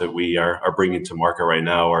products that we are bringing to market right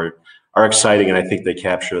now are exciting, and I think they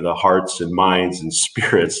capture the hearts and minds and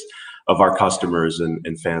spirits of our customers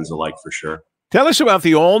and fans alike, for sure. Tell us about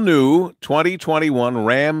the all-new 2021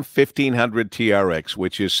 Ram 1500 TRX,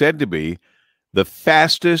 which is said to be the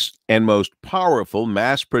fastest and most powerful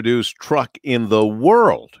mass-produced truck in the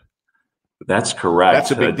world. That's correct.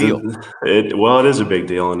 That's a big deal. Well, it is a big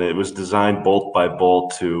deal, and it was designed bolt by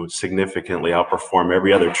bolt to significantly outperform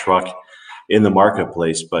every other truck in the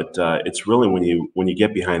marketplace. But it's really when you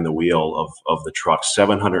get behind the wheel of the truck,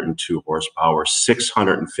 702 horsepower,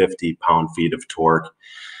 650 pound-feet of torque.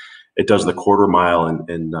 It does the quarter mile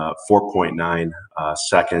in 4.9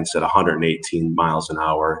 seconds at 118 miles an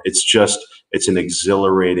hour. It's an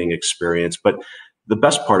exhilarating experience. But the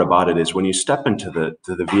best part about it is when you step into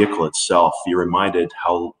the vehicle itself, you're reminded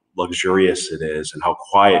how luxurious it is and how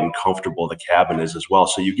quiet and comfortable the cabin is as well.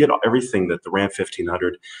 So you get everything that the Ram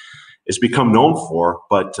 1500 has become known for,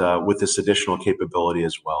 but with this additional capability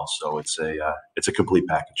as well. So it's a complete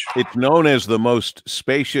package. It's known as the most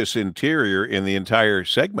spacious interior in the entire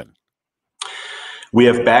segment. We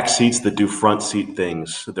have back seats that do front seat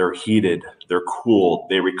things. They're heated, they're cooled,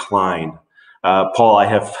 they recline. Paul, I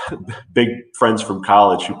have big friends from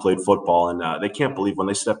college who played football, and they can't believe when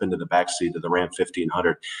they step into the back seat of the Ram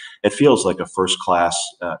 1500, it feels like a first-class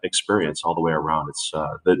experience all the way around. It's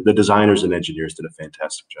the designers and engineers did a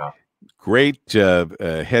fantastic job. Great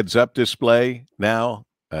heads-up display now,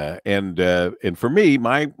 and for me,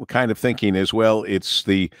 my kind of thinking is, well, it's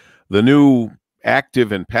the new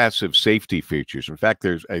active and passive safety features. In fact,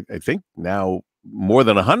 there's I think now more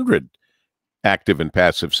than 100 active and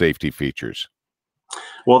passive safety features.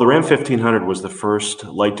 Well, the Ram 1500 was the first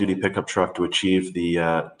light-duty pickup truck to achieve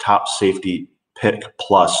the top safety pick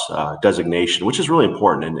plus designation, which is really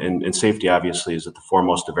important. And safety obviously is at the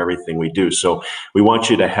foremost of everything we do. So we want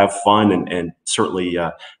you to have fun and certainly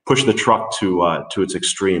push the truck to its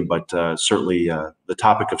extreme. But certainly the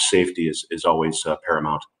topic of safety is always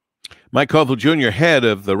paramount. Mike Koval Jr., head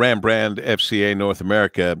of the Ram Brand FCA North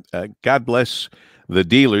America. God bless the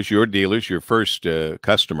dealers, your first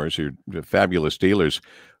customers, your fabulous dealers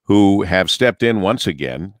who have stepped in once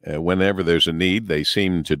again. Whenever there's a need, they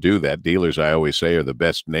seem to do that. Dealers, I always say, are the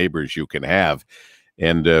best neighbors you can have.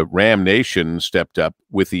 And Ram Nation stepped up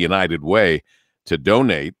with the United Way to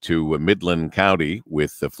donate to Midland County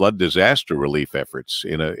with the flood disaster relief efforts.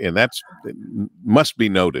 And that's must be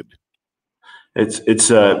noted. It's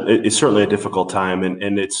certainly a difficult time,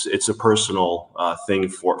 and it's a personal thing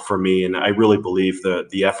for me, and I really believe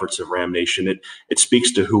the efforts of Ram Nation. It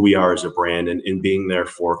speaks to who we are as a brand, and in being there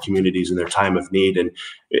for communities in their time of need. And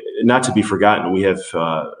not to be forgotten, we have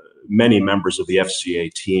many members of the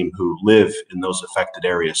FCA team who live in those affected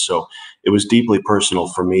areas. So it was deeply personal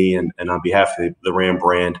for me, and on behalf of the Ram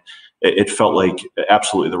brand, it felt like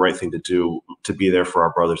absolutely the right thing to do, to be there for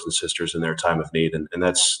our brothers and sisters in their time of need. And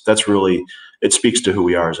that's really, it speaks to who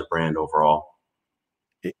we are as a brand overall.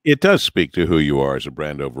 It does speak to who you are as a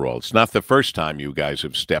brand overall. It's not the first time you guys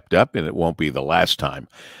have stepped up, and it won't be the last time.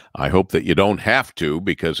 I hope that you don't have to,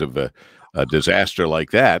 because of a disaster like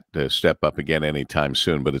that, to step up again anytime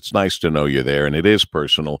soon. But it's nice to know you're there, and it is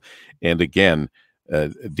personal. And again,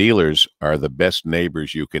 dealers are the best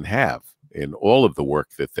neighbors you can have in all of the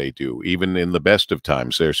work that they do. Even in the best of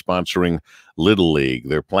times, they're sponsoring Little League,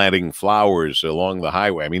 they're planting flowers along the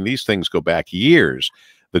highway. I mean, these things go back years,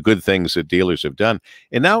 the good things that dealers have done.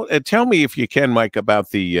 And now tell me, if you can, Mike,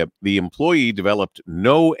 about the employee-developed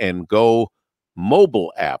Know and Go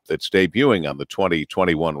mobile app that's debuting on the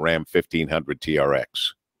 2021 Ram 1500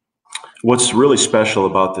 TRX. What's really special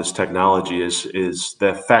about this technology is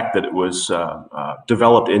the fact that it was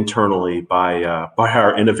developed internally by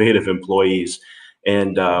our innovative employees.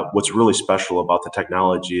 And what's really special about the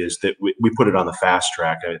technology is that we put it on the fast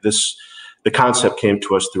track. The concept came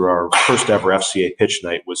to us through our first ever FCA pitch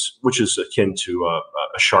night, which is akin to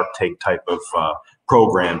a Shark Tank type of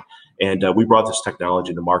program. And we brought this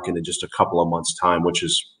technology to market in just a couple of months' time, which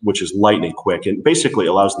is lightning quick, and basically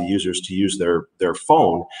allows the users to use their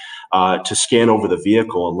phone to scan over the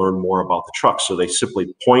vehicle and learn more about the truck. So they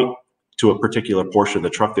simply point to a particular portion of the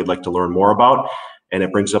truck they'd like to learn more about, and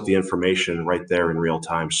it brings up the information right there in real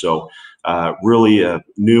time. So really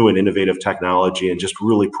new and innovative technology, and just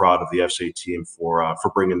really proud of the FCA team for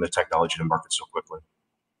bringing the technology to market so quickly.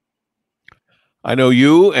 I know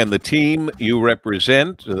you and the team you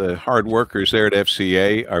represent, the hard workers there at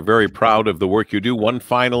FCA, are very proud of the work you do. One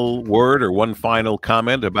final word or one final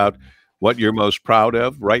comment about what you're most proud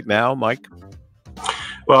of right now, Mike?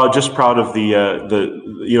 Well, just proud of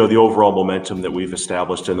the overall momentum that we've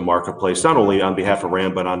established in the marketplace, not only on behalf of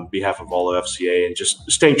RAM, but on behalf of all of FCA, and just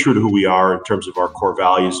staying true to who we are in terms of our core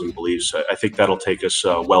values and beliefs. I think that'll take us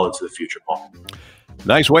well into the future, Paul.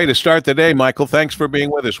 Nice way to start the day, Michael. Thanks for being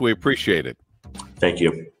with us. We appreciate it. Thank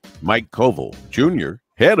you. Mike Koval, Jr.,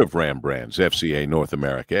 head of Ram Brands FCA North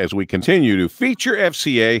America, as we continue to feature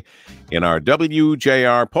FCA in our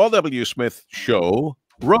WJR Paul W. Smith Show,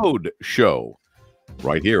 Roadshow,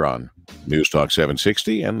 right here on News Talk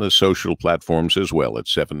 760 and the social platforms as well at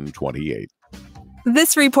 728.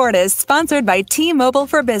 This report is sponsored by T-Mobile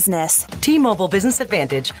for Business. T-Mobile Business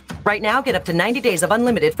Advantage. Right now, get up to 90 days of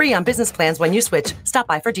unlimited free on business plans when you switch. Stop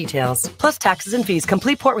by for details. Plus taxes and fees.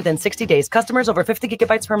 Complete port within 60 days. Customers over 50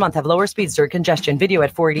 gigabytes per month have lower speeds during congestion. Video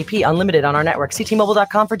at 480p. Unlimited on our network. See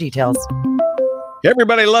T-Mobile.com for details.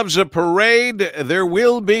 Everybody loves a parade. There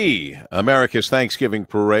will be America's Thanksgiving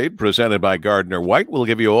Parade presented by Gardner White. We'll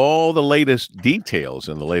give you all the latest details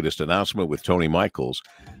and the latest announcement with Tony Michaels,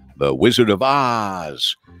 the Wizard of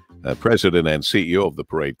Oz, president and CEO of the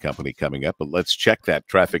parade company, coming up. But let's check that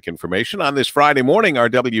traffic information on this Friday morning. Our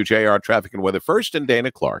WJR Traffic and Weather First, and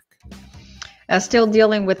Dana Clark. Still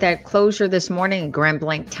dealing with that closure this morning in Grand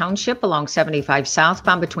Blanc Township along 75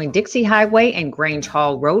 southbound between Dixie Highway and Grange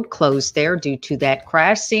Hall Road, closed there due to that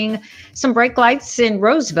crash. Seeing some brake lights in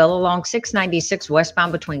Roseville along 696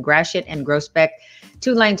 westbound between Gratiot and Groesbeck.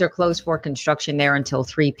 2 lanes are closed for construction there until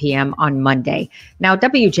 3 p.m. on Monday. Now,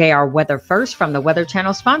 WJR Weather First from the Weather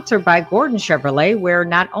Channel, sponsored by Gordon Chevrolet, where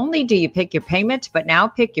not only do you pick your payment, but now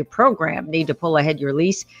pick your program. Need to pull ahead your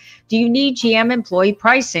lease? Do you need GM employee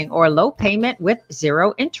pricing or low payment with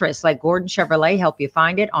 0 interest? Let Gordon Chevrolet help you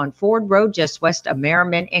find it on Ford Road, just west of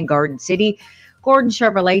Merriman in Garden City.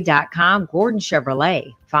 GordonChevrolet.com. Gordon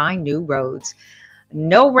Chevrolet. Find new roads.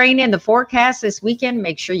 No rain in the forecast this weekend.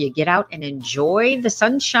 Make sure you get out and enjoy the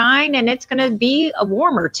sunshine, and it's going to be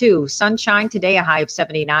warmer too. Sunshine today, a high of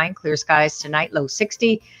 79. Clear skies tonight, low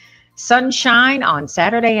 60. Sunshine on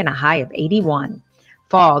Saturday and a high of 81.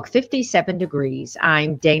 Fog, 57 degrees.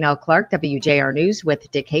 I'm Dana Clark, WJR News with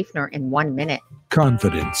Dick Hafner in 1 minute.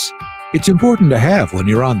 Confidence. It's important to have when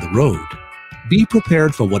you're on the road. Be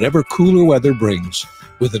prepared for whatever cooler weather brings.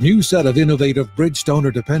 With a new set of innovative Bridgestone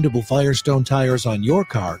or dependable Firestone tires on your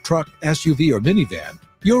car, truck, SUV, or minivan,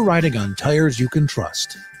 you're riding on tires you can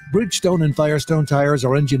trust. Bridgestone and Firestone tires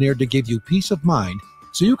are engineered to give you peace of mind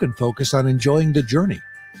so you can focus on enjoying the journey.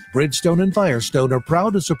 Bridgestone and Firestone are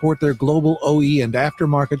proud to support their global OE and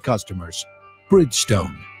aftermarket customers.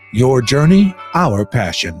 Bridgestone, your journey, our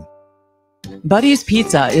passion. Buddy's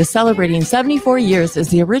Pizza is celebrating 74 years as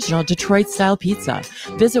the original Detroit-style pizza.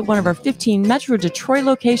 Visit one of our 15 Metro Detroit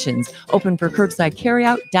locations, open for curbside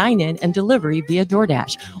carryout, dine-in, and delivery via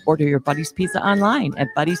DoorDash. Order your Buddy's Pizza online at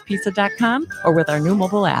buddyspizza.com or with our new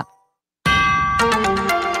mobile app.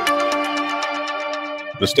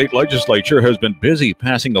 The state legislature has been busy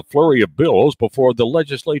passing a flurry of bills before the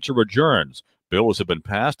legislature adjourns. Bills have been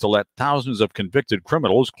passed to let thousands of convicted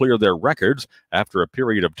criminals clear their records after a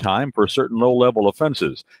period of time for certain low-level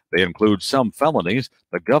offenses. They include some felonies.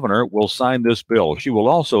 The governor will sign this bill. She will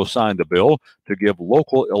also sign the bill to give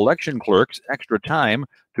local election clerks extra time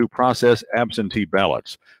to process absentee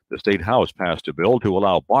ballots. The State House passed a bill to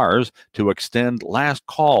allow bars to extend last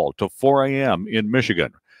call to 4 a.m. in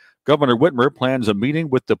Michigan. Governor Whitmer plans a meeting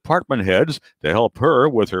with department heads to help her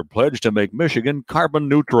with her pledge to make Michigan carbon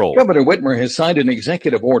neutral. Governor Whitmer has signed an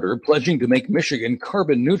executive order pledging to make Michigan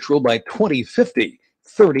carbon neutral by 2050,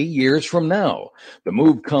 30 years from now. The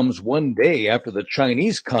move comes one day after the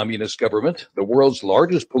Chinese Communist government, the world's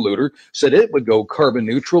largest polluter, said it would go carbon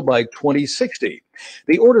neutral by 2060.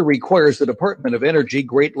 The order requires the Department of Energy,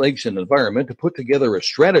 Great Lakes and Environment to put together a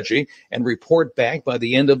strategy and report back by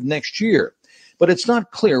the end of next year. But it's not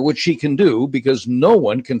clear what she can do because no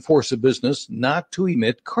one can force a business not to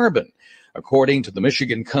emit carbon. According to the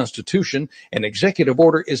Michigan Constitution, an executive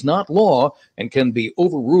order is not law and can be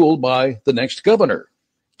overruled by the next governor.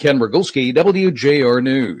 Ken Rogulski, WJR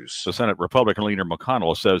News. The Senate Republican leader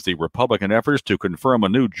McConnell says the Republican efforts to confirm a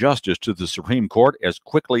new justice to the Supreme Court as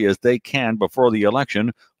quickly as they can before the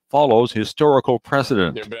election follows historical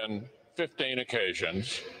precedent. There have been 15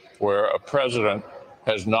 occasions where a president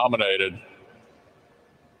has nominated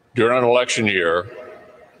during an election year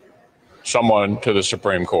someone to the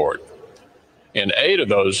Supreme Court. In 8 of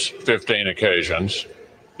those 15 occasions,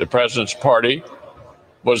 the president's party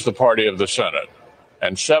was the party of the Senate,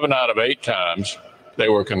 and 7 out of 8 times they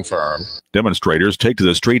were confirmed. Demonstrators take to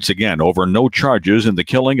the streets again over no charges in the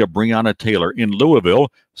killing of Breonna Taylor in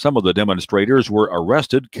Louisville. Some of the demonstrators were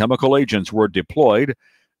arrested. Chemical agents were deployed.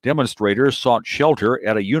 Demonstrators sought shelter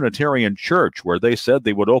at a Unitarian church where they said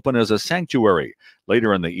they would open as a sanctuary.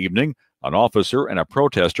 Later in the evening, an officer and a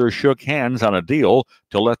protester shook hands on a deal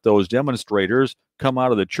to let those demonstrators come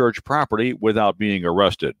out of the church property without being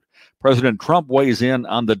arrested. President Trump weighs in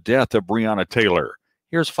on the death of Breonna Taylor.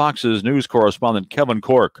 Here's Fox's news correspondent Kevin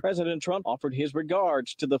Cork. President Trump offered his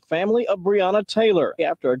regards to the family of Breonna Taylor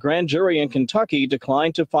after a grand jury in Kentucky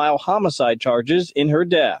declined to file homicide charges in her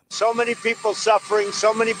death. So many people suffering,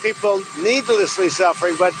 so many people needlessly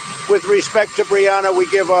suffering, but with respect to Breonna,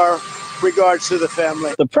 we give our regards to the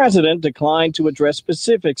family. The president declined to address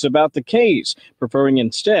specifics about the case, preferring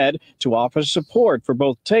instead to offer support for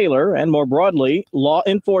both Taylor and, more broadly, law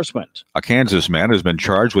enforcement. A Kansas man has been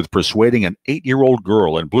charged with persuading an 8-year-old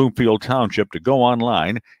girl in Bloomfield Township to go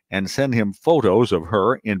online and send him photos of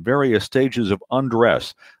her in various stages of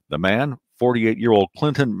undress. The man, 48-year-old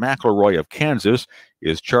Clinton McElroy of Kansas,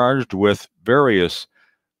 is charged with various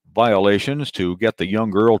violations to get the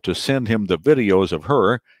young girl to send him the videos of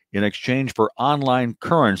her in exchange for online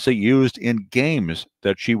currency used in games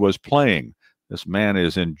that she was playing. This man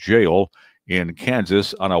is in jail in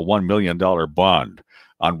Kansas on a $1 million bond.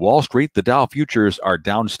 On Wall Street, the Dow futures are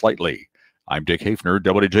down slightly. I'm Dick Hafner,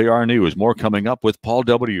 WJR News. More coming up with Paul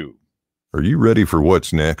W. Are you ready for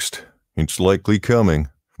what's next? It's likely coming.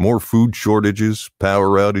 More food shortages,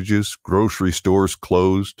 power outages, grocery stores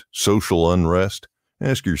closed, social unrest.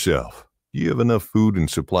 Ask yourself, do you have enough food and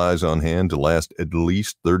supplies on hand to last at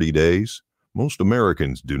least 30 days? Most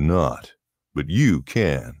Americans do not, but you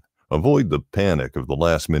can. Avoid the panic of the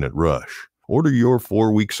last-minute rush. Order your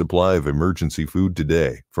 4-week supply of emergency food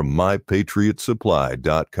today from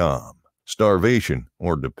mypatriotsupply.com. Starvation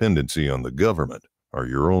or dependency on the government are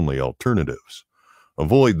your only alternatives.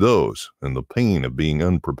 Avoid those and the pain of being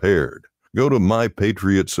unprepared. Go to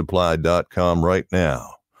mypatriotsupply.com right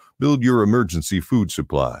now. Build your emergency food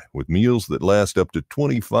supply with meals that last up to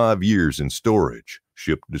 25 years in storage,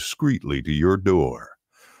 shipped discreetly to your door.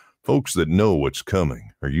 Folks that know what's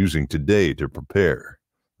coming are using today to prepare.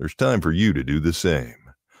 There's time for you to do the same.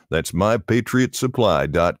 That's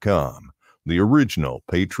mypatriotsupply.com, the original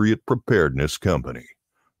Patriot Preparedness Company.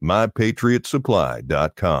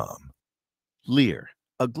 mypatriotsupply.com. Lear,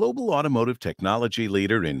 a global automotive technology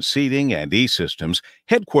leader in seating and e-systems,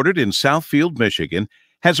 headquartered in Southfield, Michigan,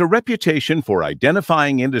 has a reputation for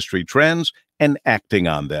identifying industry trends and acting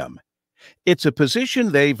on them. It's a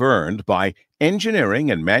position they've earned by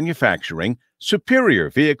engineering and manufacturing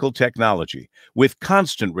superior vehicle technology with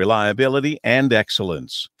constant reliability and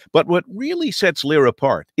excellence. But what really sets Lear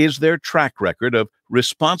apart is their track record of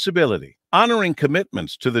responsibility, honoring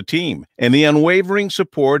commitments to the team, and the unwavering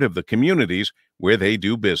support of the communities where they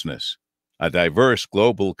do business. A diverse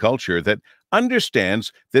global culture that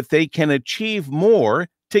understands that they can achieve more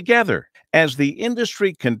together. As the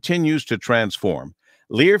industry continues to transform,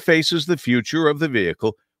 Lear faces the future of the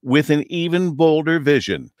vehicle with an even bolder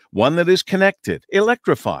vision, one that is connected,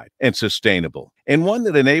 electrified, and sustainable, and one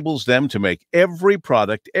that enables them to make every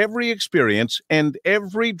product, every experience, and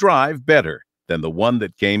every drive better than the one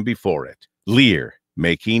that came before it. Lear,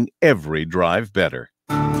 making every drive better.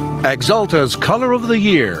 Axalta's Color of the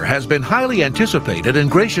Year has been highly anticipated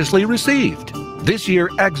and graciously received. This year,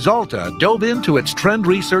 Axalta dove into its trend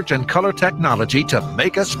research and color technology to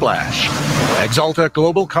make a splash. Axalta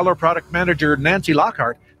Global Color Product Manager Nancy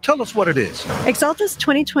Lockhart, tell us what it is. Axalta's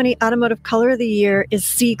 2020 Automotive Color of the Year is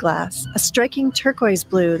Sea Glass, a striking turquoise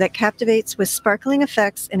blue that captivates with sparkling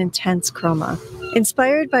effects and intense chroma.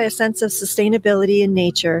 Inspired by a sense of sustainability in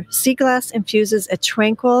nature, Sea Glass infuses a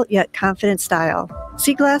tranquil yet confident style.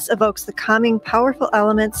 Sea Glass evokes the calming, powerful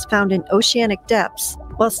elements found in oceanic depths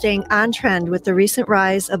while staying on trend with the recent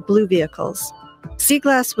rise of blue vehicles. Sea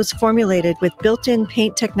Glass was formulated with built-in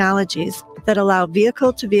paint technologies that allow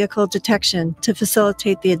vehicle-to-vehicle detection to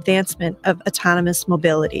facilitate the advancement of autonomous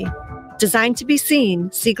mobility. Designed to be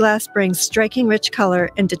seen, Sea Glass brings striking rich color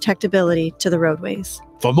and detectability to the roadways.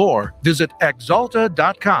 For more, visit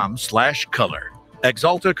axalta.com/color.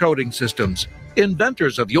 Axalta Coating Systems,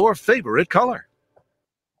 inventors of your favorite color.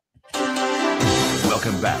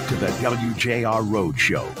 Welcome back to the WJR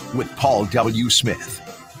Roadshow with Paul W. Smith.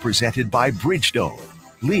 Presented by Bridgestone,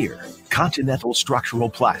 Lear, Continental Structural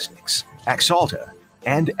Plastics, Axalta,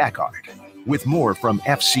 and Eckhart. With more from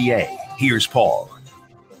FCA, here's Paul.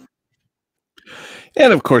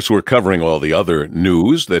 And of course, we're covering all the other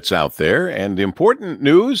news that's out there, and important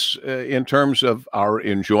news in terms of our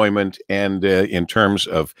enjoyment and in terms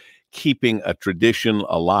of keeping a tradition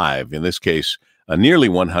alive. In this case, a nearly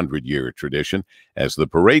 100-year tradition, as the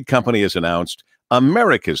parade company has announced,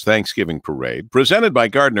 America's Thanksgiving Parade, presented by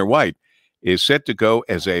Gardner White, is set to go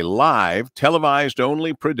as a live,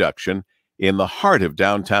 televised-only production in the heart of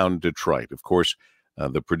downtown Detroit. Of course,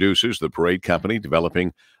 the producers, the parade company,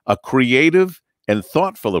 developing a creative and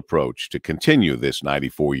thoughtful approach to continue this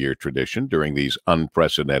 94-year tradition during these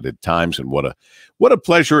unprecedented times. And what a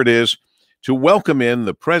pleasure it is to welcome in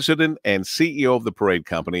the president and CEO of the parade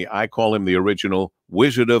company. I call him the original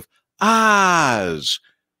Wizard of Oz,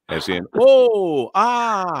 as in, oh,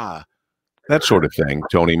 ah, that sort of thing.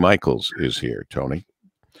 Tony Michaels is here. Tony,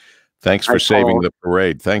 thanks for saving the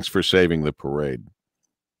parade. Thanks for saving the parade.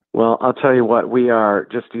 Well, I'll tell you what, we are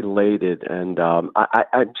just elated, and I'm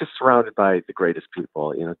just surrounded by the greatest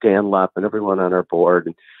people, Dan Lepp and everyone on our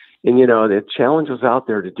board. And the challenge was out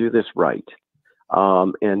there to do this right,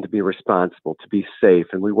 and to be responsible, to be safe.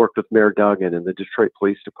 And we worked with Mayor Duggan and the Detroit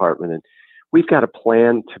Police Department, and we've got a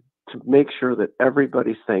plan to make sure that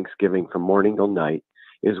everybody's Thanksgiving from morning till night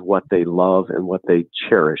is what they love and what they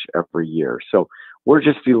cherish every year. So we're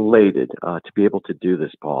just elated to be able to do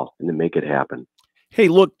this, Paul, and to make it happen. Hey,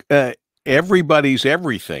 look, everybody's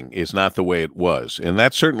everything is not the way it was. And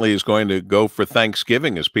that certainly is going to go for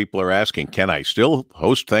Thanksgiving, as people are asking, can I still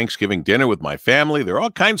host Thanksgiving dinner with my family? There are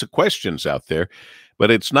all kinds of questions out there. But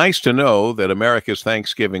it's nice to know that America's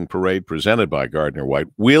Thanksgiving Parade, presented by Gardner White,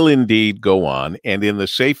 will indeed go on, and in the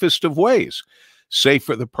safest of ways. Safe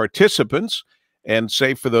for the participants and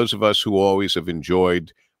safe for those of us who always have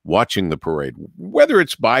enjoyed watching the parade, whether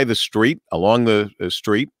it's by the street, along the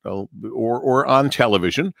street, or on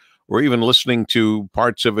television, or even listening to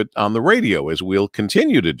parts of it on the radio, as we'll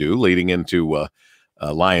continue to do leading into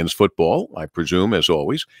Lions football, I presume, as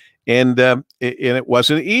always. And it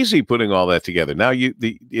wasn't easy putting all that together. Now,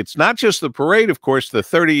 it's not just the parade, of course. The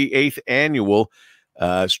 38th annual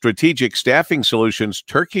Strategic Staffing Solutions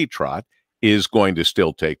Turkey Trot is going to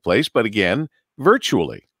still take place, but again,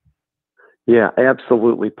 virtually. Yeah,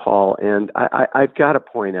 absolutely, Paul. And I've got to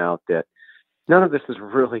point out that none of this is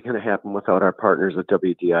really going to happen without our partners at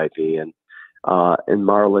WDIV and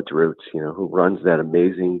Marla Drutz, who runs that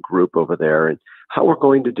amazing group over there, and how we're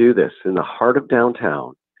going to do this in the heart of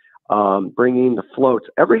downtown, bringing the floats.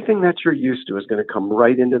 Everything that you're used to is going to come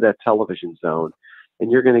right into that television zone,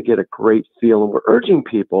 and you're going to get a great feel. And we're urging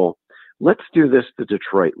people, let's do this the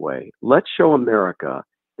Detroit way. Let's show America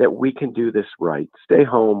that we can do this right. Stay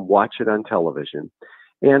home, watch it on television.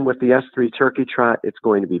 And with the S3 Turkey Trot, it's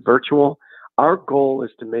going to be virtual. Our goal is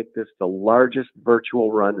to make this the largest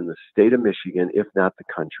virtual run in the state of Michigan, if not the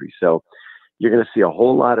country. So you're going to see a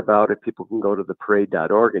whole lot about it. People can go to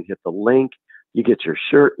theparade.org and hit the link. You get your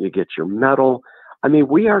shirt, you get your medal. I mean,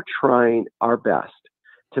 we are trying our best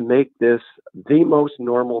to make this the most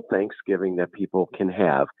normal Thanksgiving that people can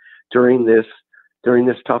have during this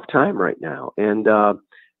tough time right now. And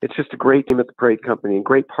it's just a great team at the parade company and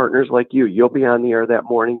great partners like you. You'll be on the air that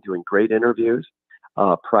morning doing great interviews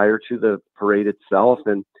prior to the parade itself.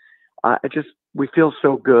 And we feel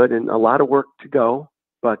so good, and a lot of work to go,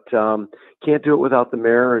 but can't do it without the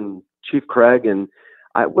mayor and Chief Craig. And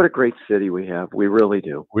what a great city we have. We really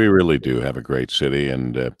do. We really do have a great city.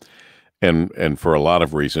 And for a lot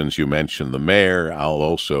of reasons, you mentioned the mayor. I'll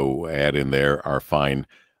also add in there our fine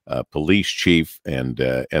police chief and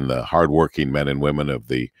the hardworking men and women of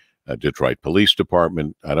the Detroit Police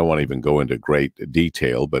Department. I don't want to even go into great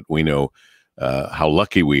detail, but we know how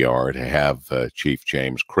lucky we are to have Chief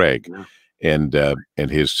James Craig and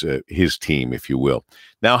his team, if you will.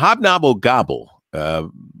 Now, Hobnobble Gobble,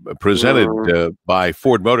 presented by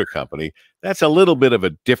Ford Motor Company, that's a little bit of a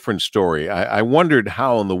different story. I wondered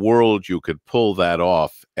how in the world you could pull that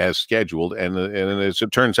off as scheduled, and as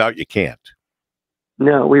it turns out, you can't.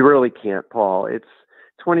 No, we really can't, Paul. It's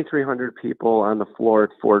 2,300 people on the floor at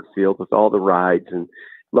Ford Field with all the rides. And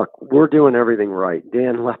look, we're doing everything right.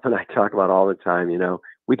 Dan Lepp and I talk about all the time,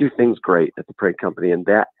 we do things great at the parade company, and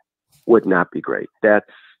that would not be great. That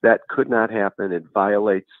could not happen. It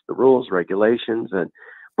violates the rules, regulations.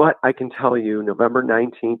 But I can tell you, November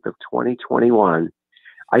 19th of 2021,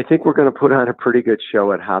 I think we're going to put on a pretty good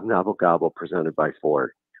show at Hobnobble Gobble presented by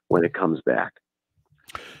Ford when it comes back.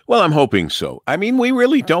 Well, I'm hoping so. I mean, we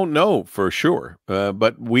really don't know for sure,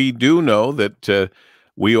 but we do know that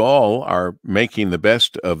we all are making the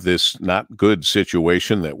best of this not good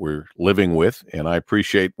situation that we're living with. And I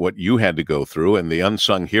appreciate what you had to go through and the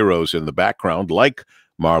unsung heroes in the background, like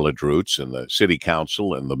Marla Drutz and the city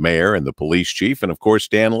council and the mayor and the police chief, and of course,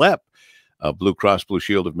 Dan Lepp, of Blue Cross Blue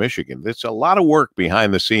Shield of Michigan. There's a lot of work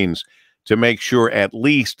behind the scenes to make sure at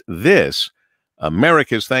least this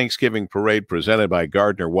America's Thanksgiving Parade presented by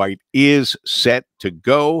Gardner White is set to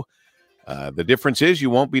go. The difference is you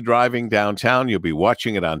won't be driving downtown. You'll be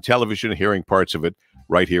watching it on television, hearing parts of it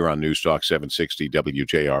right here on News Talk 760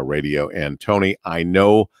 WJR Radio. And Tony, I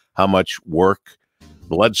know how much work,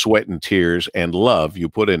 blood, sweat, and tears, and love you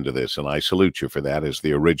put into this, and I salute you for that as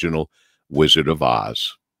the original Wizard of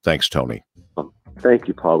Oz. Thanks, Tony. Thank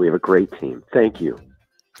you, Paul. We have a great team. Thank you.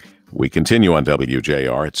 We continue on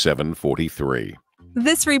WJR at 7:43.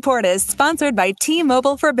 This report is sponsored by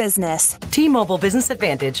T-Mobile for Business. T-Mobile Business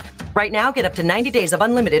Advantage. Right now, get up to 90 days of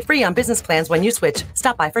unlimited free on business plans when you switch.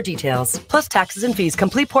 Stop by for details. Plus taxes and fees.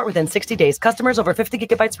 Complete port within 60 days. Customers over 50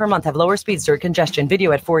 gigabytes per month have lower speeds during congestion.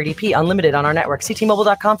 Video at 480p. Unlimited on our network. See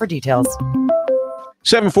T-Mobile.com for details.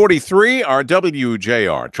 7:43, our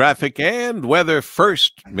WJR traffic and weather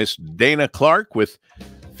first. Miss Dana Clark with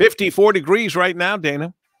 54 degrees right now.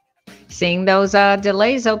 Dana. Seeing those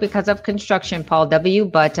delays, though, because of construction, Paul W.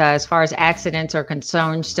 But as far as accidents are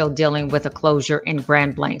concerned, still dealing with a closure in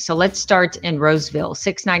Grand Blanc. So let's start in Roseville,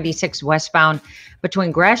 696 westbound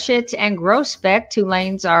between Gratiot and Groesbeck. 2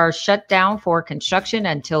 lanes are shut down for construction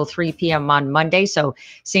until 3 p.m. on Monday. So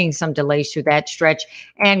seeing some delays through that stretch.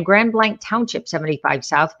 And Grand Blanc Township, 75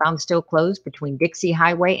 southbound, still closed between Dixie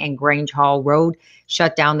Highway and Grange Hall Road.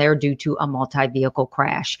 Shut down there due to a multi-vehicle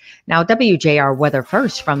crash. Now, WJR weather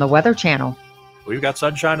first from the Weather Channel. We've got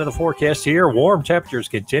sunshine in the forecast here. Warm temperatures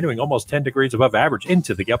continuing almost 10 degrees above average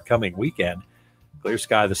into the upcoming weekend. Clear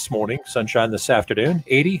sky this morning, sunshine this afternoon,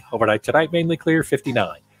 80. Overnight tonight, mainly clear,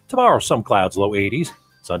 59. Tomorrow, some clouds, low 80s.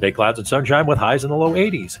 Sunday, clouds and sunshine with highs in the low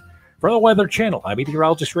 80s. From the Weather Channel, I'm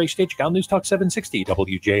meteorologist Ray Stitch on News Talk 760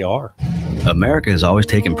 WJR. America has always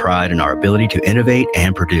taken pride in our ability to innovate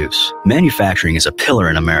and produce. Manufacturing is a pillar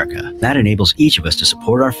in America. That enables each of us to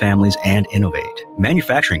support our families and innovate.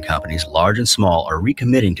 Manufacturing companies, large and small, are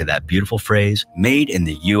recommitting to that beautiful phrase, made in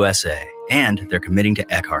the USA. And they're committing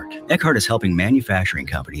to Eckhart. Eckhart is helping manufacturing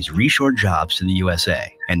companies reshore jobs to the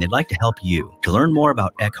USA, and they'd like to help you. To learn more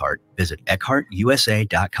about Eckhart, visit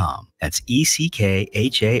EckhartUSA.com. That's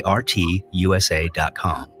ECKHART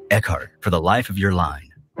USA.com. Eckhart, for the life of your line.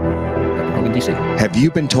 Have you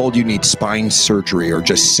been told you need spine surgery or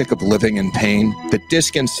just sick of living in pain? The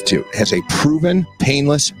Disc Institute has a proven,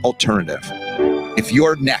 painless alternative. If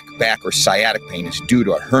your neck, back, or sciatic pain is due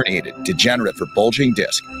to a herniated, degenerative, or bulging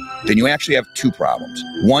disc, then you actually have 2 problems.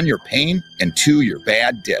 1, your pain, and 2, your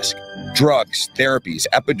bad disc. Drugs, therapies,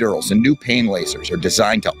 epidurals, and new pain lasers are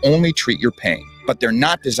designed to only treat your pain, but they're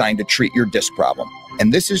not designed to treat your disc problem.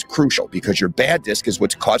 And this is crucial because your bad disc is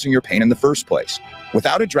what's causing your pain in the first place.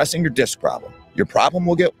 Without addressing your disc problem, your problem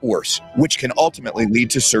will get worse, which can ultimately lead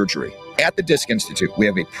to surgery. At the Disc Institute, we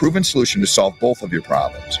have a proven solution to solve both of your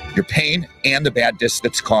problems, your pain and the bad disc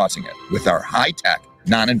that's causing it, with our high-tech,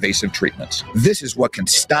 non-invasive treatments. This is what can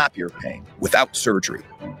stop your pain without surgery.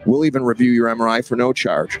 We'll even review your MRI for no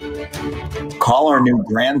charge. Call our new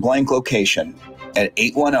Grand Blanc location at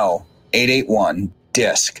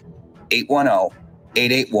 810-881-DISC,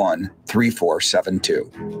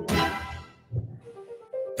 810-881-3472.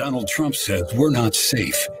 Donald Trump says we're not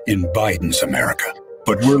safe in Biden's America,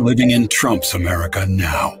 but we're living in Trump's America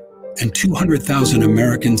now. And 200,000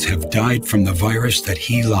 Americans have died from the virus that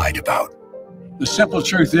he lied about. The simple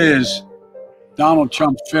truth is, Donald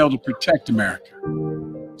Trump failed to protect America.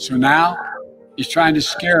 So now, he's trying to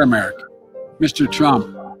scare America. Mr. Trump,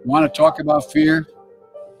 you want to talk about fear?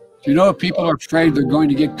 Do you know if people are afraid they're going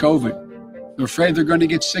to get COVID? They're afraid they're going to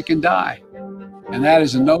get sick and die. And that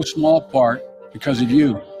is in no small part because of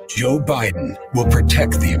you. Joe Biden will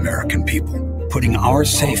protect the American people, putting our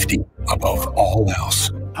safety above all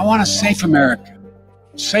else. I want a safe America,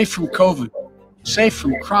 safe from COVID, safe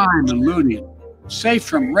from crime and looting, safe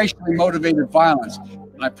from racially motivated violence.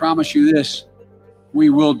 And I promise you this, we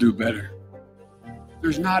will do better.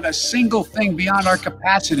 There's not a single thing beyond our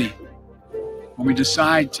capacity when we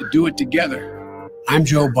decide to do it together. I'm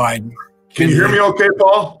Joe Biden. Can you hear me okay,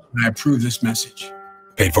 Paul? And I approve this message.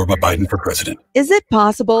 Paid for by Biden for president. Is it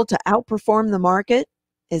possible to outperform the market?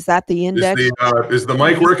 Is that the index? Is the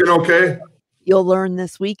mic working okay? You'll learn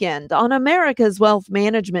this weekend on America's Wealth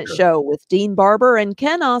Management Show with Dean Barber and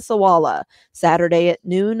Ken Osawala, Saturday at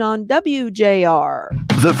noon on WJR.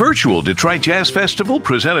 The virtual Detroit Jazz Festival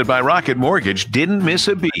presented by Rocket Mortgage didn't miss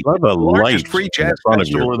a beat. The largest free jazz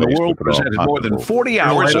festival in the world presented more than 40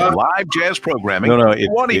 hours of live jazz programming.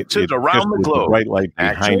 20 cities around the globe. Bright light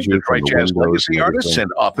behind you, Detroit Jazz legacy artists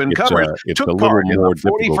and up-and-comers took part in the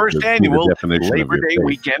 41st annual Labor Day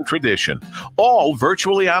weekend tradition. All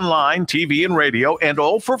virtually online, TV and Christian radio, and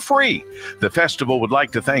all for free. The festival would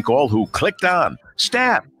like to thank all who clicked on,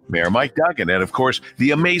 staff, Mayor Mike Duggan, and of course,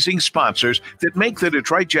 the amazing sponsors that make the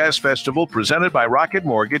Detroit Jazz Festival presented by Rocket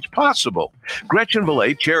Mortgage possible. Gretchen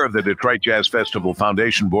Valet, chair of the Detroit Jazz Festival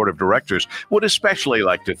Foundation Board of Directors, would especially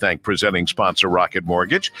like to thank presenting sponsor Rocket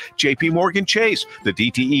Mortgage, JP Morgan Chase, the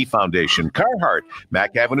DTE Foundation, Carhartt,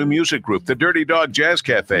 Mack Avenue Music Group, the Dirty Dog Jazz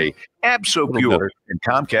Cafe, Abso Pure, and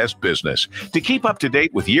Comcast Business. To keep up to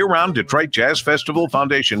date with year-round Detroit Jazz Festival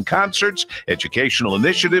Foundation concerts, educational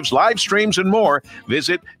initiatives, live streams, and more,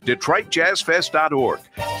 visit DetroitJazzFest.org.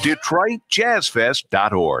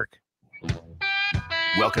 DetroitJazzFest.org.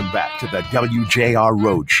 Welcome back to the WJR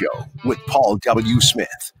Roadshow with Paul W.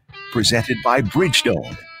 Smith. Presented by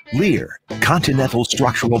Bridgestone, Lear, Continental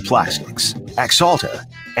Structural Plastics, Axalta,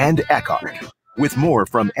 and Eckhart. With more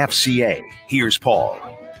from FCA, here's Paul.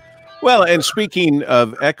 Well, and speaking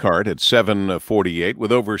of Eckhart at 748,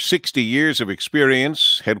 with over 60 years of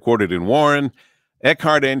experience, headquartered in Warren,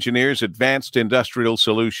 Eckhart Engineers' advanced industrial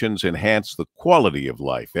solutions enhance the quality of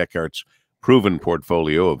life. Eckhart's proven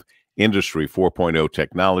portfolio of Industry 4.0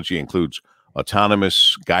 technology includes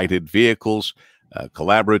autonomous guided vehicles,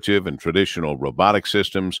 collaborative and traditional robotic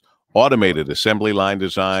systems, automated assembly line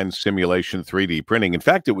design, simulation, 3D printing. In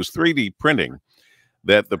fact, it was 3D printing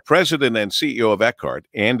that the president and CEO of Eckhart,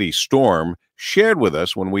 Andy Storm, shared with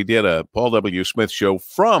us when we did a Paul W. Smith show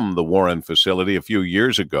from the Warren facility a few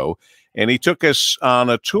years ago. And he took us on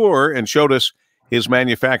a tour and showed us his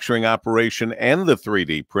manufacturing operation and the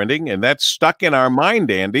 3D printing. And that's stuck in our mind,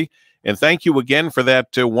 Andy. And thank you again for that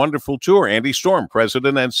wonderful tour. Andy Storm,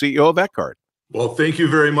 president and CEO of Eckhart. Well, thank you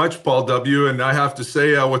very much, Paul W. And I have to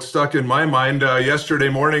say what stuck in my mind yesterday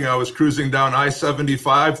morning, I was cruising down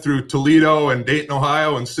I-75 through Toledo and Dayton,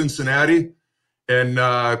 Ohio and Cincinnati, and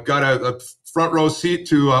got a front row seat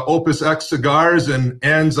to Opus X Cigars and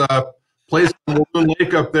Ann's place on Balloon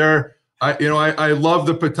Lake up there. I love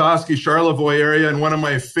the Petoskey, Charlevoix area, and one of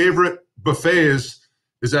my favorite buffets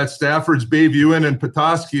is at Stafford's Bayview Inn in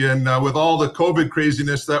Petoskey. And with all the COVID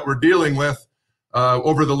craziness that we're dealing with,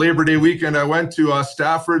 over the Labor Day weekend, I went to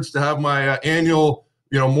Stafford's to have my annual,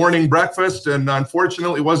 morning breakfast, and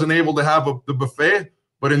unfortunately wasn't able to have the buffet,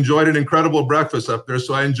 but enjoyed an incredible breakfast up there.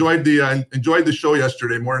 So I enjoyed the show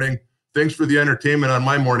yesterday morning. Thanks for the entertainment on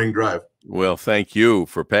my morning drive. Well, thank you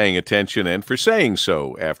for paying attention and for saying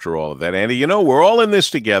so after all of that, Andy. We're all in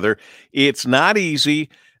this together. It's not easy,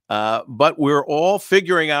 but we're all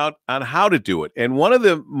figuring out on how to do it. And one of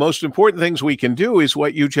the most important things we can do is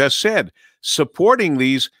what you just said, supporting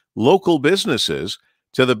these local businesses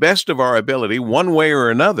to the best of our ability, one way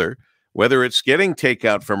or another, whether it's getting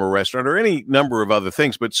takeout from a restaurant or any number of other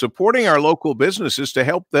things, but supporting our local businesses to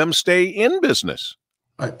help them stay in business.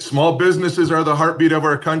 Small businesses are the heartbeat of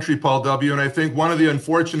our country, Paul W. And I think one of the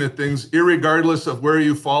unfortunate things, irregardless of where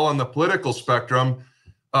you fall on the political spectrum,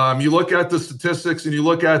 you look at the statistics and you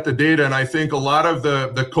look at the data, and I think a lot of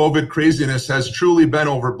the COVID craziness has truly been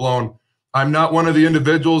overblown. I'm not one of the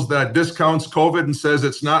individuals that discounts COVID and says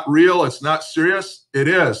it's not real, it's not serious. It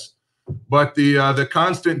is. But the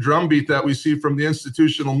constant drumbeat that we see from the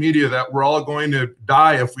institutional media that we're all going to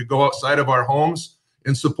die if we go outside of our homes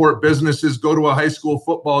and support businesses, go to a high school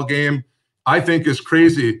football game, I think is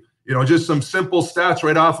crazy. Just some simple stats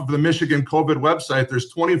right off of the Michigan COVID website. There's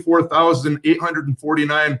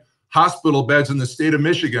 24,849 hospital beds in the state of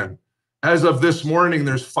Michigan. As of this morning,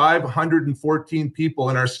 there's 514 people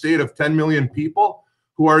in our state of 10 million people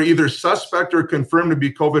who are either suspect or confirmed to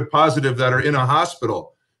be COVID positive that are in a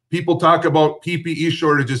hospital. People talk about PPE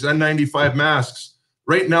shortages, N95 masks.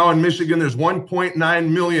 Right now in Michigan, there's 1.9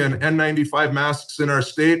 million N95 masks in our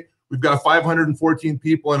state. We've got 514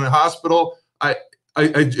 people in a hospital.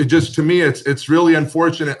 To me, it's really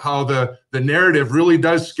unfortunate how the narrative really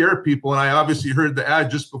does scare people. And I obviously heard the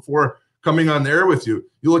ad just before coming on the air with you.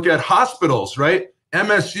 You look at hospitals, right?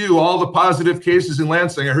 MSU, all the positive cases in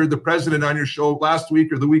Lansing. I heard the president on your show last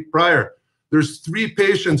week or the week prior. There's 3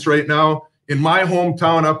 patients right now in my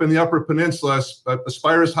hometown up in the Upper Peninsula at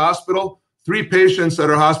Aspirus Hospital. 3 patients that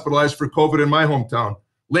are hospitalized for COVID in my hometown.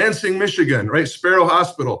 Lansing, Michigan, right? Sparrow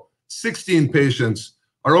Hospital, 16 patients.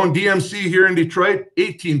 Our own DMC here in Detroit,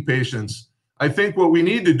 18 patients. I think what we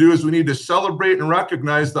need to do is we need to celebrate and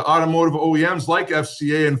recognize the automotive OEMs like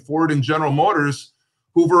FCA and Ford and General Motors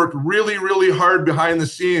who've worked really, really hard behind the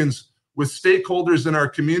scenes with stakeholders in our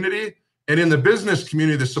community and in the business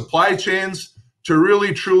community, the supply chains, to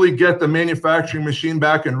really, truly get the manufacturing machine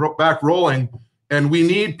back rolling. And we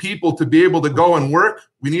need people to be able to go and work.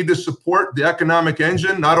 We need to support the economic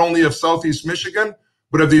engine, not only of Southeast Michigan,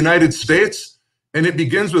 but of the United States. And it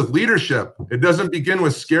begins with leadership. It doesn't begin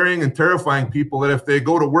with scaring and terrifying people that if they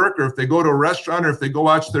go to work or if they go to a restaurant or if they go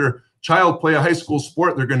watch their child play a high school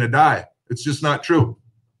sport, they're going to die. It's just not true.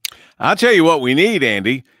 I'll tell you what we need,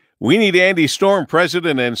 Andy. We need Andy Storm,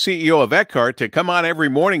 president and CEO of Eckhart, to come on every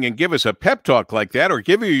morning and give us a pep talk like that, or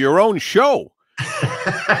give you your own show.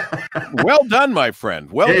 Well done, my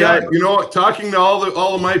friend. Well done. You know, talking to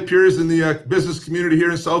all of my peers in the business community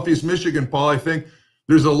here in Southeast Michigan, Paul, I think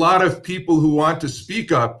there's a lot of people who want to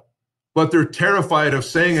speak up, but they're terrified of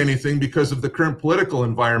saying anything because of the current political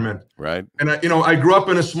environment. Right. And I grew up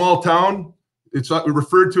in a small town. It's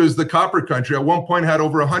referred to as the Copper Country. At one point, had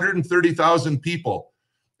over 130,000 people.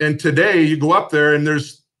 And today, you go up there and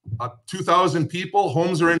there's 2,000 people.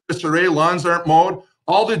 Homes are in disarray. Lawns aren't mowed.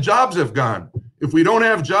 All the jobs have gone. If we don't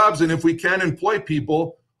have jobs and if we can't employ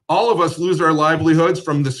people, all of us lose our livelihoods,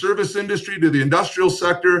 from the service industry to the industrial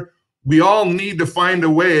sector. We all need to find a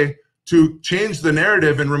way to change the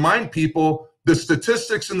narrative and remind people the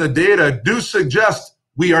statistics and the data do suggest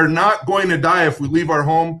we are not going to die if we leave our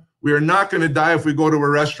home. We are not going to die if we go to a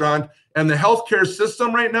restaurant. And the healthcare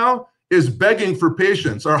system right now is begging for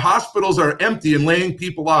patients. Our hospitals are empty and laying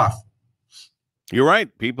people off. You're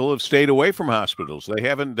right. People have stayed away from hospitals. They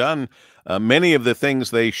haven't done many of the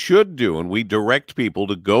things they should do. And we direct people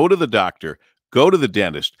to go to the doctor, go to the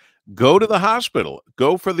dentist, go to the hospital,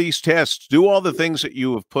 go for these tests, do all the things that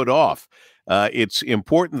you have put off. It's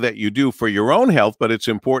important that you do for your own health, but it's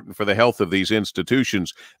important for the health of these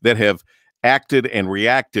institutions that have acted and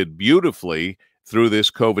reacted beautifully through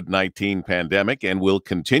this COVID-19 pandemic and will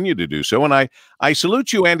continue to do so. And I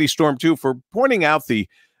salute you, Andy Storm, too, for pointing out the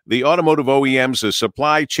automotive OEMs, the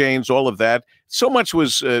supply chains, all of that. So much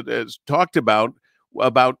was talked about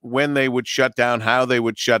when they would shut down, how they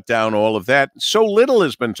would shut down, all of that. So little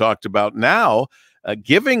has been talked about now,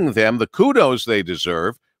 giving them the kudos they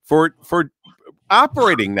deserve for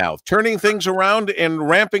operating now, turning things around and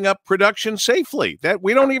ramping up production safely. That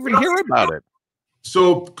we don't even hear about it.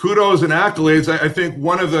 So kudos and accolades. I think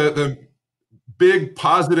one of the big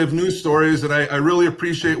positive news stories, and I really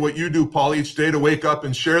appreciate what you do, Paul, each day to wake up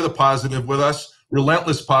and share the positive with us,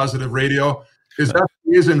 relentless positive radio, is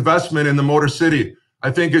FCA's investment in the Motor City.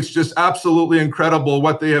 I think it's just absolutely incredible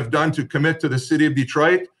what they have done to commit to the city of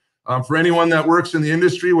Detroit. For anyone that works in the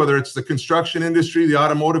industry, whether it's the construction industry, the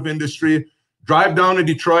automotive industry, drive down to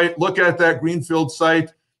Detroit, look at that greenfield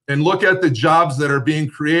site, and look at the jobs that are being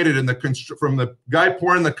created in from the guy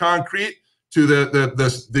pouring the concrete to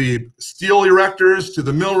the steel erectors, to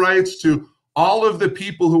the millwrights, to all of the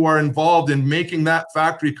people who are involved in making that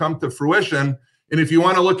factory come to fruition. And if you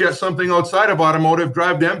want to look at something outside of automotive,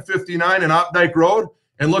 drive to M59 and Opdyke Road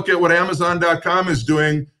and look at what Amazon.com is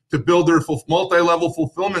doing to build their multi-level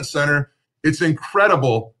fulfillment center. It's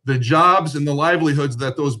incredible, the jobs and the livelihoods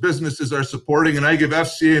that those businesses are supporting. And I give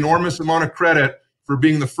FCA an enormous amount of credit for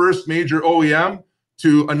being the first major OEM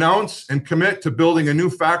to announce and commit to building a new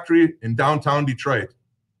factory in downtown Detroit.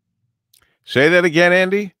 Say that again,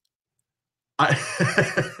 Andy. I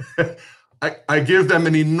give them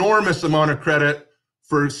an enormous amount of credit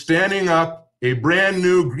for standing up a brand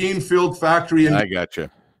new greenfield factory. I gotcha.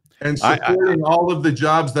 And supporting all of the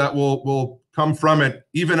jobs that will come from it,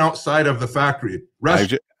 even outside of the factory. I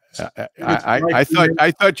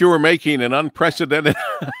thought you were making an unprecedented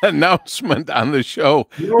announcement on the show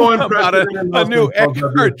about a new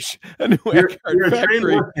Eckhart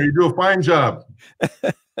factory. You do a fine job.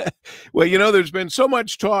 Well, you know, there's been so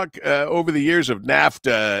much talk over the years of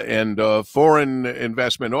NAFTA and foreign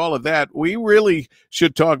investment, all of that. We really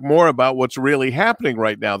should talk more about what's really happening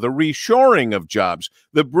right now, the reshoring of jobs,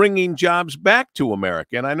 the bringing jobs back to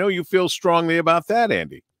America. And I know you feel strongly about that,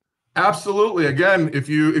 Andy. Absolutely. Again, if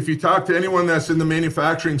you talk to anyone that's in the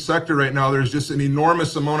manufacturing sector right now, there's just an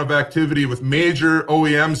enormous amount of activity with major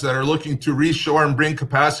OEMs that are looking to reshore and bring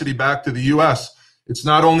capacity back to the U.S. It's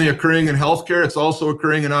not only occurring in healthcare, it's also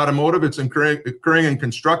occurring in automotive, it's occurring in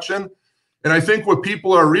construction. And I think what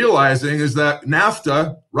people are realizing is that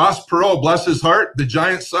NAFTA, Ross Perot, bless his heart, the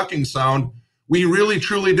giant sucking sound, we really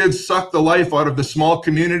truly did suck the life out of the small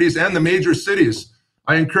communities and the major cities.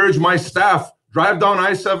 I encourage my staff, drive down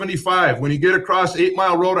I-75. When you get across 8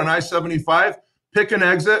 Mile Road on I-75, pick an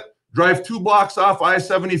exit, drive 2 blocks off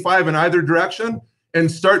I-75 in either direction, and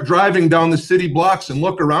start driving down the city blocks and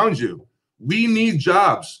look around you. We need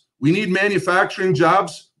jobs. We need manufacturing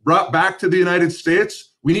jobs brought back to the United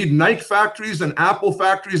States. We need Nike factories and Apple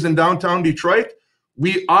factories in downtown Detroit.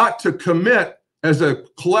 We ought to commit as a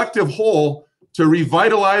collective whole to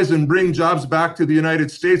revitalize and bring jobs back to the United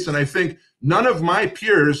States. And I think none of my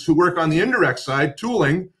peers who work on the indirect side,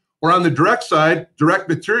 tooling, or on the direct side, direct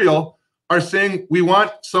material, are saying we want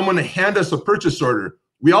someone to hand us a purchase order.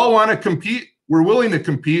 We all want to compete. We're willing to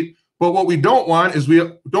compete. But what we don't want is we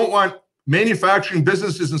don't want manufacturing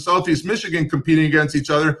businesses in Southeast Michigan competing against each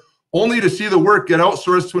other, only to see the work get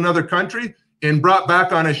outsourced to another country and brought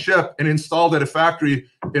back on a ship and installed at a factory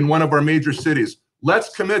in one of our major cities.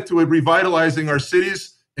 Let's commit to revitalizing our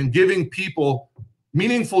cities and giving people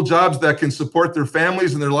meaningful jobs that can support their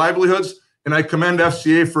families and their livelihoods. And I commend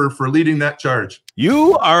FCA for leading that charge.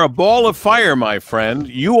 You are a ball of fire, my friend.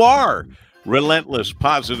 You are Relentless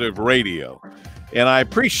Positive Radio. And I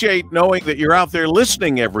appreciate knowing that you're out there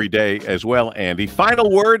listening every day as well, Andy. Final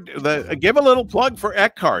word, give a little plug for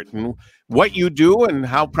Eckhart and what you do and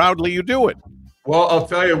how proudly you do it. Well, I'll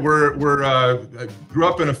tell you, I grew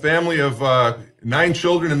up in a family of 9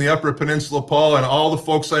 children in the Upper Peninsula, Paul, and all the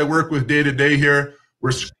folks I work with day to day here,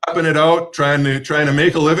 we're scrapping it out, trying to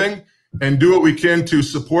make a living and do what we can to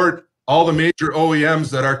support all the major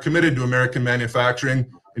OEMs that are committed to American manufacturing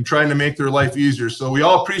and trying to make their life easier. So we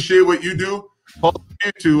all appreciate what you do, Paul,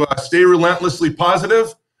 to stay relentlessly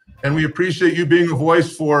positive, and we appreciate you being a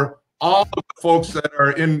voice for all of the folks that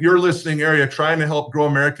are in your listening area trying to help grow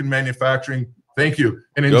American manufacturing. Thank you,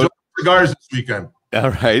 and enjoy cigars this weekend.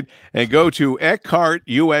 All right, and go to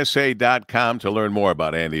EckhartUSA.com to learn more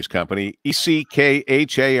about Andy's company, ECKHART,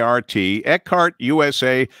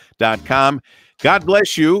 EckhartUSA.com. God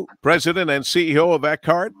bless you, President and CEO of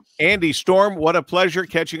Eckhart. Andy Storm, what a pleasure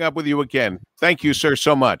catching up with you again. Thank you, sir,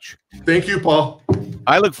 so much. Thank you, Paul.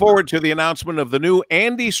 I look forward to the announcement of the new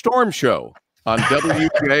Andy Storm Show on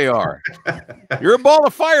WJR. You're a ball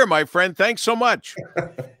of fire, my friend. Thanks so much.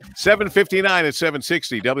 7:59 at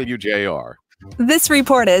 760 WJR. This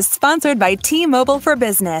report is sponsored by T-Mobile for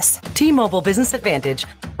Business. T-Mobile Business Advantage.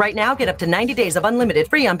 Right now, get up to 90 days of unlimited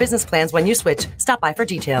free on business plans when you switch. Stop by for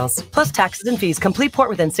details. Plus taxes and fees. Complete port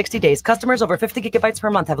within 60 days. Customers over 50 gigabytes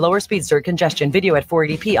per month have lower speeds during congestion. Video at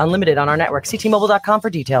 480p. Unlimited on our network. See T-Mobile.com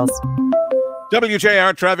for details.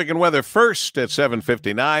 WJR traffic and weather first at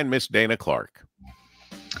 7:59. Miss Dana Clark.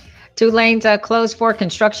 2 lanes closed for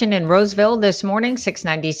construction in Roseville this morning,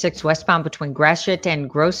 696 westbound between Gratiot and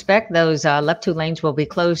Groesbeck. Those left 2 lanes will be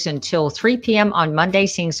closed until 3 p.m. on Monday,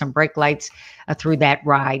 seeing some brake lights through that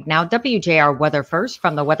ride. Now, WJR weather first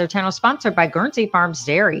from the Weather Channel, sponsored by Guernsey Farms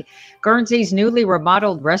Dairy. Guernsey's newly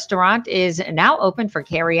remodeled restaurant is now open for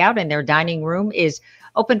carryout, and their dining room is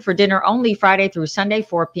open for dinner only Friday through Sunday,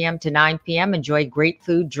 4 p.m. to 9 p.m. Enjoy great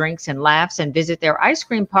food, drinks, and laughs, and visit their ice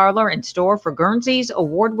cream parlor and store for Guernsey's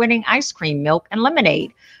award-winning ice cream, milk, and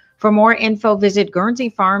lemonade. For more info, visit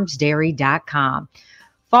GuernseyFarmsDairy.com.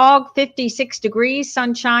 Fog, 56 degrees,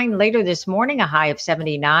 sunshine later this morning, a high of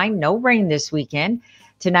 79. No rain this weekend.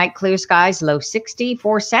 Tonight, clear skies, low 60.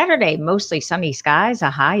 For Saturday, mostly sunny skies, a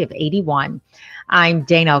high of 81. I'm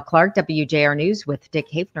Dana Clark. WJR News with Dick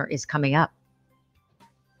Hafner is coming up.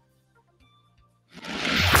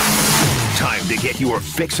 Time to get your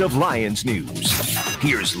fix of Lions news.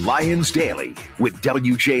 Here's Lions Daily with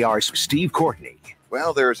WJR's Steve Courtney.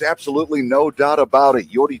 Well, there's absolutely no doubt about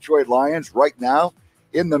it. Your Detroit Lions right now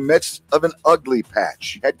in the midst of an ugly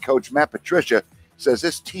patch. Head coach Matt Patricia says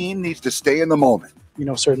this team needs to stay in the moment. You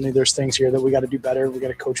know, certainly there's things here that we got to do better. We got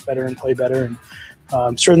to coach better and play better. And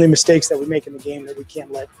certainly mistakes that we make in the game that we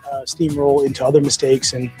can't let steamroll into other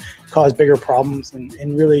mistakes and cause bigger problems.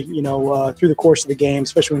 And really, you know, through the course of the game,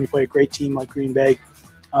 especially when you play a great team like Green Bay,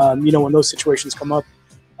 you know, when those situations come up,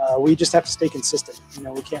 we just have to stay consistent. You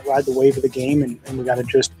know, we can't ride the wave of the game, and we got to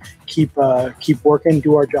just keep working,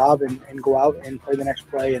 do our job, and go out and play the next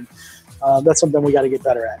play. And that's something we got to get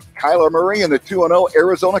better at. Kyler Murray and the 2-0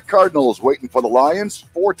 Arizona Cardinals waiting for the Lions.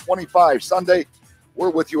 4:25 Sunday. We're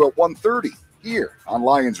with you at 1:30 here on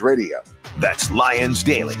Lions Radio. That's Lions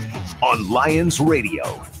Daily on Lions Radio,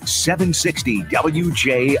 760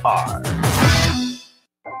 WJR.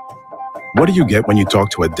 What do you get when you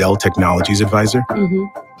talk to a Dell Technologies advisor?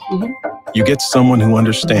 You get someone who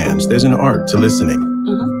understands there's an art to listening,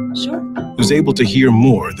 who's able to hear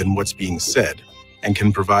more than what's being said, and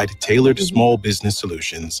can provide tailored small business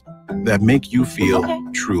solutions that make you feel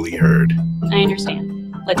truly heard. I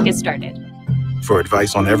understand. Let's get started. For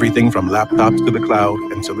advice on everything from laptops to the cloud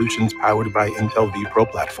and solutions powered by Intel vPro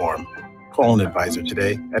platform, call an advisor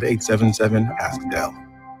today at 877-ASK-DELL.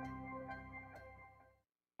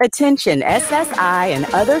 Attention SSI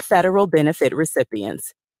and other federal benefit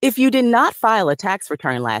recipients. If you did not file a tax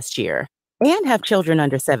return last year and have children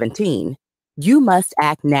under 17, you must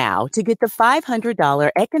act now to get the $500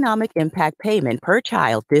 economic impact payment per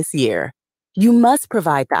child this year. You must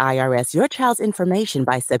provide the IRS your child's information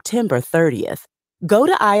by September 30th. Go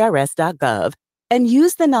to irs.gov and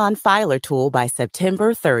use the non-filer tool by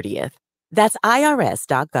September 30th. That's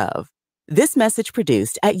irs.gov. This message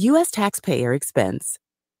produced at U.S. taxpayer expense.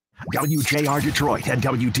 WJR Detroit and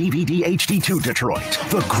WDVD HD2 Detroit.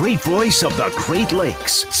 The great voice of the Great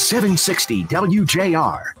Lakes. 760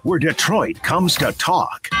 WJR, where Detroit comes to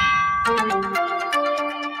talk.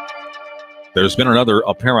 There's been another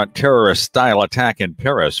apparent terrorist-style attack in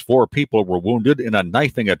Paris. 4 people were wounded in a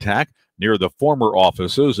knifing attack near the former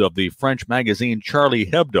offices of the French magazine Charlie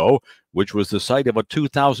Hebdo, which was the site of a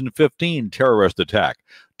 2015 terrorist attack.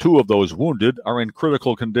 2 of those wounded are in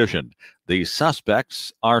critical condition. The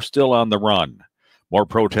suspects are still on the run. More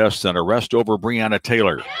protests and arrest over Breonna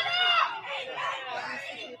Taylor.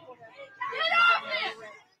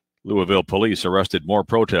 Louisville police arrested more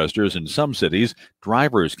protesters in some cities.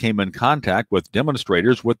 Drivers came in contact with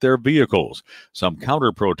demonstrators with their vehicles. Some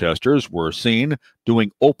counter-protesters were seen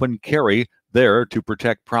doing open carry there to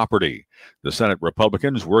protect property. The Senate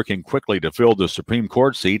Republicans working quickly to fill the Supreme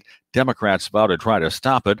Court seat. Democrats vow to try to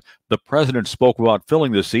stop it. The president spoke about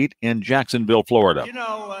filling the seat in Jacksonville, Florida. You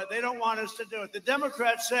know, they don't want us to do it. The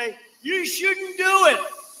Democrats say, you shouldn't do it.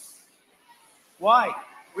 Why?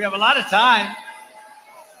 We have a lot of time.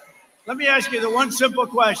 Let me ask you the one simple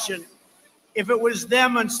question. If it was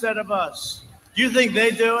them instead of us, do you think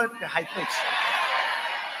they'd do it? I think so.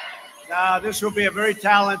 Now, this will be a very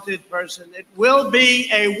talented person. It will be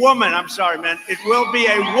a woman. I'm sorry, man. It will be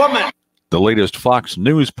a woman. The latest Fox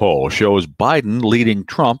News poll shows Biden leading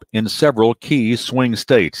Trump in several key swing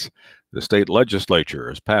states. The state legislature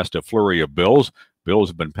has passed a flurry of bills. Bills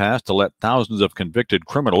have been passed to let thousands of convicted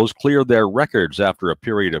criminals clear their records after a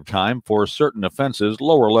period of time for certain offenses,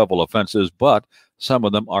 lower-level offenses, but some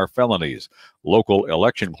of them are felonies. Local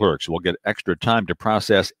election clerks will get extra time to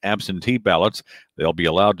process absentee ballots. They'll be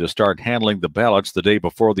allowed to start handling the ballots the day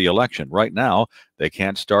before the election. Right now, they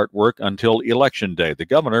can't start work until Election Day. The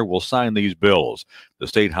governor will sign these bills. The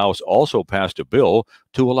State House also passed a bill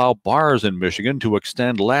to allow bars in Michigan to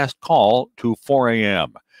extend last call to 4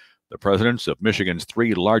 a.m. The presidents of Michigan's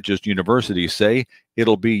 3 largest universities say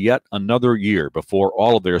it'll be yet another year before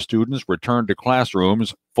all of their students return to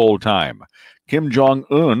classrooms full-time. Kim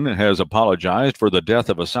Jong-un has apologized for the death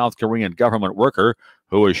of a South Korean government worker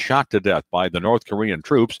who was shot to death by the North Korean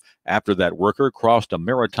troops after that worker crossed a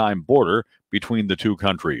maritime border between the two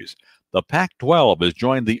countries. The Pac-12 has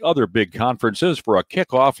joined the other big conferences for a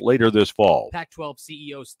kickoff later this fall. Pac-12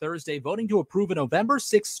 CEOs Thursday voting to approve a November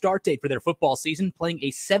 6th start date for their football season, playing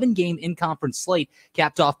a 7-game in-conference slate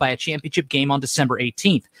capped off by a championship game on December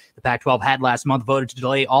 18th. The Pac-12 had last month voted to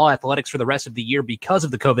delay all athletics for the rest of the year because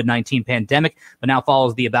of the COVID-19 pandemic, but now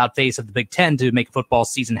follows the about-face of the Big Ten to make football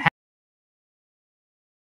season happen.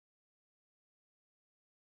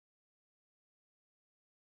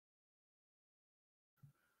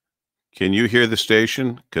 Can you hear the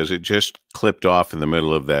station? Because it just clipped off in the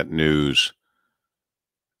middle of that news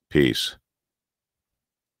piece.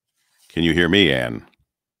 Can you hear me, Ann?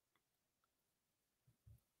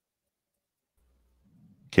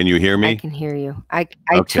 Can you hear me? I can hear you. I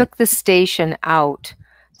took the station out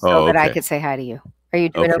so that I could say hi to you. Are you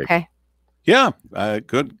doing okay? Yeah,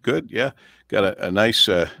 good. Yeah, got a nice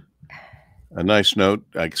note.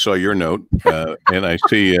 I saw your note, and I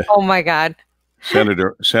see. Oh my God.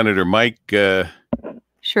 Senator Mike Shirkey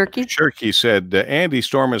said, Andy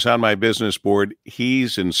Storm is on my business board.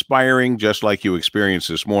 He's inspiring, just like you experienced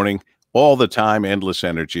this morning. All the time, endless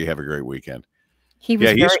energy. Have a great weekend. He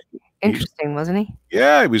was very interesting, wasn't he?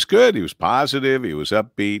 Yeah, he was good. He was positive. He was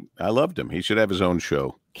upbeat. I loved him. He should have his own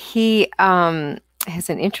show. He has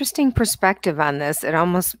an interesting perspective on this. It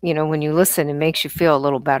almost, when you listen, it makes you feel a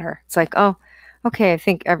little better. It's like, oh, okay, I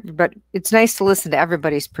think but it's nice to listen to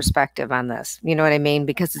everybody's perspective on this. You know what I mean?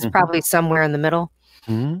 Because it's probably somewhere in the middle.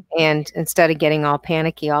 Mm-hmm. And instead of getting all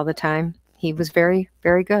panicky all the time, he was very,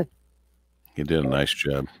 very good. He did a nice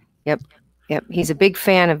job. Yep. He's a big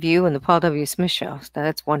fan of you and the Paul W. Smith Show. So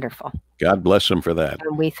that's wonderful. God bless him for that.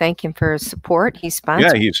 And we thank him for his support. He's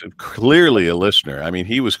sponsored. Yeah, he's clearly a listener. I mean,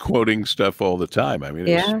 he was quoting stuff all the time. I mean,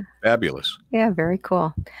 it was fabulous. Yeah, very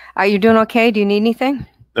cool. Are you doing okay? Do you need anything?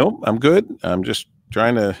 Nope, I'm good. I'm just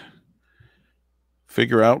trying to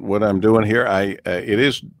figure out what I'm doing here. It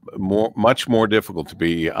is much more difficult to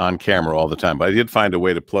be on camera all the time, but I did find a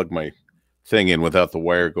way to plug my thing in without the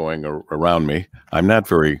wire going around me. I'm not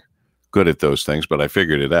very good at those things, but I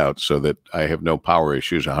figured it out so that I have no power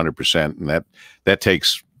issues 100%, and that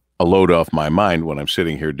takes a load off my mind when I'm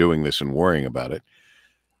sitting here doing this and worrying about it.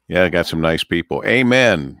 Yeah, I got some nice people.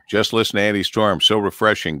 Amen. Just listen to Andy Storm. So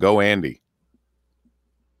refreshing. Go, Andy.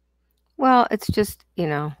 Well, it's just,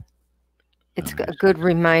 it's a good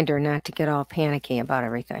reminder not to get all panicky about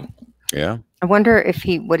everything. Yeah. I wonder if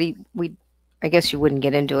I guess you wouldn't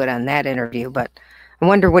get into it on that interview, but I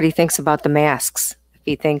wonder what he thinks about the masks. If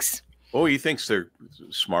he thinks, Oh, he thinks they're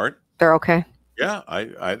smart. they're okay. Yeah,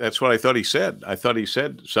 I that's what I thought he said. I thought he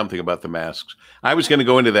said something about the masks. I was going to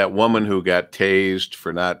go into that woman who got tased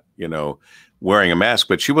for not, wearing a mask,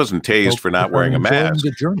 but she wasn't tased for not wearing a mask.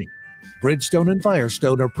 The journey. Bridgestone and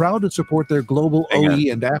Firestone are proud to support their global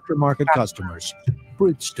OE and aftermarket customers.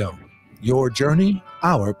 Bridgestone, your journey,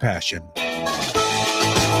 our passion.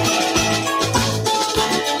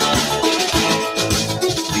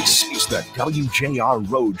 This is the WJR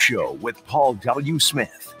Roadshow with Paul W.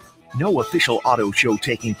 Smith. No official auto show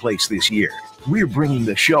taking place this year. We're bringing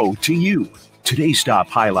the show to you. Today's stop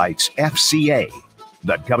highlights FCA.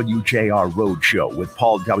 The WJR Roadshow with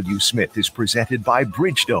Paul W. Smith is presented by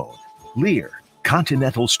Bridgestone, Lear,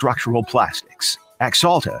 Continental Structural Plastics,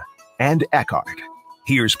 Axalta, and Eckhart.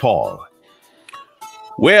 Here's Paul.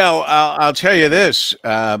 Well, I'll tell you this.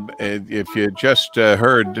 If you just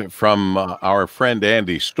heard from our friend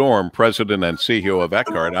Andy Storm, president and CEO of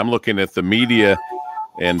Eckhart, I'm looking at the media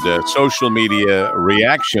and social media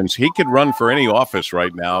reactions. He could run for any office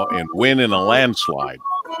right now and win in a landslide,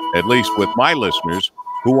 at least with my listeners,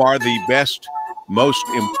 who are the best, most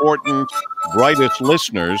important, brightest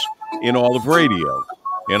listeners in all of radio.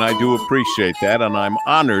 And I do appreciate that, and I'm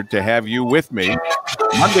honored to have you with me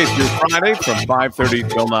Monday through Friday from 5:30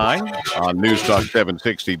 till 9 on News Talk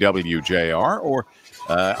 760 WJR, or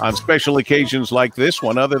on special occasions like this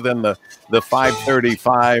one, other than the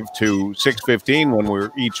 5:35 to 6:15 when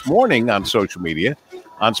we're each morning on social media.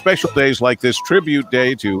 On special days like this tribute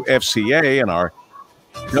day to FCA and our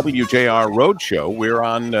WJR Roadshow, we're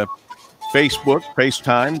on Facebook,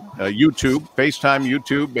 FaceTime,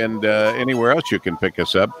 YouTube, and anywhere else you can pick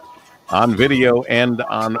us up on video and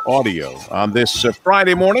on audio. On this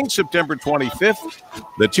Friday morning, September 25th,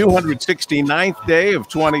 the 269th day of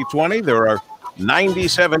 2020, there are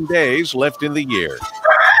 97 days left in the year.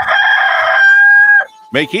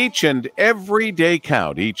 Make each and every day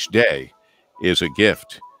count. Each day is a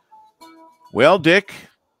gift. Well, Dick,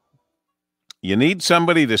 you need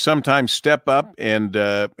somebody to sometimes step up and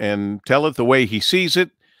tell it the way he sees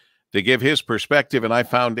it, to give his perspective. And I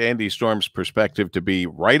found Andy Storm's perspective to be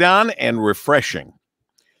right on and refreshing.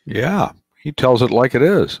 Yeah, he tells it like it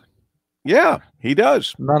is. Yeah, he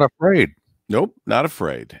does. Not afraid. Nope, not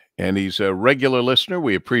afraid. And he's a regular listener.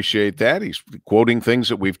 We appreciate that. He's quoting things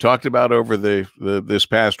that we've talked about over this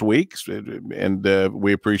past week. And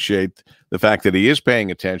we appreciate the fact that he is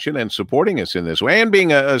paying attention and supporting us in this way and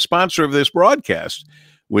being a sponsor of this broadcast,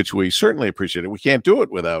 which we certainly appreciate. We can't do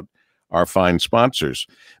it without our fine sponsors.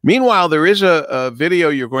 Meanwhile, there is a video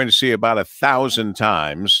you're going to see about 1,000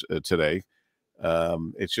 times today.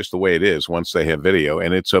 It's just the way it is once they have video.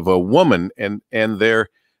 And it's of a woman, and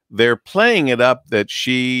they're playing it up that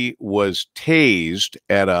she was tased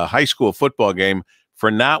at a high school football game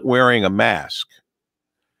for not wearing a mask.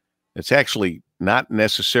 It's actually not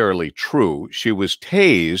necessarily true. She was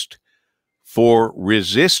tased for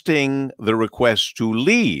resisting the request to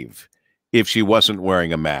leave if she wasn't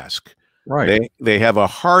wearing a mask. Right. They have a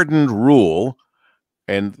hardened rule,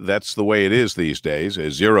 and that's the way it is these days,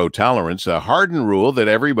 a zero tolerance, a hardened rule that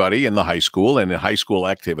everybody in the high school and in high school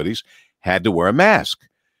activities had to wear a mask.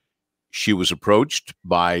 She was approached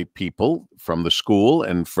by people from the school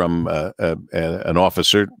and from an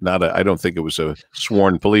officer, I don't think it was a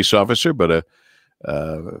sworn police officer, but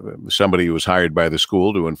somebody who was hired by the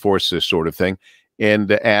school to enforce this sort of thing,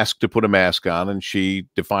 and asked to put a mask on, and she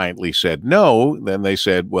defiantly said no. Then they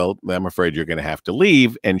said, well, I'm afraid you're going to have to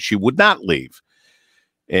leave, and she would not leave.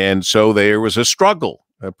 And so there was a struggle,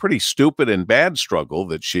 a pretty stupid and bad struggle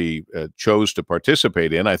that she chose to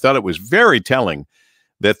participate in. I thought it was very telling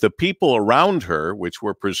that the people around her, which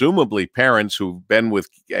were presumably parents who've been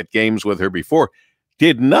at games with her before,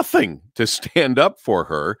 did nothing to stand up for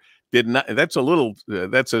her. Did not. That's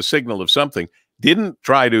a signal of something. Didn't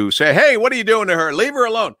try to say, hey, what are you doing to her? Leave her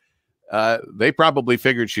alone. They probably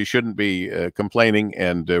figured she shouldn't be complaining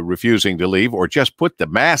and refusing to leave, or just put the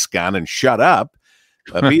mask on and shut up,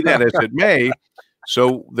 be that as it may.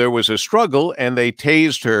 So there was a struggle, and they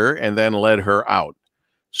tased her and then let her out.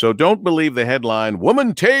 So don't believe the headline,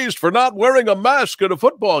 woman tased for not wearing a mask at a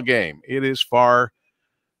football game. It is far,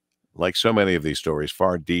 like so many of these stories,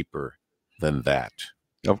 far deeper than that.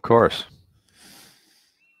 Of course.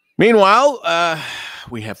 Meanwhile,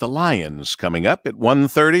 we have the Lions coming up at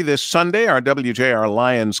 1:30 this Sunday. Our WJR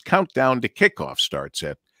Lions countdown to kickoff starts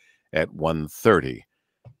at 1:30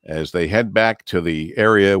 as they head back to the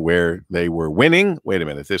area where they were winning. Wait a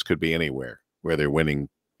minute, this could be anywhere where they're winning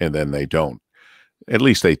and then they don't. At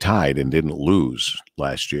least they tied and didn't lose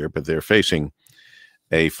last year, but they're facing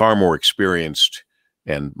a far more experienced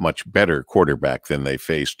and much better quarterback than they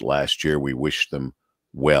faced last year. We wish them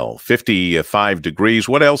well. 55 degrees.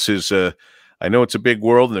 What else is, I know it's a big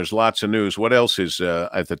world and there's lots of news. What else is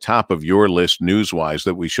at the top of your list news-wise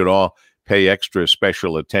that we should all pay extra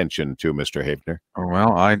special attention to, Mr. Haefner?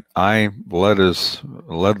 Well, I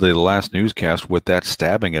led the last newscast with that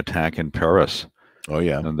stabbing attack in Paris. Oh,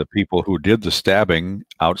 yeah. And the people who did the stabbing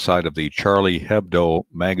outside of the Charlie Hebdo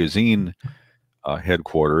magazine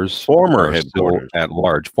headquarters. Former headquarters. At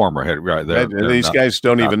large. Former head. Right. These guys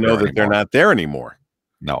don't even know that they're not there anymore.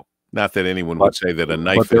 No. Not that anyone would say that a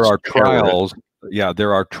knife but there is are trials. terrorist. Yeah,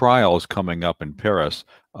 there are trials coming up in Paris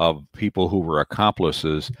of people who were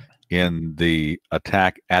accomplices in the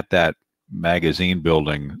attack at that magazine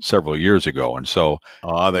building several years ago. And so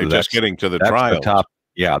they're just getting to the trials.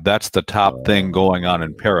 That's the top thing going on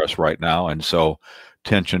in Paris right now. And so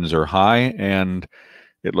tensions are high, and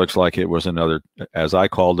it looks like it was another, as I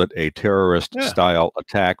called it, a terrorist style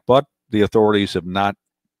attack, but the authorities have not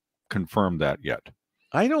confirmed that yet.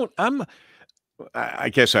 I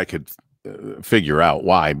guess I could figure out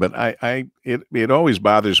why, but it always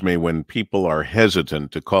bothers me when people are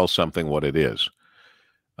hesitant to call something what it is.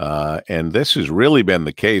 And this has really been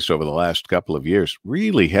the case over the last couple of years,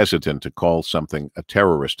 really hesitant to call something a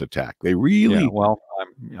terrorist attack. They really... Yeah, well,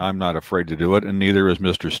 I'm not afraid to do it, and neither is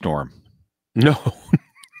Mr. Storm. No.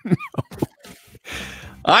 No.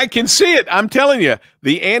 I can see it. I'm telling you,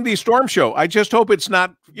 the Andy Storm Show. I just hope it's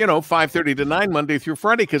not, 5:30 to 9 Monday through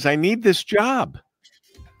Friday, because I need this job.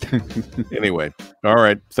 Anyway, all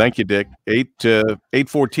right. Thank you, Dick.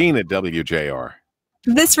 8:14 at WJR.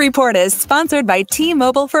 This report is sponsored by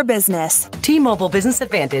T-Mobile for Business. T-Mobile Business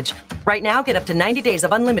Advantage. Right now, get up to 90 days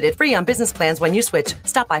of unlimited free on business plans when you switch.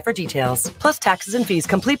 Stop by for details. Plus taxes and fees.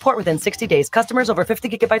 Complete port within 60 days. Customers over 50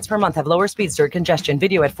 gigabytes per month have lower speeds during congestion.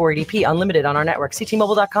 Video at 480p unlimited on our network. See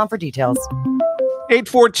T-Mobile.com for details.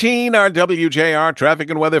 8:14, our WJR traffic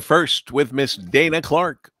and weather first with Miss Dana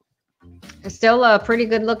Clark. Still a pretty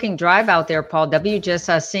good looking drive out there, Paul W. Just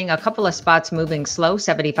seeing a couple of spots moving slow.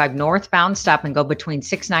 75 northbound, stop and go between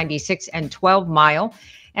 696 and 12 Mile.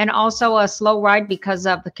 And also a slow ride because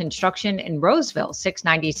of the construction in Roseville.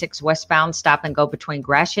 696 westbound, stop and go between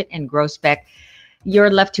Gratiot and Groesbeck. Your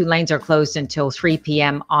left two lanes are closed until 3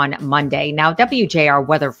 p.m. on Monday. Now, WJR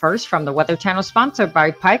weather first from the Weather Channel, sponsored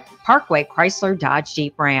by Parkway Chrysler Dodge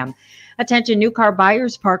Jeep Ram. Attention new car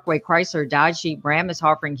buyers, Parkway Chrysler Dodge Jeep Ram is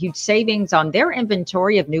offering huge savings on their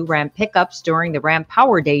inventory of new Ram pickups during the Ram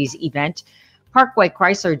Power Days event. Parkway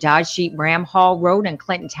Chrysler Dodge Jeep Ram, Hall Road in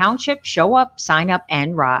Clinton Township. Show up, sign up,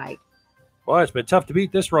 and ride. Well, it's been tough to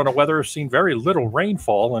beat this run of weather. Seen very little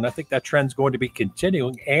rainfall, and I think that trend's going to be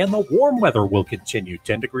continuing, and the warm weather will continue.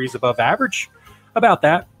 10 degrees above average. About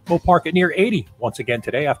that, we'll park it near 80 once again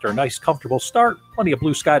today after a nice, comfortable start. Plenty of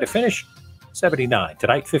blue sky to finish. 79.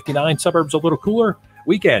 Tonight, 59. Suburbs a little cooler.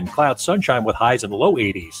 Weekend, cloud sunshine with highs in the low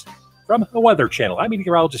 80s. From the Weather Channel, I'm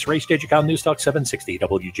meteorologist Ray Stagicon, News Talk 760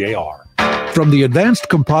 WJR. From the advanced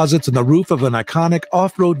composites in the roof of an iconic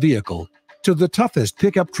off-road vehicle to the toughest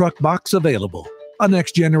pickup truck box available, a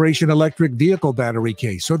next-generation electric vehicle battery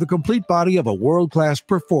case, or the complete body of a world-class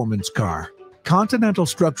performance car, Continental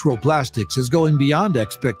Structural Plastics is going beyond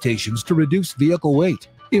expectations to reduce vehicle weight,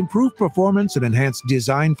 improve performance, and enhance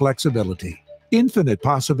design flexibility. Infinite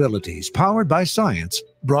possibilities powered by science,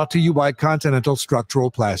 brought to you by Continental Structural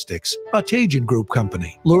Plastics, a Tajan Group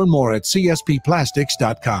company. Learn more at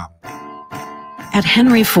cspplastics.com. At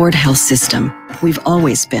Henry Ford Health System, we've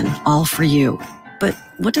always been all for you. But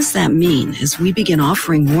what does that mean as we begin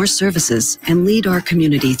offering more services and lead our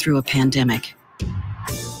community through a pandemic?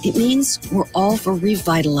 It means we're all for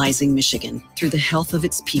revitalizing Michigan through the health of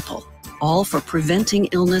its people, all for preventing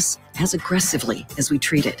illness as aggressively as we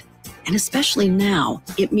treat it. And especially now,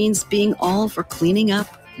 it means being all for cleaning up,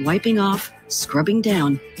 wiping off, scrubbing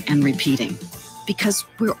down, and repeating. Because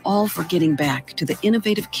we're all for getting back to the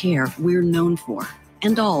innovative care we're known for,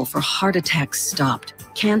 and all for heart attacks stopped,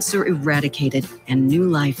 cancer eradicated, and new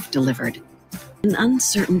life delivered. In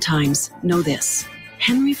uncertain times, know this: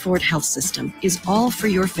 Henry Ford Health System is all for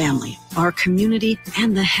your family, our community,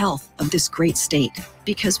 and the health of this great state.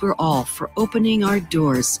 Because we're all for opening our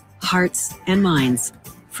doors, hearts, and minds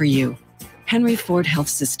for you. Henry Ford Health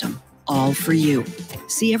System, all for you.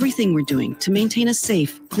 See everything we're doing to maintain a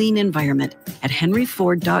safe, clean environment at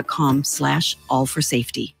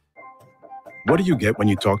henryford.com/all-for-safety. What do you get when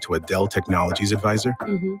you talk to a Dell Technologies advisor?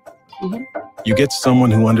 You get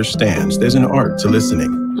someone who understands there's an art to listening,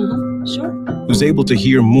 who's able to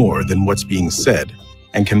hear more than what's being said,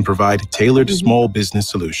 and can provide tailored small business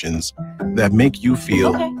solutions that make you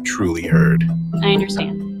feel truly heard. I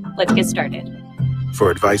understand. Let's get started. For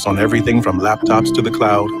advice on everything from laptops to the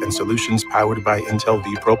cloud and solutions powered by Intel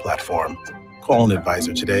vPro platform, call an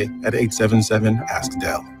advisor today at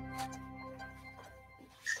 877-ASK-DELL.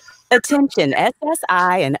 Attention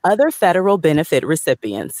SSI and other federal benefit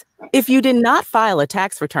recipients. If you did not file a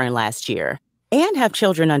tax return last year and have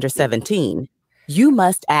children under 17, you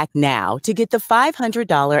must act now to get the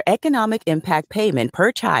 $500 economic impact payment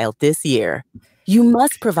per child this year. You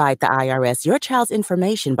must provide the IRS your child's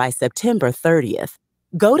information by September 30th.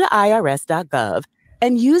 Go to irs.gov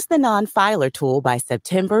and use the non-filer tool by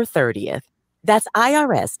September 30th. That's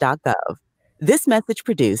irs.gov. This message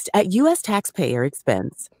produced at U.S. taxpayer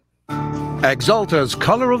expense. Axalta's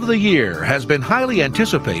Color of the Year has been highly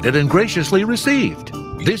anticipated and graciously received.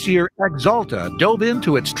 This year, Axalta dove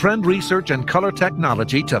into its trend research and color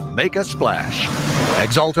technology to make a splash.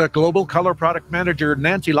 Axalta Global Color Product Manager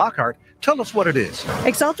Nancy Lockhart, tell us what it is.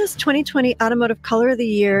 Axalta's 2020 Automotive Color of the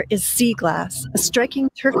Year is Sea Glass, a striking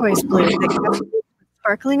turquoise blue that captures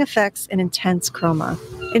sparkling effects and intense chroma.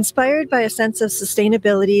 Inspired by a sense of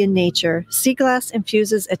sustainability in nature, Sea Glass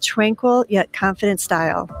infuses a tranquil yet confident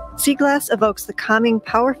style. Sea Glass evokes the calming,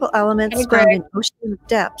 powerful elements found in ocean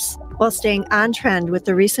depths while staying on trend with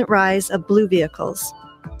the recent rise of blue vehicles.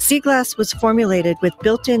 Sea Glass was formulated with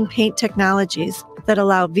built-in paint technologies that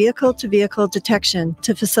allow vehicle-to-vehicle detection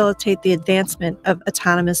to facilitate the advancement of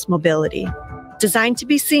autonomous mobility. Designed to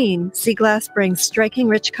be seen, Sea Glass brings striking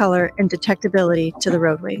rich color and detectability to the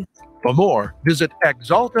roadway. For more, visit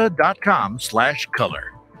axalta.com/color.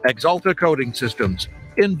 Axalta Coating Systems,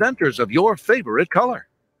 inventors of your favorite color.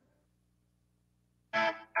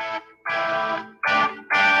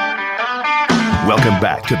 Welcome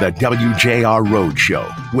back to the WJR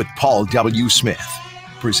Roadshow with Paul W. Smith.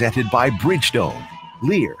 Presented by Bridgestone,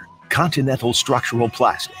 Lear, Continental Structural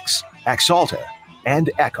Plastics, Axalta, and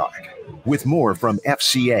Eckhart. With more from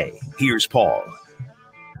FCA, here's Paul.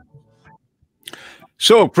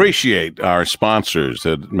 So appreciate our sponsors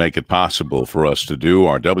that make it possible for us to do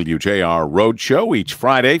our WJR Roadshow each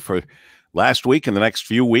Friday for last week and the next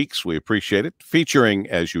few weeks. We appreciate it. Featuring,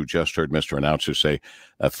 as you just heard Mr. Announcer say,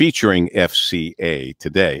 featuring FCA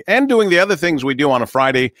today. And doing the other things we do on a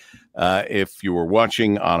Friday. If you were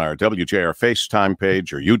watching on our WJR FaceTime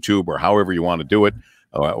page or YouTube or however you want to do it,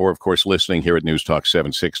 or of course, listening here at News Talk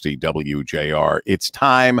 760 WJR. It's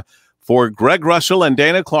time for Greg Russell and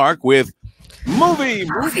Dana Clark with Movie.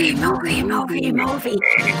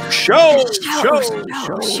 Show.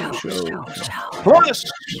 Plus.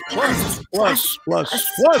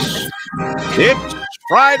 It's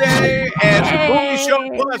Friday and Movie Show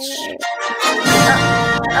Plus.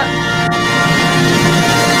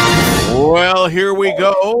 Well, here we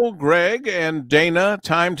go, Greg and Dana.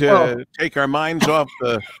 Time to take our minds off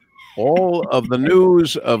all of the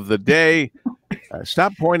news of the day.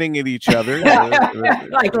 Stop pointing at each other.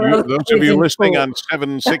 Those of you listening on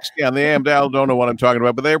 760 on the AM dial don't know what I'm talking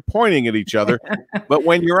about, but they're pointing at each other. But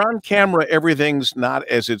when you're on camera, everything's not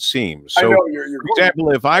as it seems. So, for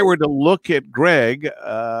example, if I were to look at Greg,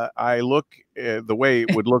 I look the way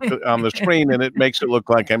it would look on the screen, and it makes it look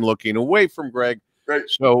like I'm looking away from Greg. Right.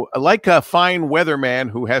 So, like a fine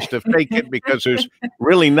weatherman who has to fake it because there's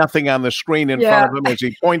really nothing on the screen in front of him as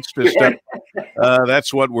he points to stuff,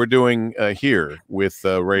 that's what we're doing here with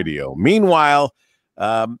radio. Meanwhile,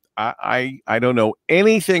 I don't know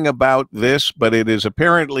anything about this, but it is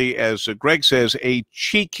apparently, as Greg says, a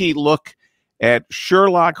cheeky look at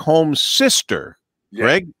Sherlock Holmes' sister,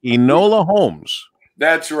 Greg, Enola Holmes.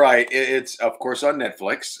 That's right. It's, of course, on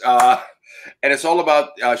Netflix. And it's all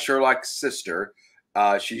about Sherlock's sister.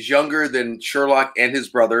 She's younger than Sherlock and his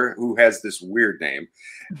brother, who has this weird name.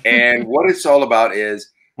 And what it's all about is...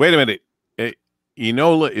 Wait a minute.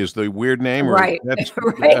 Enola is the weird name? Right. That's,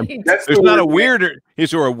 right. There's not a weirder...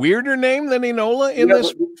 Is there a weirder name than Enola in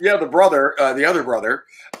this? The other brother.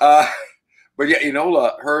 But yeah,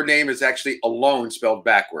 Enola, her name is actually Alone spelled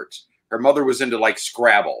backwards. Her mother was into like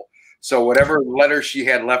Scrabble. So whatever letter she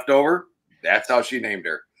had left over, that's how she named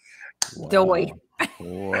her. Doy.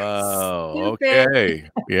 Wow. Okay.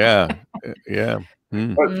 Yeah. But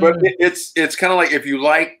it's kind of like if you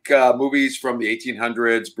like movies from the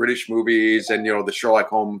 1800s, British movies, and the Sherlock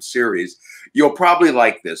Holmes series, you'll probably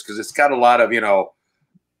like this because it's got a lot of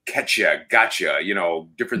gotcha,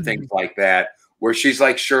 different things like that. Where she's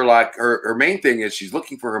like Sherlock. Her main thing is she's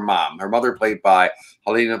looking for her mom. Her mother, played by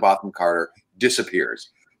Helena Bonham Carter,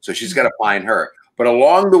 disappears, so she's got to find her. But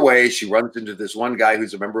along the way, she runs into this one guy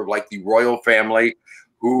who's a member of like the royal family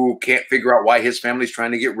who can't figure out why his family's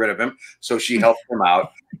trying to get rid of him. So she helps him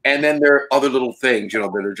out. And then there are other little things, that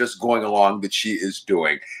are just going along that she is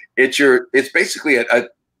doing. It's basically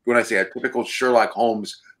when I say a typical Sherlock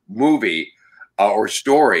Holmes movie, or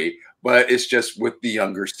story, but it's just with the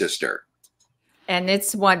younger sister. And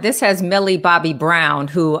this has Millie Bobby Brown,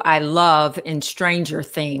 who I love in Stranger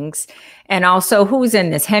Things. And also, who's in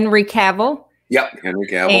this? Henry Cavill. Yep, Henry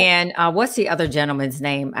Cavill. And what's the other gentleman's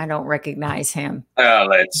name? I don't recognize him.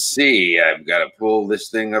 Let's see. I've got to pull this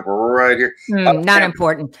thing up right here. Not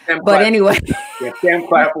important. But anyway. Yeah, Sam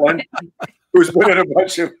Claflin, who's been in a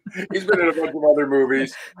bunch of other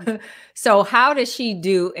movies. So how does she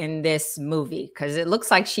do in this movie? Because it looks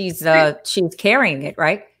like she's carrying it,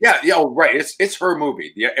 right? Yeah, right. It's her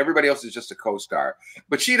movie. Yeah, everybody else is just a co-star,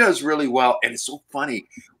 but she does really well. And it's so funny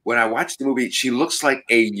when I watch the movie. She looks like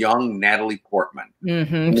a young Natalie Portman.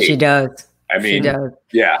 She does. I mean, she does.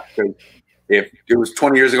 Yeah. If it was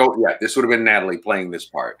 20 years ago, yeah, this would have been Natalie playing this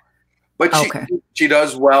part. But she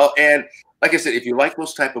does well. And like I said, if you like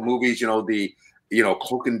those type of movies, the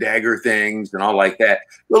cloak and dagger things and all like that,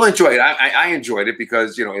 you'll enjoy it. I enjoyed it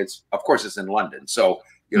because it's in London, so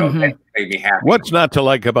that made me happy. What's not to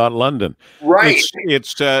like about London? Right.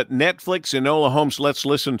 It's Netflix. Enola Holmes. Let's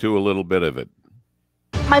listen to a little bit of it.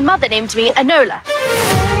 My mother named me Enola,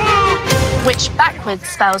 which backwards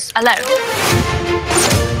spells alone.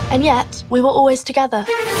 And yet we were always together,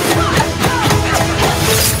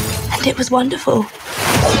 and it was wonderful.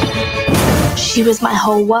 She was my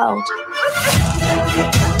whole world.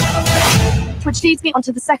 Which leads me on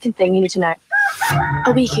to the second thing you need to know.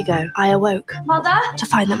 A week ago, I awoke, Mother, to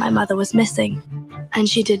find that my mother was missing, and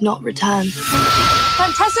she did not return.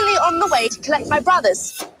 I'm presently on the way to collect my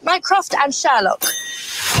brothers, Mycroft and Sherlock.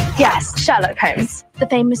 Yes, Sherlock Holmes, the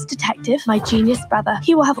famous detective, my genius brother.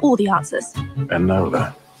 He will have all the answers.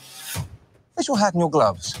 Enola. Where's your hat and your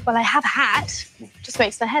gloves? Well, I have a hat, just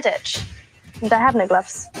makes my head itch. And I have no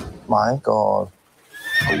gloves. My God.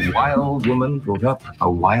 A wild woman brought up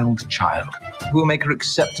a wild child who will make her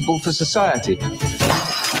acceptable for society.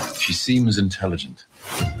 She seems intelligent.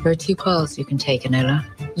 There are two paths you can take, Enola.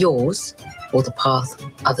 Yours, or the path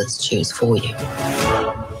others choose for you.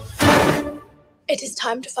 It is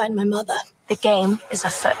time to find my mother. The game is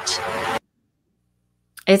afoot.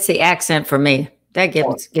 It's the accent for me. That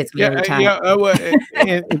gets me every time.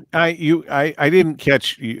 I didn't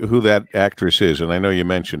catch who that actress is, and I know you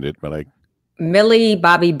mentioned it, but Millie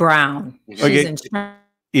Bobby Brown. She's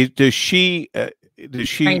does she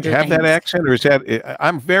have that accent, or is that?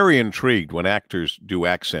 I'm very intrigued when actors do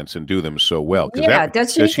accents and do them so well. Yeah,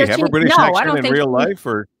 does she have a British accent in real life,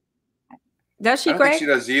 or does she? I don't think she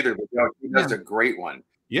does either, but she does a great one.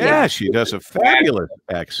 Yeah, she does a fabulous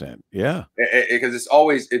accent. Yeah, because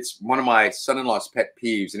it's one of my son-in-law's pet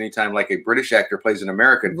peeves. Anytime like a British actor plays an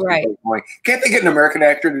American, right? Going, can't they get an American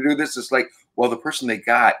actor to do this? It's like, well, the person they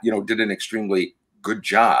got, did an extremely good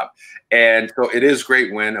job, and so it is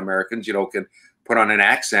great when Americans, can put on an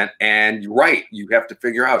accent. And you're right, you have to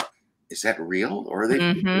figure out, is that real or are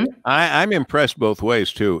they? I'm impressed both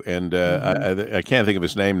ways too, and I can't think of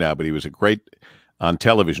his name now, but he was a great. On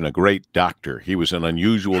television, a great doctor. He was an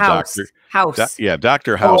unusual doctor.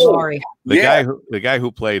 Dr. House. Oh, sorry. The guy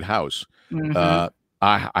who played House.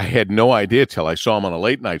 I had no idea till I saw him on a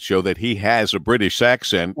late night show that he has a British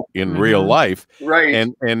accent in real life,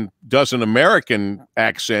 right? And does an American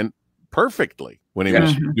accent perfectly when he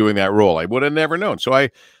was doing that role. I would have never known. So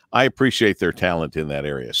I appreciate their talent in that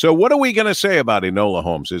area. So what are we going to say about Enola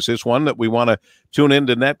Holmes? Is this one that we want to tune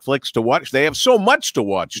into Netflix to watch? They have so much to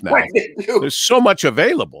watch now. There's so much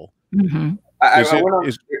available. Is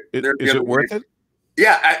it worth it?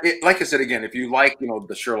 Yeah. Like I said, again, if you like,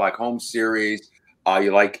 the Sherlock Holmes series,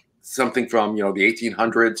 you like something from, the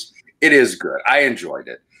 1800s, it is good. I enjoyed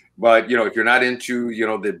it. But, if you're not into,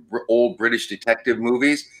 the old British detective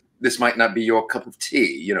movies, this might not be your cup of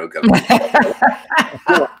tea,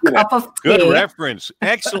 Cup of tea. Good reference.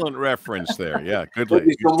 Excellent reference there. Yeah, good.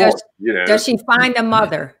 Does she find a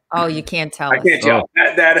mother? Oh, you can't tell. I can't tell.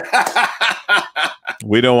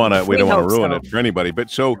 We don't want to ruin it for anybody.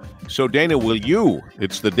 But so Dana,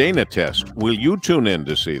 it's the Dana test. Will you tune in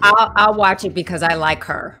to see that? I'll watch it because I like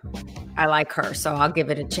her. So I'll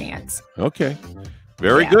give it a chance. Okay.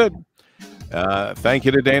 Very good. Thank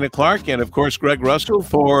you to Dana Clark and, of course, Greg Russell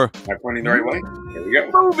for pointing the right way. There we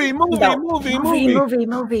go. Movie.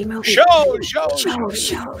 Show.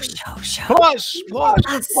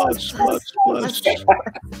 Plus.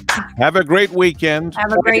 Have a great weekend.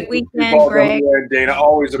 Have a great weekend, Greg. Dana,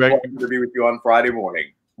 always a pleasure to be with you on Friday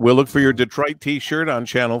morning. We'll look for your Detroit T-shirt on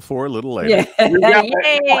Channel 4 a little later. Yeah.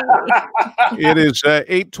 It is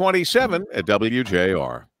 8:27 at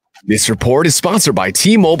WJR. This report is sponsored by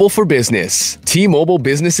T-Mobile for Business. T-Mobile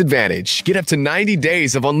Business Advantage. Get up to 90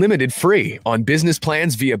 days of unlimited free on business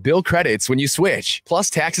plans via bill credits when you switch,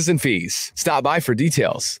 plus taxes and fees. Stop by for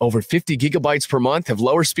details. Over 50 gigabytes per month have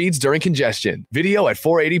lower speeds during congestion. Video at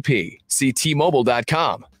 480p. See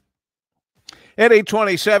T-Mobile.com. At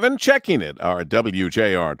 8:27, checking it, our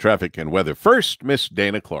WJR traffic and weather first, Miss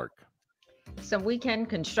Dana Clark. Some weekend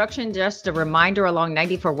construction, just a reminder, along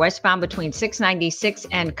 94 westbound between 696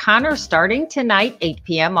 and Connor starting tonight, 8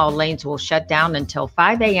 p.m. All lanes will shut down until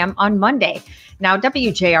 5 a.m. on Monday. Now,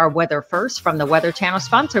 WJR weather first from the Weather Channel,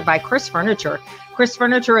 sponsored by Chris Furniture. Chris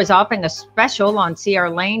Furniture is offering a special on CR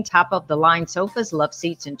Lane, top of the line sofas, love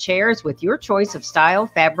seats, and chairs with your choice of style,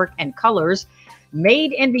 fabric, and colors.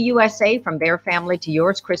 Made in the USA, from their family to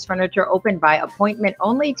yours. Chris Furniture open by appointment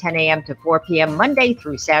only, 10 a.m. to 4 p.m. Monday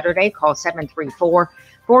through Saturday. Call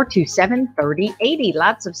 734-427-3080.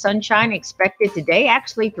 Lots of sunshine expected today,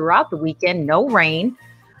 actually throughout the weekend. No rain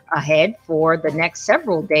ahead for the next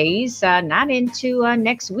several days, not into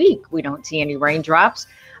next week. We don't see any raindrops.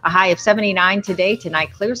 A high of 79 today.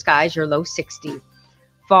 Tonight, clear skies, your low 60.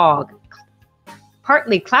 Fog.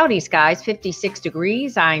 Partly cloudy skies, 56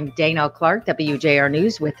 degrees. I'm Dana Clark, WJR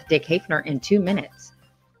News with Dick Hafner in 2 minutes.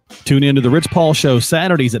 Tune in to the Rich Paul Show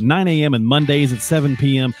Saturdays at 9 a.m. and Mondays at 7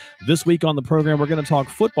 p.m. This week on the program, we're going to talk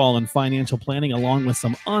football and financial planning along with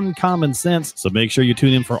some uncommon sense. So make sure you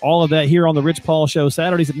tune in for all of that here on the Rich Paul Show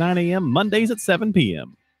Saturdays at 9 a.m., Mondays at 7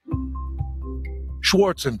 p.m.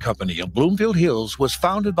 Schwartz & Company of Bloomfield Hills was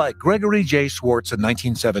founded by Gregory J. Schwartz in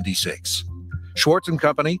 1976. Schwartz &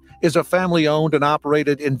 Company is a family-owned and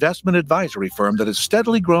operated investment advisory firm that has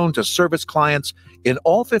steadily grown to service clients in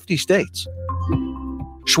all 50 states.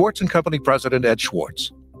 Schwartz & Company President Ed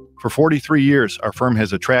Schwartz. For 43 years, our firm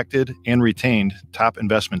has attracted and retained top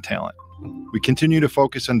investment talent. We continue to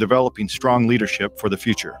focus on developing strong leadership for the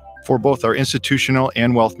future for both our institutional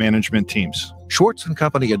and wealth management teams. Schwartz &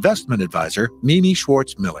 Company Investment Advisor Mimi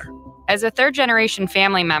Schwartz Miller. As a third-generation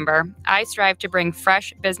family member, I strive to bring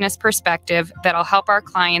fresh business perspective that'll help our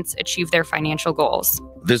clients achieve their financial goals.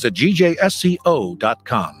 Visit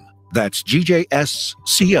gjsco.com. That's gjsco.com.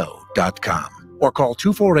 Or call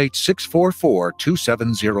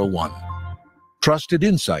 248-644-2701. Trusted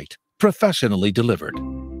insight, professionally delivered.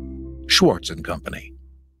 Schwartz & Company.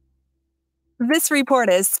 This report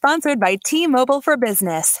is sponsored by T-Mobile for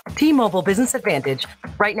Business. T-Mobile Business Advantage.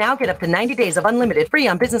 Right now, get up to 90 days of unlimited free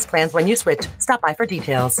on business plans when you switch. Stop by for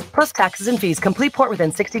details. Plus taxes and fees. Complete port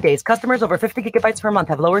within 60 days. Customers over 50 gigabytes per month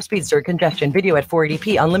have lower speeds during congestion. Video at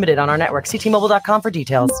 480p. Unlimited on our network. See T-Mobile.com for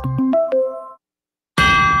details.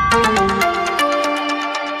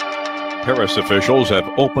 Paris officials have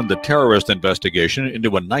opened a terrorist investigation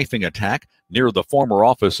into a knifing attack near the former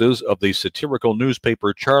offices of the satirical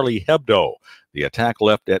newspaper Charlie Hebdo. The attack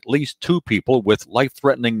left at least 2 people with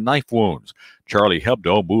life-threatening knife wounds. Charlie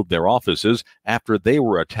Hebdo moved their offices after they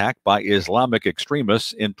were attacked by Islamic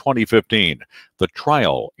extremists in 2015. The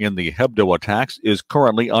trial in the Hebdo attacks is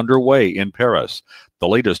currently underway in Paris. The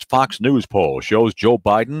latest Fox News poll shows Joe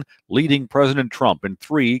Biden leading President Trump in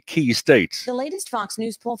 3 key states. The latest Fox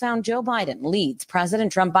News poll found Joe Biden leads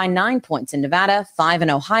President Trump by 9 points in Nevada, 5 in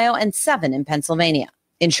Ohio, and 7 in Pennsylvania.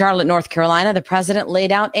 In Charlotte, North Carolina, the president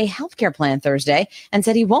laid out a health care plan Thursday and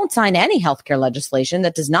said he won't sign any health care legislation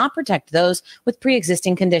that does not protect those with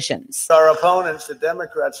pre-existing conditions. Our opponents, the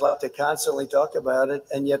Democrats, like to constantly talk about it,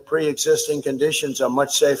 and yet pre-existing conditions are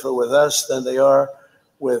much safer with us than they are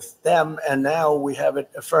with them. And now we have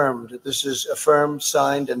it affirmed. This is affirmed,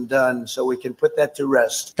 signed, and done, so we can put that to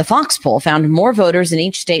rest. The Fox poll found more voters in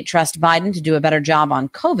each state trust Biden to do a better job on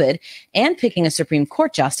COVID and picking a Supreme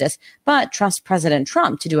Court justice, but trust President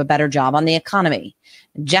Trump to do a better job on the economy.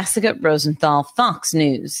 Jessica Rosenthal, Fox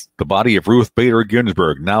News. The body of Ruth Bader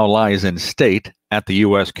Ginsburg now lies in state at the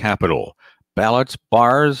U.S. Capitol. Ballots,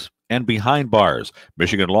 bars, and behind bars.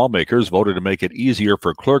 Michigan lawmakers voted to make it easier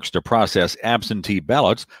for clerks to process absentee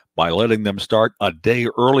ballots by letting them start a day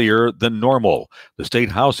earlier than normal. The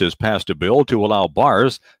state house has passed a bill to allow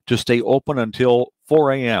bars to stay open until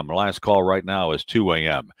 4 a.m. Last call right now is 2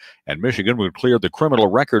 a.m. And Michigan would clear the criminal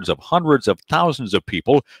records of hundreds of thousands of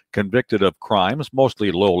people convicted of crimes,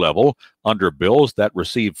 mostly low-level, under bills that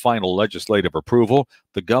receive final legislative approval.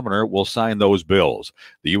 The governor will sign those bills.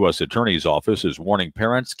 The U.S. Attorney's Office is warning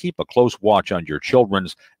parents, keep a close watch on your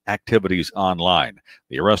children's activities online.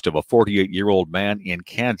 The arrest of a 48-year-old man in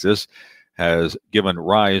Kansas has given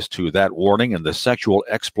rise to that warning and the sexual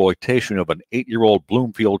exploitation of an 8-year-old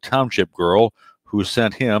Bloomfield Township girl who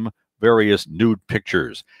sent him various nude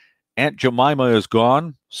pictures. Aunt Jemima is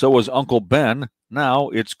gone, so is Uncle Ben. Now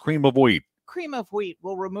it's cream of wheat. cream of wheat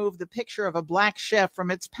will remove the picture of a black chef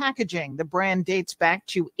from its packaging. The brand dates back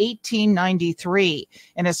to 1893.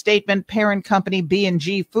 In a statement, parent company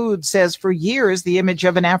B&G Foods says for years the image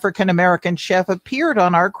of an African-American chef appeared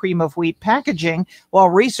on our cream of wheat packaging, while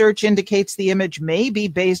research indicates the image may be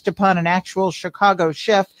based upon an actual Chicago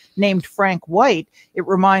chef named Frank White. It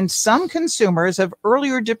reminds some consumers of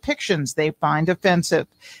earlier depictions they find offensive.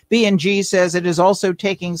 B&G says it is also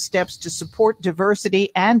taking steps to support diversity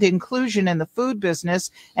and inclusion in the food business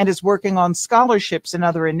and is working on scholarships and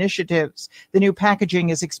other initiatives. The new packaging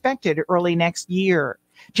is expected early next year.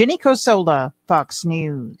 Jenny Cosola, Fox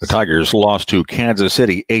News. The Tigers lost to Kansas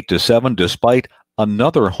City 8-7 despite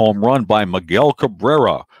another home run by Miguel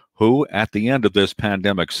Cabrera, who at the end of this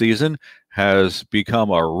pandemic season has become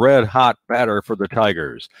a red-hot batter for the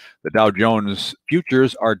Tigers. The Dow Jones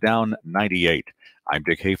futures are down 98. I'm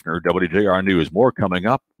Dick Hafner, WJR News. More coming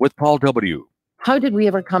up with Paul W. How did we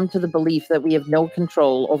ever come to the belief that we have no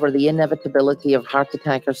control over the inevitability of heart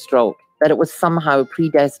attack or stroke? That it was somehow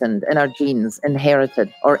predestined in our genes,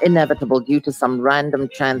 inherited, or inevitable due to some random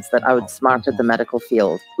chance that outsmarted the medical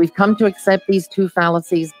field? We've come to accept these two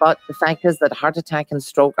fallacies, but the fact is that heart attack and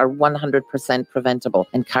stroke are 100% preventable,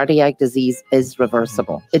 and cardiac disease is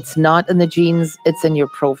reversible. It's not in the genes, it's in your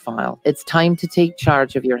profile. It's time to take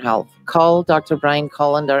charge of your health. Call Dr. Brian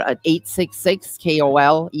Collender at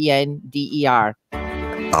 866-KOLENDER.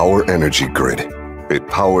 Our energy grid. It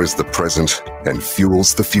powers the present and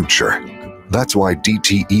fuels the future. That's why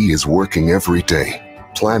DTE is working every day,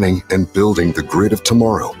 planning and building the grid of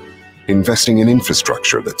tomorrow, investing in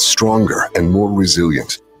infrastructure that's stronger and more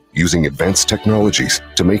resilient, using advanced technologies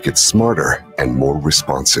to make it smarter and more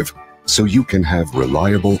responsive, so you can have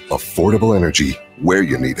reliable, affordable energy where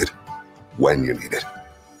you need it, when you need it.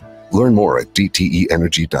 Learn more at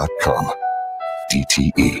dteenergy.com.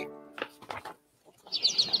 DTE.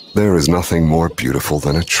 There is nothing more beautiful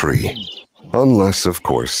than a tree. Unless, of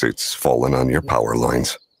course, it's fallen on your power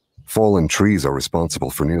lines. Fallen trees are responsible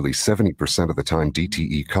for nearly 70% of the time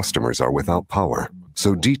DTE customers are without power.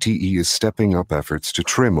 So DTE is stepping up efforts to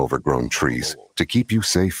trim overgrown trees to keep you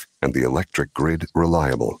safe and the electric grid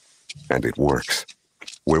reliable. And it works.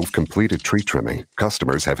 Where we've completed tree trimming,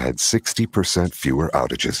 customers have had 60% fewer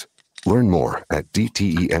outages. Learn more at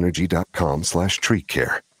dteenergy.com/tree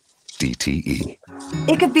care. DTE.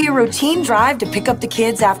 It could be a routine drive to pick up the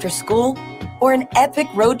kids after school or an epic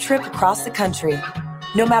road trip across the country.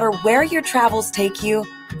 No matter where your travels take you,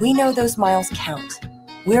 we know those miles count.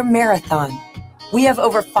 We're Marathon. We have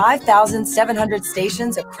over 5,700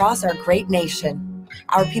 stations across our great nation.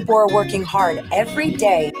 Our people are working hard every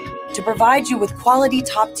day to provide you with quality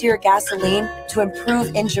top-tier gasoline to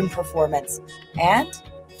improve engine performance and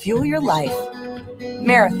fuel your life.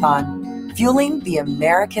 Marathon, fueling the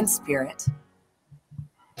American spirit.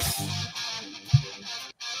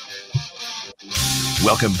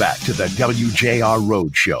 Welcome back to the WJR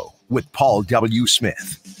Roadshow with Paul W.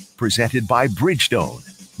 Smith. Presented by Bridgestone,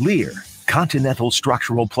 Lear, Continental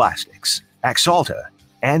Structural Plastics, Axalta,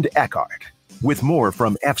 and Eckhart. With more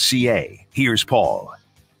from FCA, here's Paul.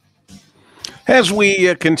 As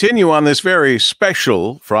we continue on this very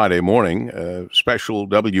special Friday morning, special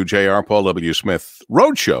WJR Paul W. Smith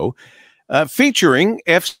Roadshow, featuring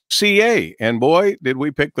FCA. And boy, did we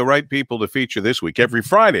pick the right people to feature this week. Every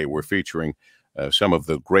Friday, we're featuring some of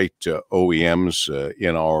the great OEMs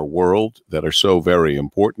in our world that are so very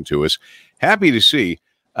important to us. Happy to see,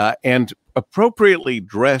 and appropriately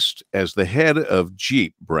dressed as the head of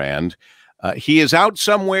Jeep brand. He is out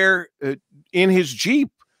somewhere in his Jeep,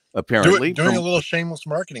 apparently. Doing a little shameless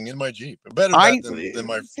marketing in my Jeep. Better than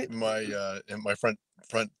my front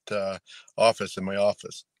office in my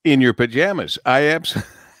office. In your pajamas. I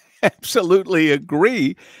absolutely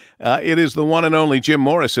agree. It is the one and only Jim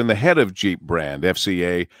Morrison, the head of Jeep brand,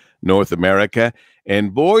 FCA North America.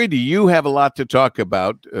 And boy, do you have a lot to talk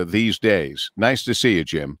about these days. Nice to see you,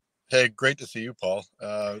 Jim. Hey, great to see you, Paul.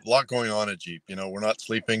 A lot going on at Jeep. You know, we're not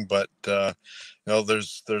sleeping, but there's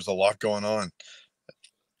a lot going on.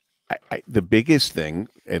 The biggest thing,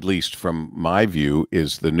 at least from my view,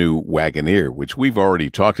 is the new Wagoneer, which we've already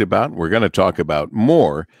talked about. We're going to talk about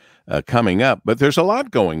more coming up, but there's a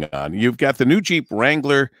lot going on. You've got the new Jeep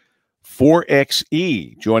Wrangler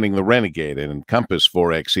 4xe joining the Renegade and Encompass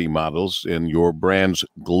 4xe models in your brand's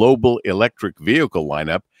global electric vehicle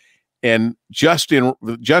lineup. And just in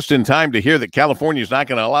time to hear that California is not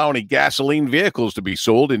going to allow any gasoline vehicles to be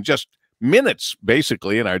sold in just minutes,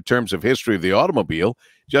 basically, in our terms of history of the automobile.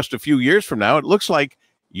 Just a few years from now, it looks like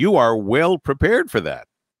you are well prepared for that.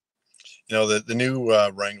 You know, the new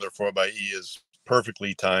Wrangler 4xe is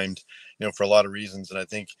perfectly timed, for a lot of reasons. And I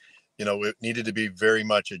think, it needed to be very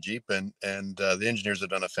much a Jeep, and the engineers have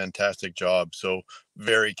done a fantastic job. So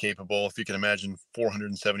very capable. If you can imagine,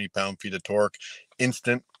 470 pound-feet of torque,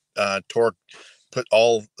 instant torque, put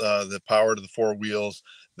all the power to the four wheels.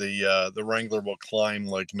 The Wrangler will climb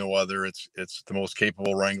like no other. It's the most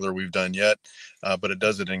capable Wrangler we've done yet, but it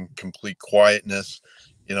does it in complete quietness.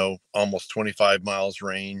 Almost 25 miles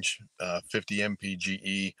range, 50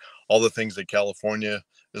 mpge, all the things that California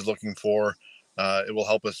is looking for. It will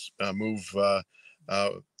help us move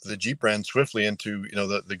the Jeep brand swiftly into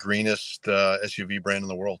the greenest SUV brand in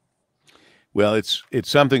the world. Well, it's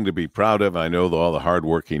something to be proud of. I know that all the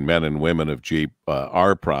hardworking men and women of Jeep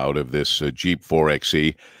are proud of this Jeep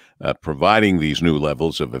 4xe, providing these new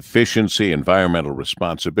levels of efficiency, environmental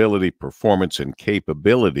responsibility, performance, and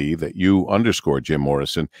capability that you underscore, Jim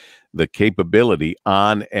Morrison. The capability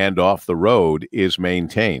on and off the road is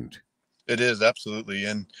maintained. It is, absolutely.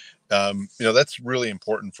 And, that's really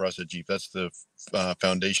important for us at Jeep. That's the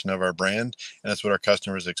foundation of our brand, and that's what our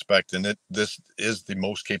customers expect. And this is the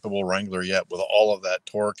most capable Wrangler yet, with all of that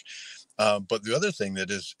torque. But the other thing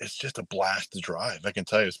it's just a blast to drive. I can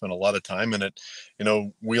tell you, I spent a lot of time in it,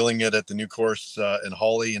 wheeling it at the new course in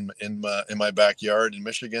Hawley in my backyard in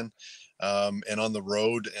Michigan. And on the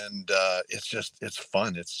road, and it's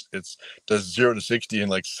fun. It's does 0 to 60 in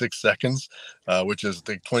like 6 seconds, which is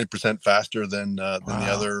like 20% faster than the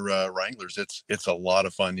other Wranglers. It's a lot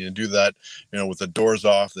of fun. You do that, with the doors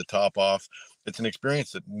off, the top off. It's an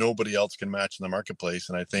experience that nobody else can match in the marketplace,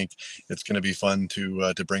 and I think it's going to be fun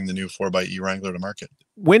to bring the new 4xe Wrangler to market.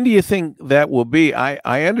 When do you think that will be?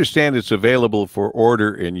 I understand it's available for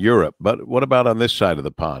order in Europe, but what about on this side of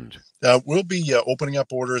the pond? We'll be opening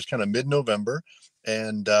up orders kind of mid-November,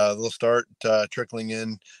 and they'll start trickling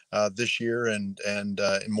in this year and in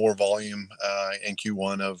more volume in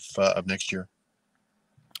Q1 of next year.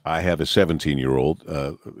 I have a 17-year-old,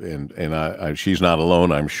 and she's not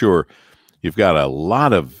alone, I'm sure. You've got a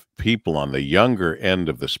lot of people on the younger end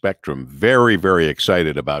of the spectrum very, very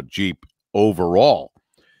excited about Jeep overall.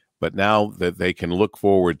 But now that they can look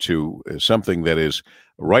forward to something that is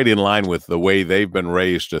right in line with the way they've been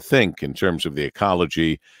raised to think in terms of the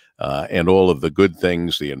ecology and all of the good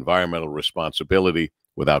things, the environmental responsibility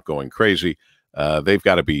without going crazy, they've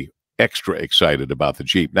got to be extra excited about the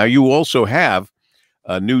Jeep. Now, you also have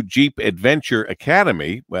a new Jeep Adventure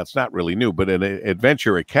Academy. Well, it's not really new, but an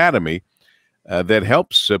Adventure Academy that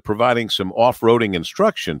helps providing some off-roading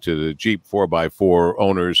instruction to the Jeep 4x4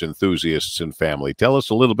 owners, enthusiasts, and family. Tell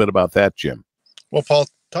us a little bit about that, Jim. Well, Paul,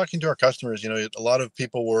 talking to our customers, a lot of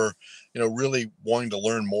people were, really wanting to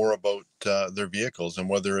learn more about their vehicles, and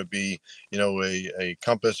whether it be, a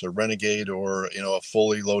Compass or Renegade or, a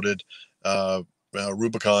fully loaded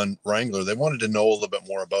Rubicon Wrangler, they wanted to know a little bit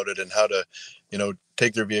more about it and how to,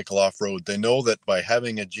 take their vehicle off-road. They know that by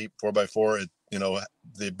having a Jeep 4x4,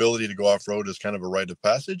 the ability to go off-road is kind of a rite of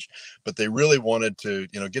passage, but they really wanted to,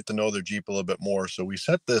 get to know their Jeep a little bit more. So we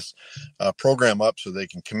set this program up so they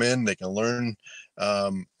can come in, they can learn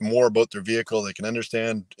more about their vehicle. They can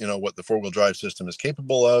understand, what the four-wheel drive system is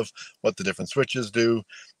capable of, what the different switches do,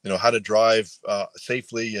 how to drive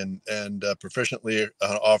safely and proficiently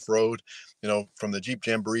off-road. From the Jeep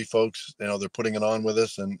Jamboree folks, they're putting it on with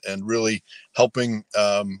us and really helping,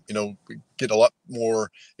 get a lot more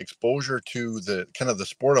exposure to the kind of the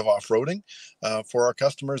sport of off-roading for our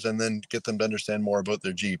customers, and then get them to understand more about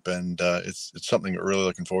their Jeep. And it's something we're really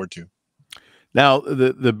looking forward to. Now,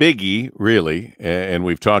 the biggie, really, and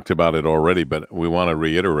we've talked about it already, but we want to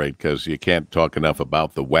reiterate because you can't talk enough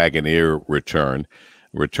about the Wagoneer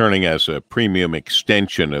returning as a premium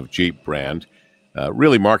extension of Jeep brand,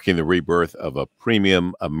 really marking the rebirth of a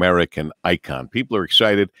premium American icon. People are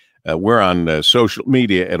excited. We're on social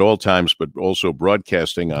media at all times, but also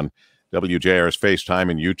broadcasting on WJR's FaceTime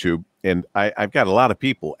and YouTube. And I've got a lot of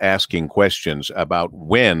people asking questions about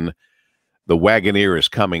when the Wagoneer is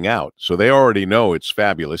coming out. So they already know it's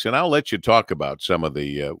fabulous. And I'll let you talk about some of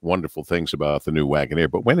the wonderful things about the new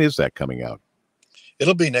Wagoneer. But when is that coming out?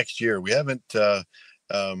 It'll be next year. We haven't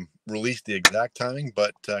released the exact timing,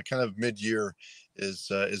 but kind of mid-year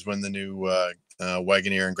is when the new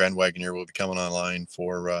Wagoneer and Grand Wagoneer will be coming online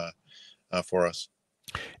for us.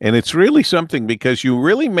 And it's really something because you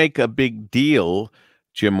really make a big deal,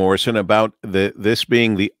 Jim Morrison, about this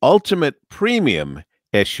being the ultimate premium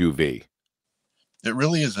SUV. It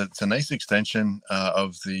really is. It's a nice extension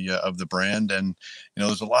of the brand, and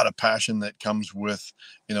there's a lot of passion that comes with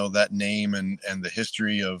that name and the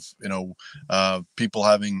history of people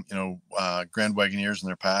having Grand Wagoneers in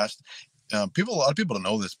their past. A lot of people don't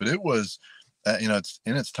know this, but it was it's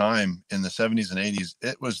in its time in the 70s and 80s.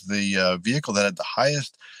 It was the vehicle that had the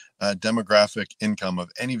highest demographic income of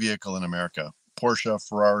any vehicle in America. Porsche,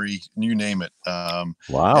 Ferrari, you name it.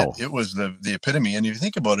 Wow. It was the epitome. And if you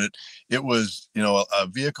think about it, it was, a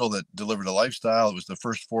vehicle that delivered a lifestyle. It was the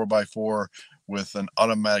first 4x4 with an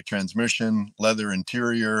automatic transmission, leather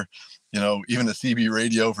interior, even a CB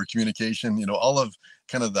radio for communication, all of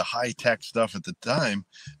kind of the high tech stuff at the time,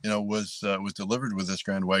 was delivered with this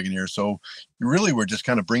Grand Wagoneer. So really, we're just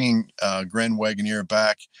kind of bringing Grand Wagoneer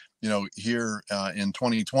back, here in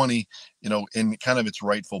 2020, in kind of its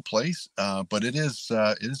rightful place. But it is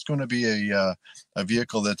going to be a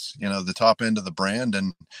vehicle that's, the top end of the brand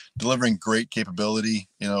and delivering great capability,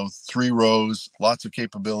 3 rows, lots of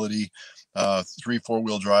capability, 3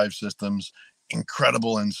 4-wheel drive systems,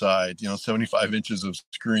 incredible inside, 75 inches of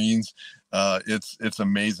screens. It's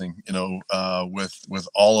amazing, with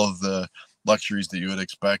all of the luxuries that you would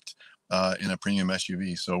expect in a premium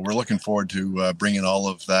SUV. So we're looking forward to bringing all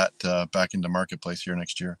of that back into marketplace here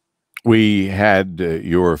next year. We had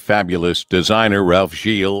your fabulous designer, Ralph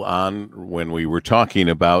Gilles, on when we were talking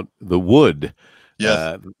about the wood.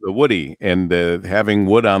 Yes. The Woody, and having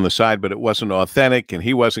wood on the side, but it wasn't authentic, and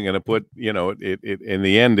he wasn't going to put, it in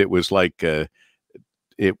the end, it was like,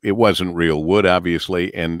 it wasn't real wood,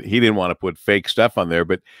 obviously, and he didn't want to put fake stuff on there.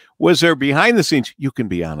 But was there behind the scenes, you can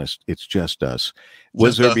be honest, it's just us.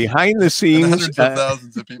 Was there behind the scenes, hundreds of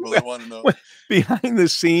thousands of people that want to know. Behind the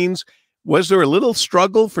scenes, was there a little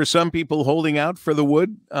struggle for some people holding out for the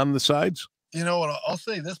wood on the sides? I'll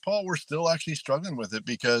say this, Paul, we're still actually struggling with it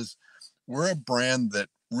because we're a brand that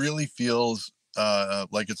really feels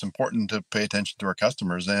like it's important to pay attention to our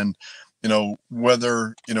customers. And,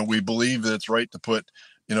 whether, we believe that it's right to put,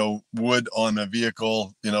 wood on a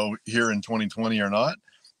vehicle, here in 2020 or not,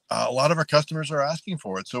 a lot of our customers are asking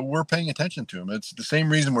for it. So we're paying attention to them. It's the same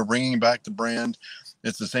reason we're bringing back the brand.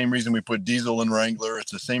 It's the same reason we put diesel in Wrangler.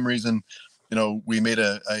 It's the same reason, we made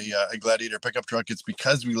a Gladiator pickup truck. It's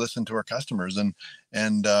because we listen to our customers,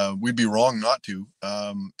 and we'd be wrong not to.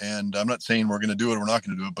 And I'm not saying we're going to do it or we're not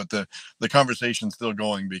going to do it, but the conversation's still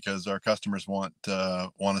going because our customers want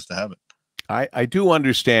us to have it. I do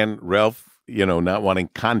understand, Ralph, not wanting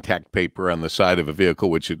contact paper on the side of a vehicle,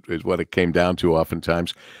 which is what it came down to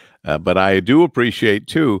oftentimes. But I do appreciate,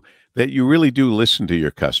 too, that you really do listen to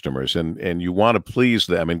your customers and you want to please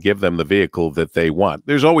them and give them the vehicle that they want.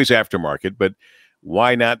 There's always aftermarket, but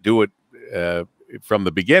why not do it from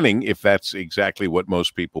the beginning if that's exactly what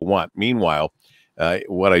most people want? Meanwhile,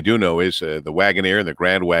 what I do know is the Wagoneer and the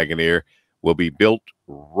Grand Wagoneer will be built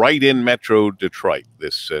right in Metro Detroit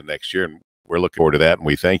this next year. And we're looking forward to that, and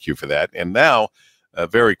we thank you for that. And now,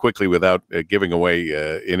 very quickly, without giving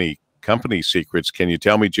away any company secrets, can you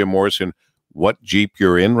tell me, Jim Morrison, what Jeep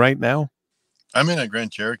you're in right now? I'm in a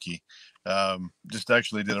Grand Cherokee. Just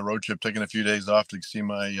actually did a road trip, taking a few days off to see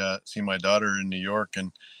my daughter in New York,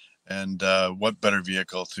 and what better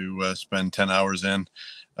vehicle to spend 10 hours in?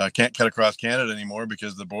 Can't cut across Canada anymore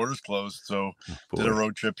because the border's closed. So did a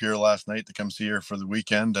road trip here last night to come see her for the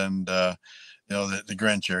weekend, and the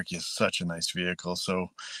Grand Cherokee is such a nice vehicle. So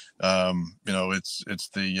it's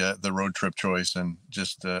the road trip choice, and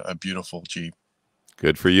just a beautiful Jeep.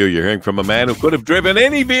 Good for you. You're hearing from a man who could have driven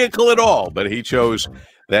any vehicle at all, but he chose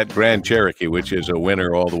that Grand Cherokee, which is a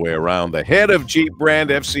winner all the way around. The head of Jeep brand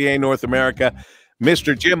FCA North America,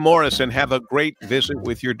 Mr. Jim Morrison. Have a great visit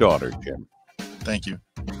with your daughter, Jim. Thank you.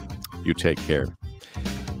 You take care.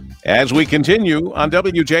 As we continue on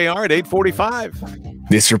WJR at 8:45.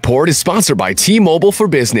 This report is sponsored by T-Mobile for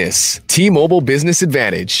Business. T-Mobile Business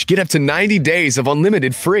Advantage. Get up to 90 days of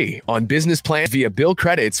unlimited free on business plans via bill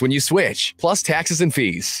credits when you switch, plus taxes and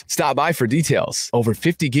fees. Stop by for details. Over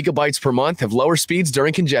 50 gigabytes per month have lower speeds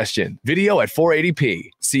during congestion. Video at 480p.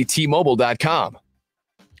 See T-Mobile.com.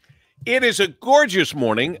 It is a gorgeous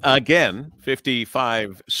morning. Again,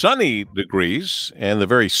 55 sunny degrees, and the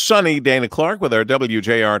very sunny Dana Clark with our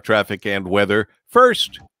WJR traffic and weather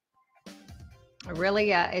first.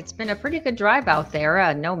 Really, it's been a pretty good drive out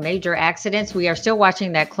there. No major accidents. We are still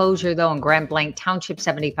watching that closure, though, in Grand Blanc Township,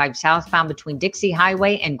 75 southbound between Dixie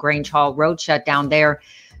Highway and Grange Hall Road, shut down there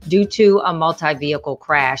due to a multi-vehicle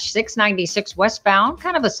crash. 696 westbound,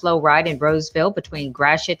 kind of a slow ride in Roseville between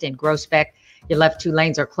Gratiot and Groesbeck. Your left 2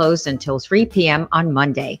 lanes are closed until 3 p.m. on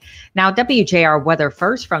Monday. Now, WJR Weather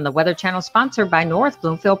First from the Weather Channel, sponsored by North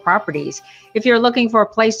Bloomfield Properties. If you're looking for a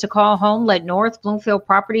place to call home, let North Bloomfield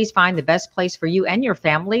Properties find the best place for you and your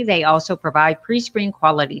family. They also provide pre-screened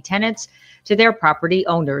quality tenants to their property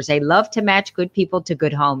owners. They love to match good people to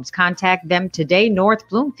good homes. Contact them today,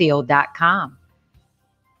 northbloomfield.com.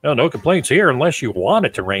 No complaints here unless you want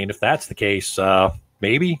it to rain. If that's the case,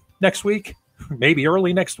 maybe next week, maybe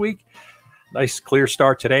early next week. Nice clear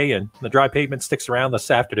start today, and the dry pavement sticks around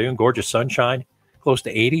this afternoon. Gorgeous sunshine, close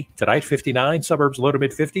to 80. Tonight, 59. Suburbs low to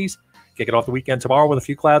mid-50s. Kicking off the weekend tomorrow with a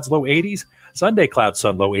few clouds, low 80s. Sunday, clouds,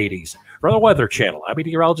 sun, low 80s. From the Weather Channel, I'm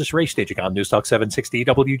meteorologist Ray Staging on News Talk 760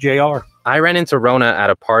 WJR. I ran into Rona at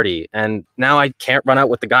a party, and now I can't run out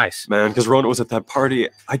with the guys. Man, because Rona was at that party,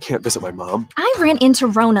 I can't visit my mom. I ran into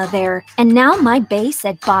Rona there, and now my bae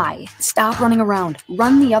said bye. Stop running around.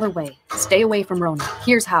 Run the other way. Stay away from Rona.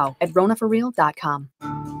 Here's how at ronaforreal.com.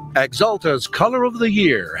 Axalta's Color of the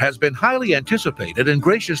Year has been highly anticipated and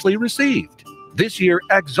graciously received. This year,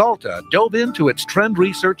 Axalta dove into its trend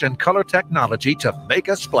research and color technology to make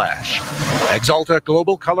a splash. Axalta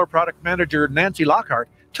Global Color Product Manager Nancy Lockhart,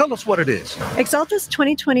 tell us what it is. Axalta's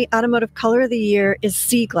 2020 Automotive Color of the Year is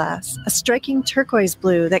Sea Glass, a striking turquoise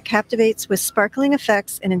blue that captivates with sparkling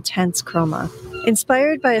effects and intense chroma.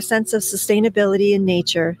 Inspired by a sense of sustainability in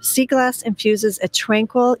nature, Sea Glass infuses a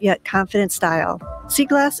tranquil yet confident style. Sea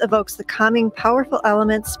Glass evokes the calming, powerful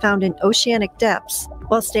elements found in oceanic depths,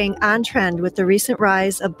 while staying on trend with the recent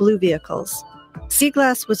rise of blue vehicles. Sea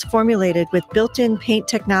Glass was formulated with built-in paint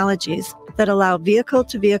technologies that allow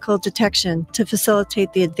vehicle-to-vehicle detection to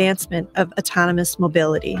facilitate the advancement of autonomous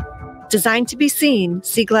mobility. Designed to be seen,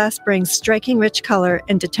 Sea Glass brings striking rich color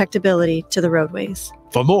and detectability to the roadways.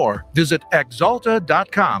 For more, visit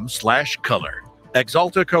axalta.com/color.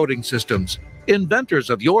 Axalta Coating Systems, inventors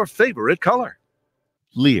of your favorite color.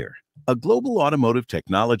 Lear, a global automotive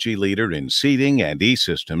technology leader in seating and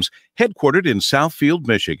e-systems, headquartered in Southfield,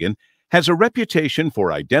 Michigan, has a reputation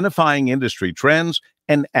for identifying industry trends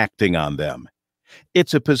and acting on them.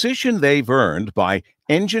 It's a position they've earned by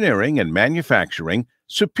engineering and manufacturing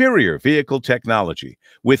superior vehicle technology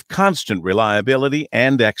with constant reliability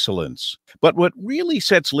and excellence. But what really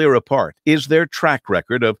sets Lear apart is their track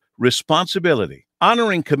record of responsibility,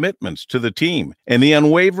 honoring commitments to the team, and the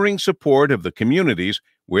unwavering support of the communities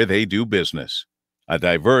where they do business. A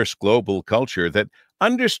diverse global culture that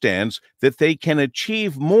understands that they can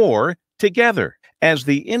achieve more together. As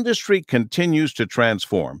the industry continues to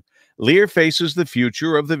transform, Lear faces the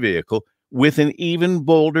future of the vehicle with an even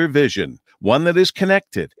bolder vision, one that is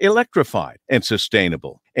connected, electrified, and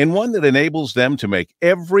sustainable, and one that enables them to make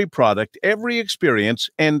every product, every experience,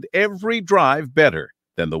 and every drive better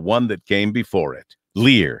than the one that came before it.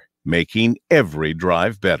 Lear, making every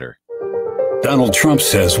drive better. Donald Trump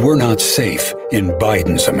says we're not safe in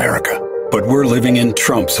Biden's America, but we're living in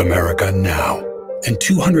Trump's America now. And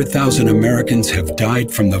 200,000 Americans have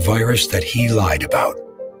died from the virus that he lied about.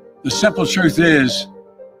 The simple truth is,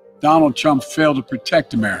 Donald Trump failed to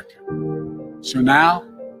protect America. So now,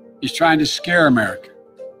 he's trying to scare America.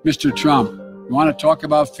 Mr. Trump, you want to talk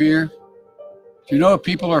about fear? Do you know if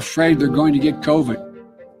people are afraid they're going to get COVID?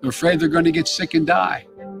 They're afraid they're going to get sick and die.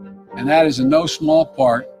 And that is in no small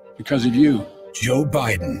part because of you. Joe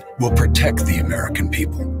Biden will protect the American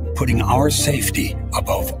people, putting our safety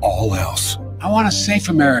above all else. I want a safe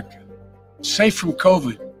America, safe from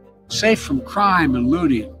COVID, safe from crime and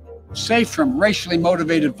looting, safe from racially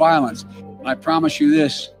motivated violence. And I promise you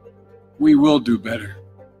this, we will do better.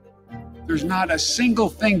 There's not a single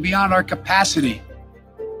thing beyond our capacity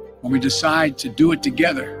when we decide to do it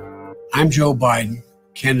together. I'm Joe Biden,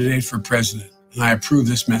 candidate for president, and I approve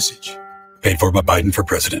this message. Paid for by Biden for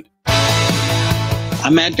president.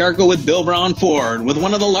 I'm Matt Garko with Bill Brown Ford. With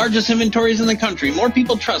one of the largest inventories in the country, more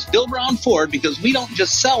people trust Bill Brown Ford because we don't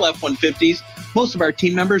just sell F-150s. Most of our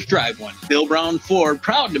team members drive one. Bill Brown Ford,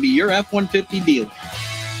 proud to be your F-150 dealer.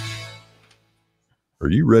 Are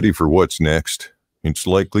you ready for what's next? It's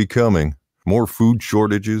likely coming. More food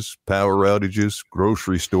shortages, power outages,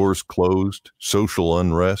 grocery stores closed, social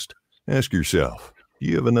unrest. Ask yourself, do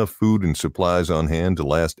you have enough food and supplies on hand to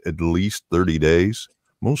last at least 30 days?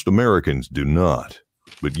 Most Americans do not.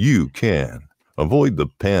 But you can. Avoid the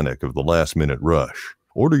panic of the last-minute rush.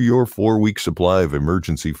 Order your 4-week supply of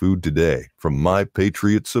emergency food today from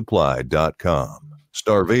mypatriotsupply.com.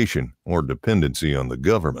 Starvation or dependency on the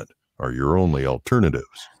government are your only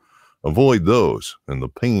alternatives. Avoid those and the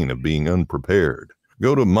pain of being unprepared.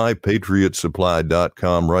 Go to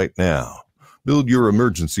mypatriotsupply.com right now. Build your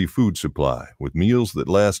emergency food supply with meals that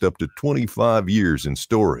last up to 25 years in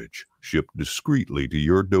storage, shipped discreetly to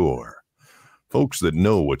your door. Folks that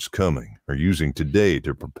know what's coming are using today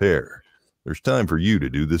to prepare. There's time for you to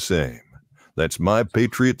do the same. That's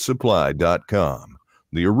mypatriotsupply.com,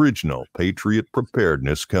 the original Patriot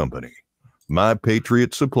Preparedness Company.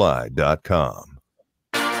 mypatriotsupply.com.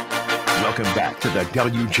 Welcome back to the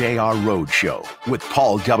WJR Roadshow with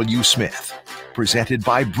Paul W. Smith. Presented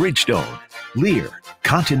by Bridgestone, Lear,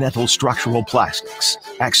 Continental Structural Plastics,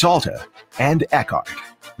 Axalta, and Eckhart.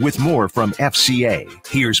 With more from FCA,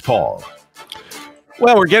 here's Paul.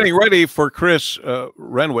 Well, we're getting ready for Chris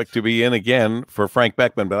Renwick to be in again for Frank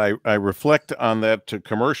Beckman, but I reflect on that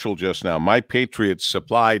commercial just now,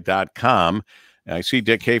 mypatriotsupply.com. I see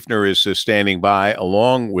Dick Hafner is standing by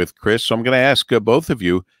along with Chris, so I'm going to ask both of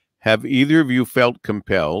you, have either of you felt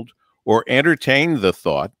compelled or entertained the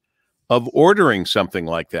thought of ordering something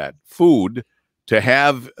like that, food, to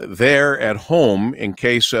have there at home in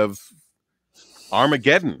case of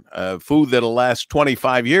Armageddon, food that'll last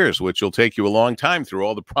 25 years, which will take you a long time through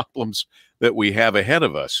all the problems that we have ahead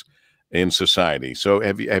of us in society. So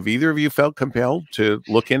have either of you felt compelled to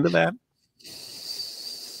look into that?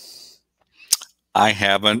 I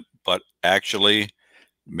haven't, but actually,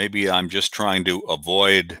 maybe I'm just trying to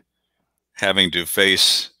avoid having to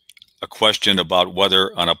face a question about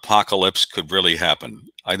whether an apocalypse could really happen.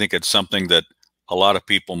 I think it's something that a lot of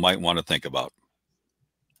people might want to think about.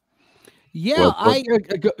 Yeah,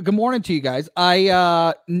 good morning to you guys.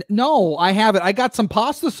 No, I haven't. I got some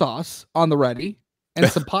pasta sauce on the ready and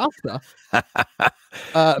some pasta.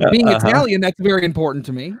 Being Italian, that's very important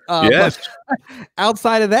to me. Yes. But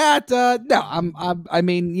outside of that, no. I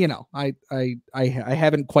mean, you know, I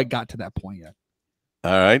haven't quite got to that point yet.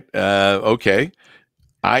 All right. Okay.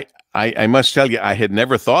 I must tell you, I had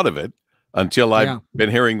never thought of it until I've been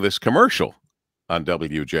hearing this commercial on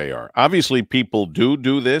WJR. Obviously, people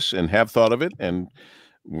do this and have thought of it and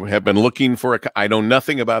have been looking for I know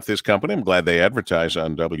nothing about this company. I'm glad they advertise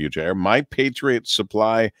on WJR.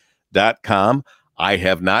 MyPatriotSupply.com. I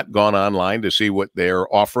have not gone online to see what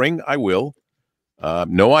they're offering. I will.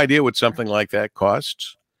 No idea what something like that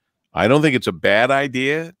costs. I don't think it's a bad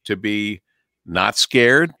idea to be not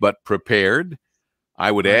scared, but prepared.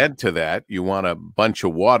 I would add to that, you want a bunch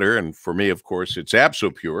of water. And for me, of course, it's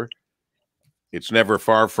AbsoPure. It's never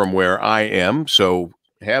far from where I am. So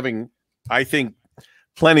having, I think,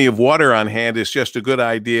 plenty of water on hand is just a good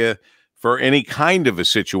idea for any kind of a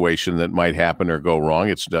situation that might happen or go wrong.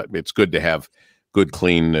 It's good to have good,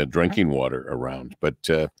 clean drinking water around. But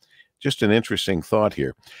just an interesting thought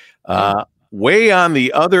here. Way on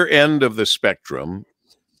the other end of the spectrum,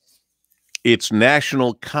 it's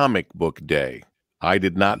National Comic Book Day. I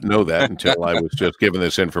did not know that until I was just given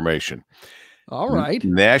this information. All right.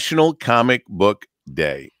 National Comic Book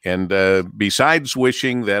Day. And besides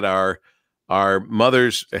wishing that our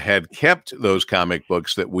mothers had kept those comic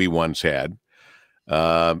books that we once had,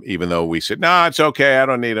 even though we said, no, it's okay, I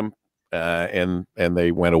don't need them, and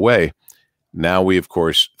they went away. Now we, of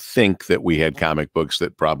course, think that we had comic books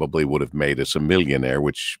that probably would have made us a millionaire,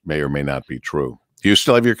 which may or may not be true. Do you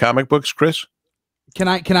still have your comic books, Chris? Can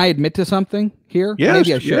I admit to something here? Yes,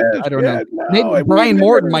 maybe I should. yes, I don't know. no, Maybe Brian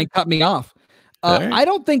Morton might cut me off. I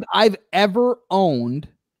don't think I've ever owned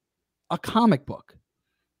a comic book.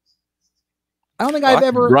 I don't think I've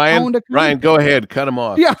ever owned a comic Brian, book. go ahead. Cut him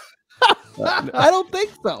off. Yeah. I don't think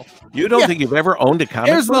so. You don't think you've ever owned a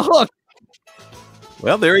comic Here's book? the hook.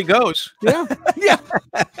 Well, there he goes. Yeah. Yeah.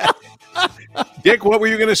 Dick, what were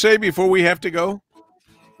you going to say before we have to go?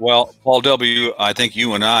 Well, Paul W., I think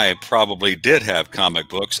you and I probably did have comic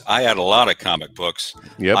books. I had a lot of comic books.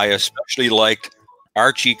 Yep. I especially liked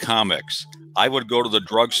Archie comics. I would go to the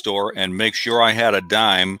drugstore and make sure I had a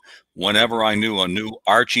dime whenever I knew a new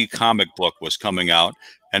Archie comic book was coming out.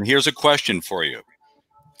 And here's a question for you.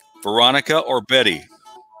 Veronica or Betty?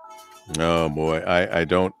 Oh boy, I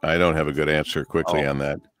don't have a good answer quickly on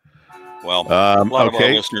that. Well, a lot of our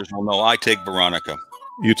okay. listeners will know I take Veronica.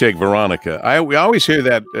 You take Veronica. We always hear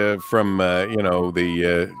that from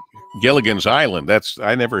the Gilligan's Island.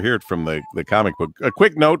 I never hear it from the comic book. A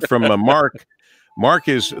quick note from Mark. Mark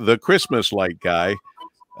is the Christmas light guy.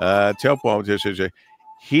 Tell Paul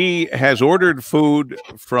he has ordered food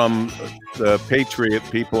from the Patriot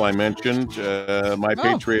people I mentioned,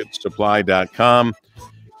 mypatriotsupply.com,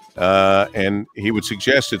 and he would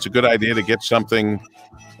suggest it's a good idea to get something.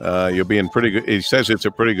 You'll be in pretty good. He says it's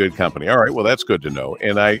a pretty good company. All right, well, that's good to know.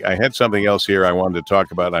 And I had something else here I wanted to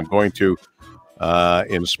talk about. I'm going to,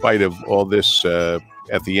 in spite of all this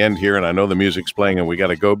at the end here, and I know the music's playing and we got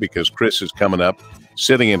to go because Chris is coming up,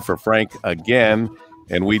 sitting in for Frank again,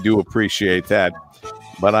 and we do appreciate that.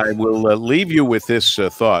 But I will leave you with this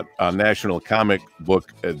thought on National Comic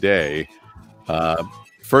Book Day.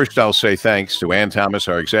 First, I'll say thanks to Ann Thomas,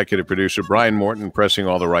 our executive producer, Brian Morton, pressing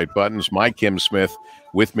all the right buttons, Mike Kim Smith,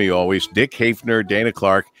 with me always, Dick Hafner, Dana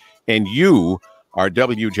Clark, and you, our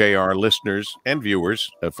WJR listeners and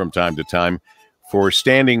viewers from time to time, for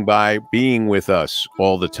standing by, being with us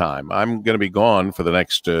all the time. I'm going to be gone for the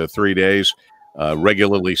next 3 days,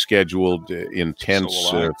 regularly scheduled,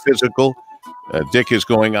 intense physical. Dick is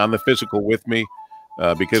going on the physical with me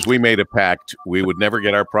because we made a pact. We would never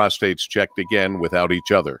get our prostates checked again without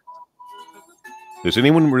each other. Does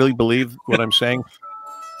anyone really believe what I'm saying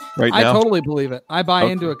right now? I totally believe it. I buy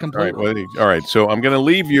into it completely. All right. So I'm going to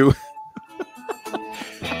leave you.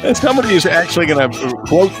 And somebody is actually going to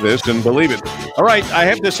quote this and believe it. All right. I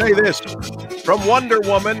have to say this. From Wonder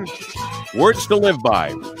Woman, words to live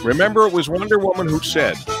by. Remember, it was Wonder Woman who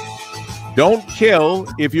said, don't kill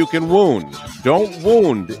if you can wound. Don't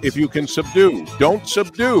wound if you can subdue. Don't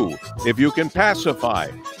subdue if you can pacify.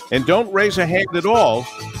 And don't raise a hand at all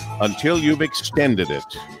until you've extended it.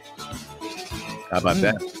 How about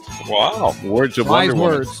that? Wow. Words of Wise Wonder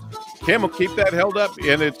Woman. words. Kim will keep that held up.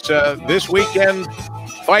 And it's this weekend,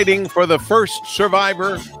 fighting for the first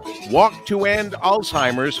survivor, Walk to End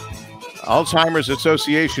Alzheimer's. Alzheimer's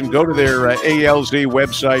Association. Go to their ALZ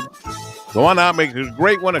website. Go on out, make it a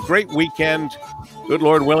great one, a great weekend. Good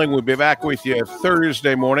Lord willing, we'll be back with you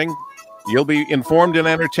Thursday morning. You'll be informed and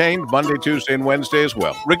entertained Monday, Tuesday, and Wednesday as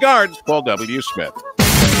well. Regards, Paul W. Smith.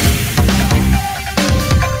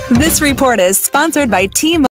 This report is sponsored by T-Mobile.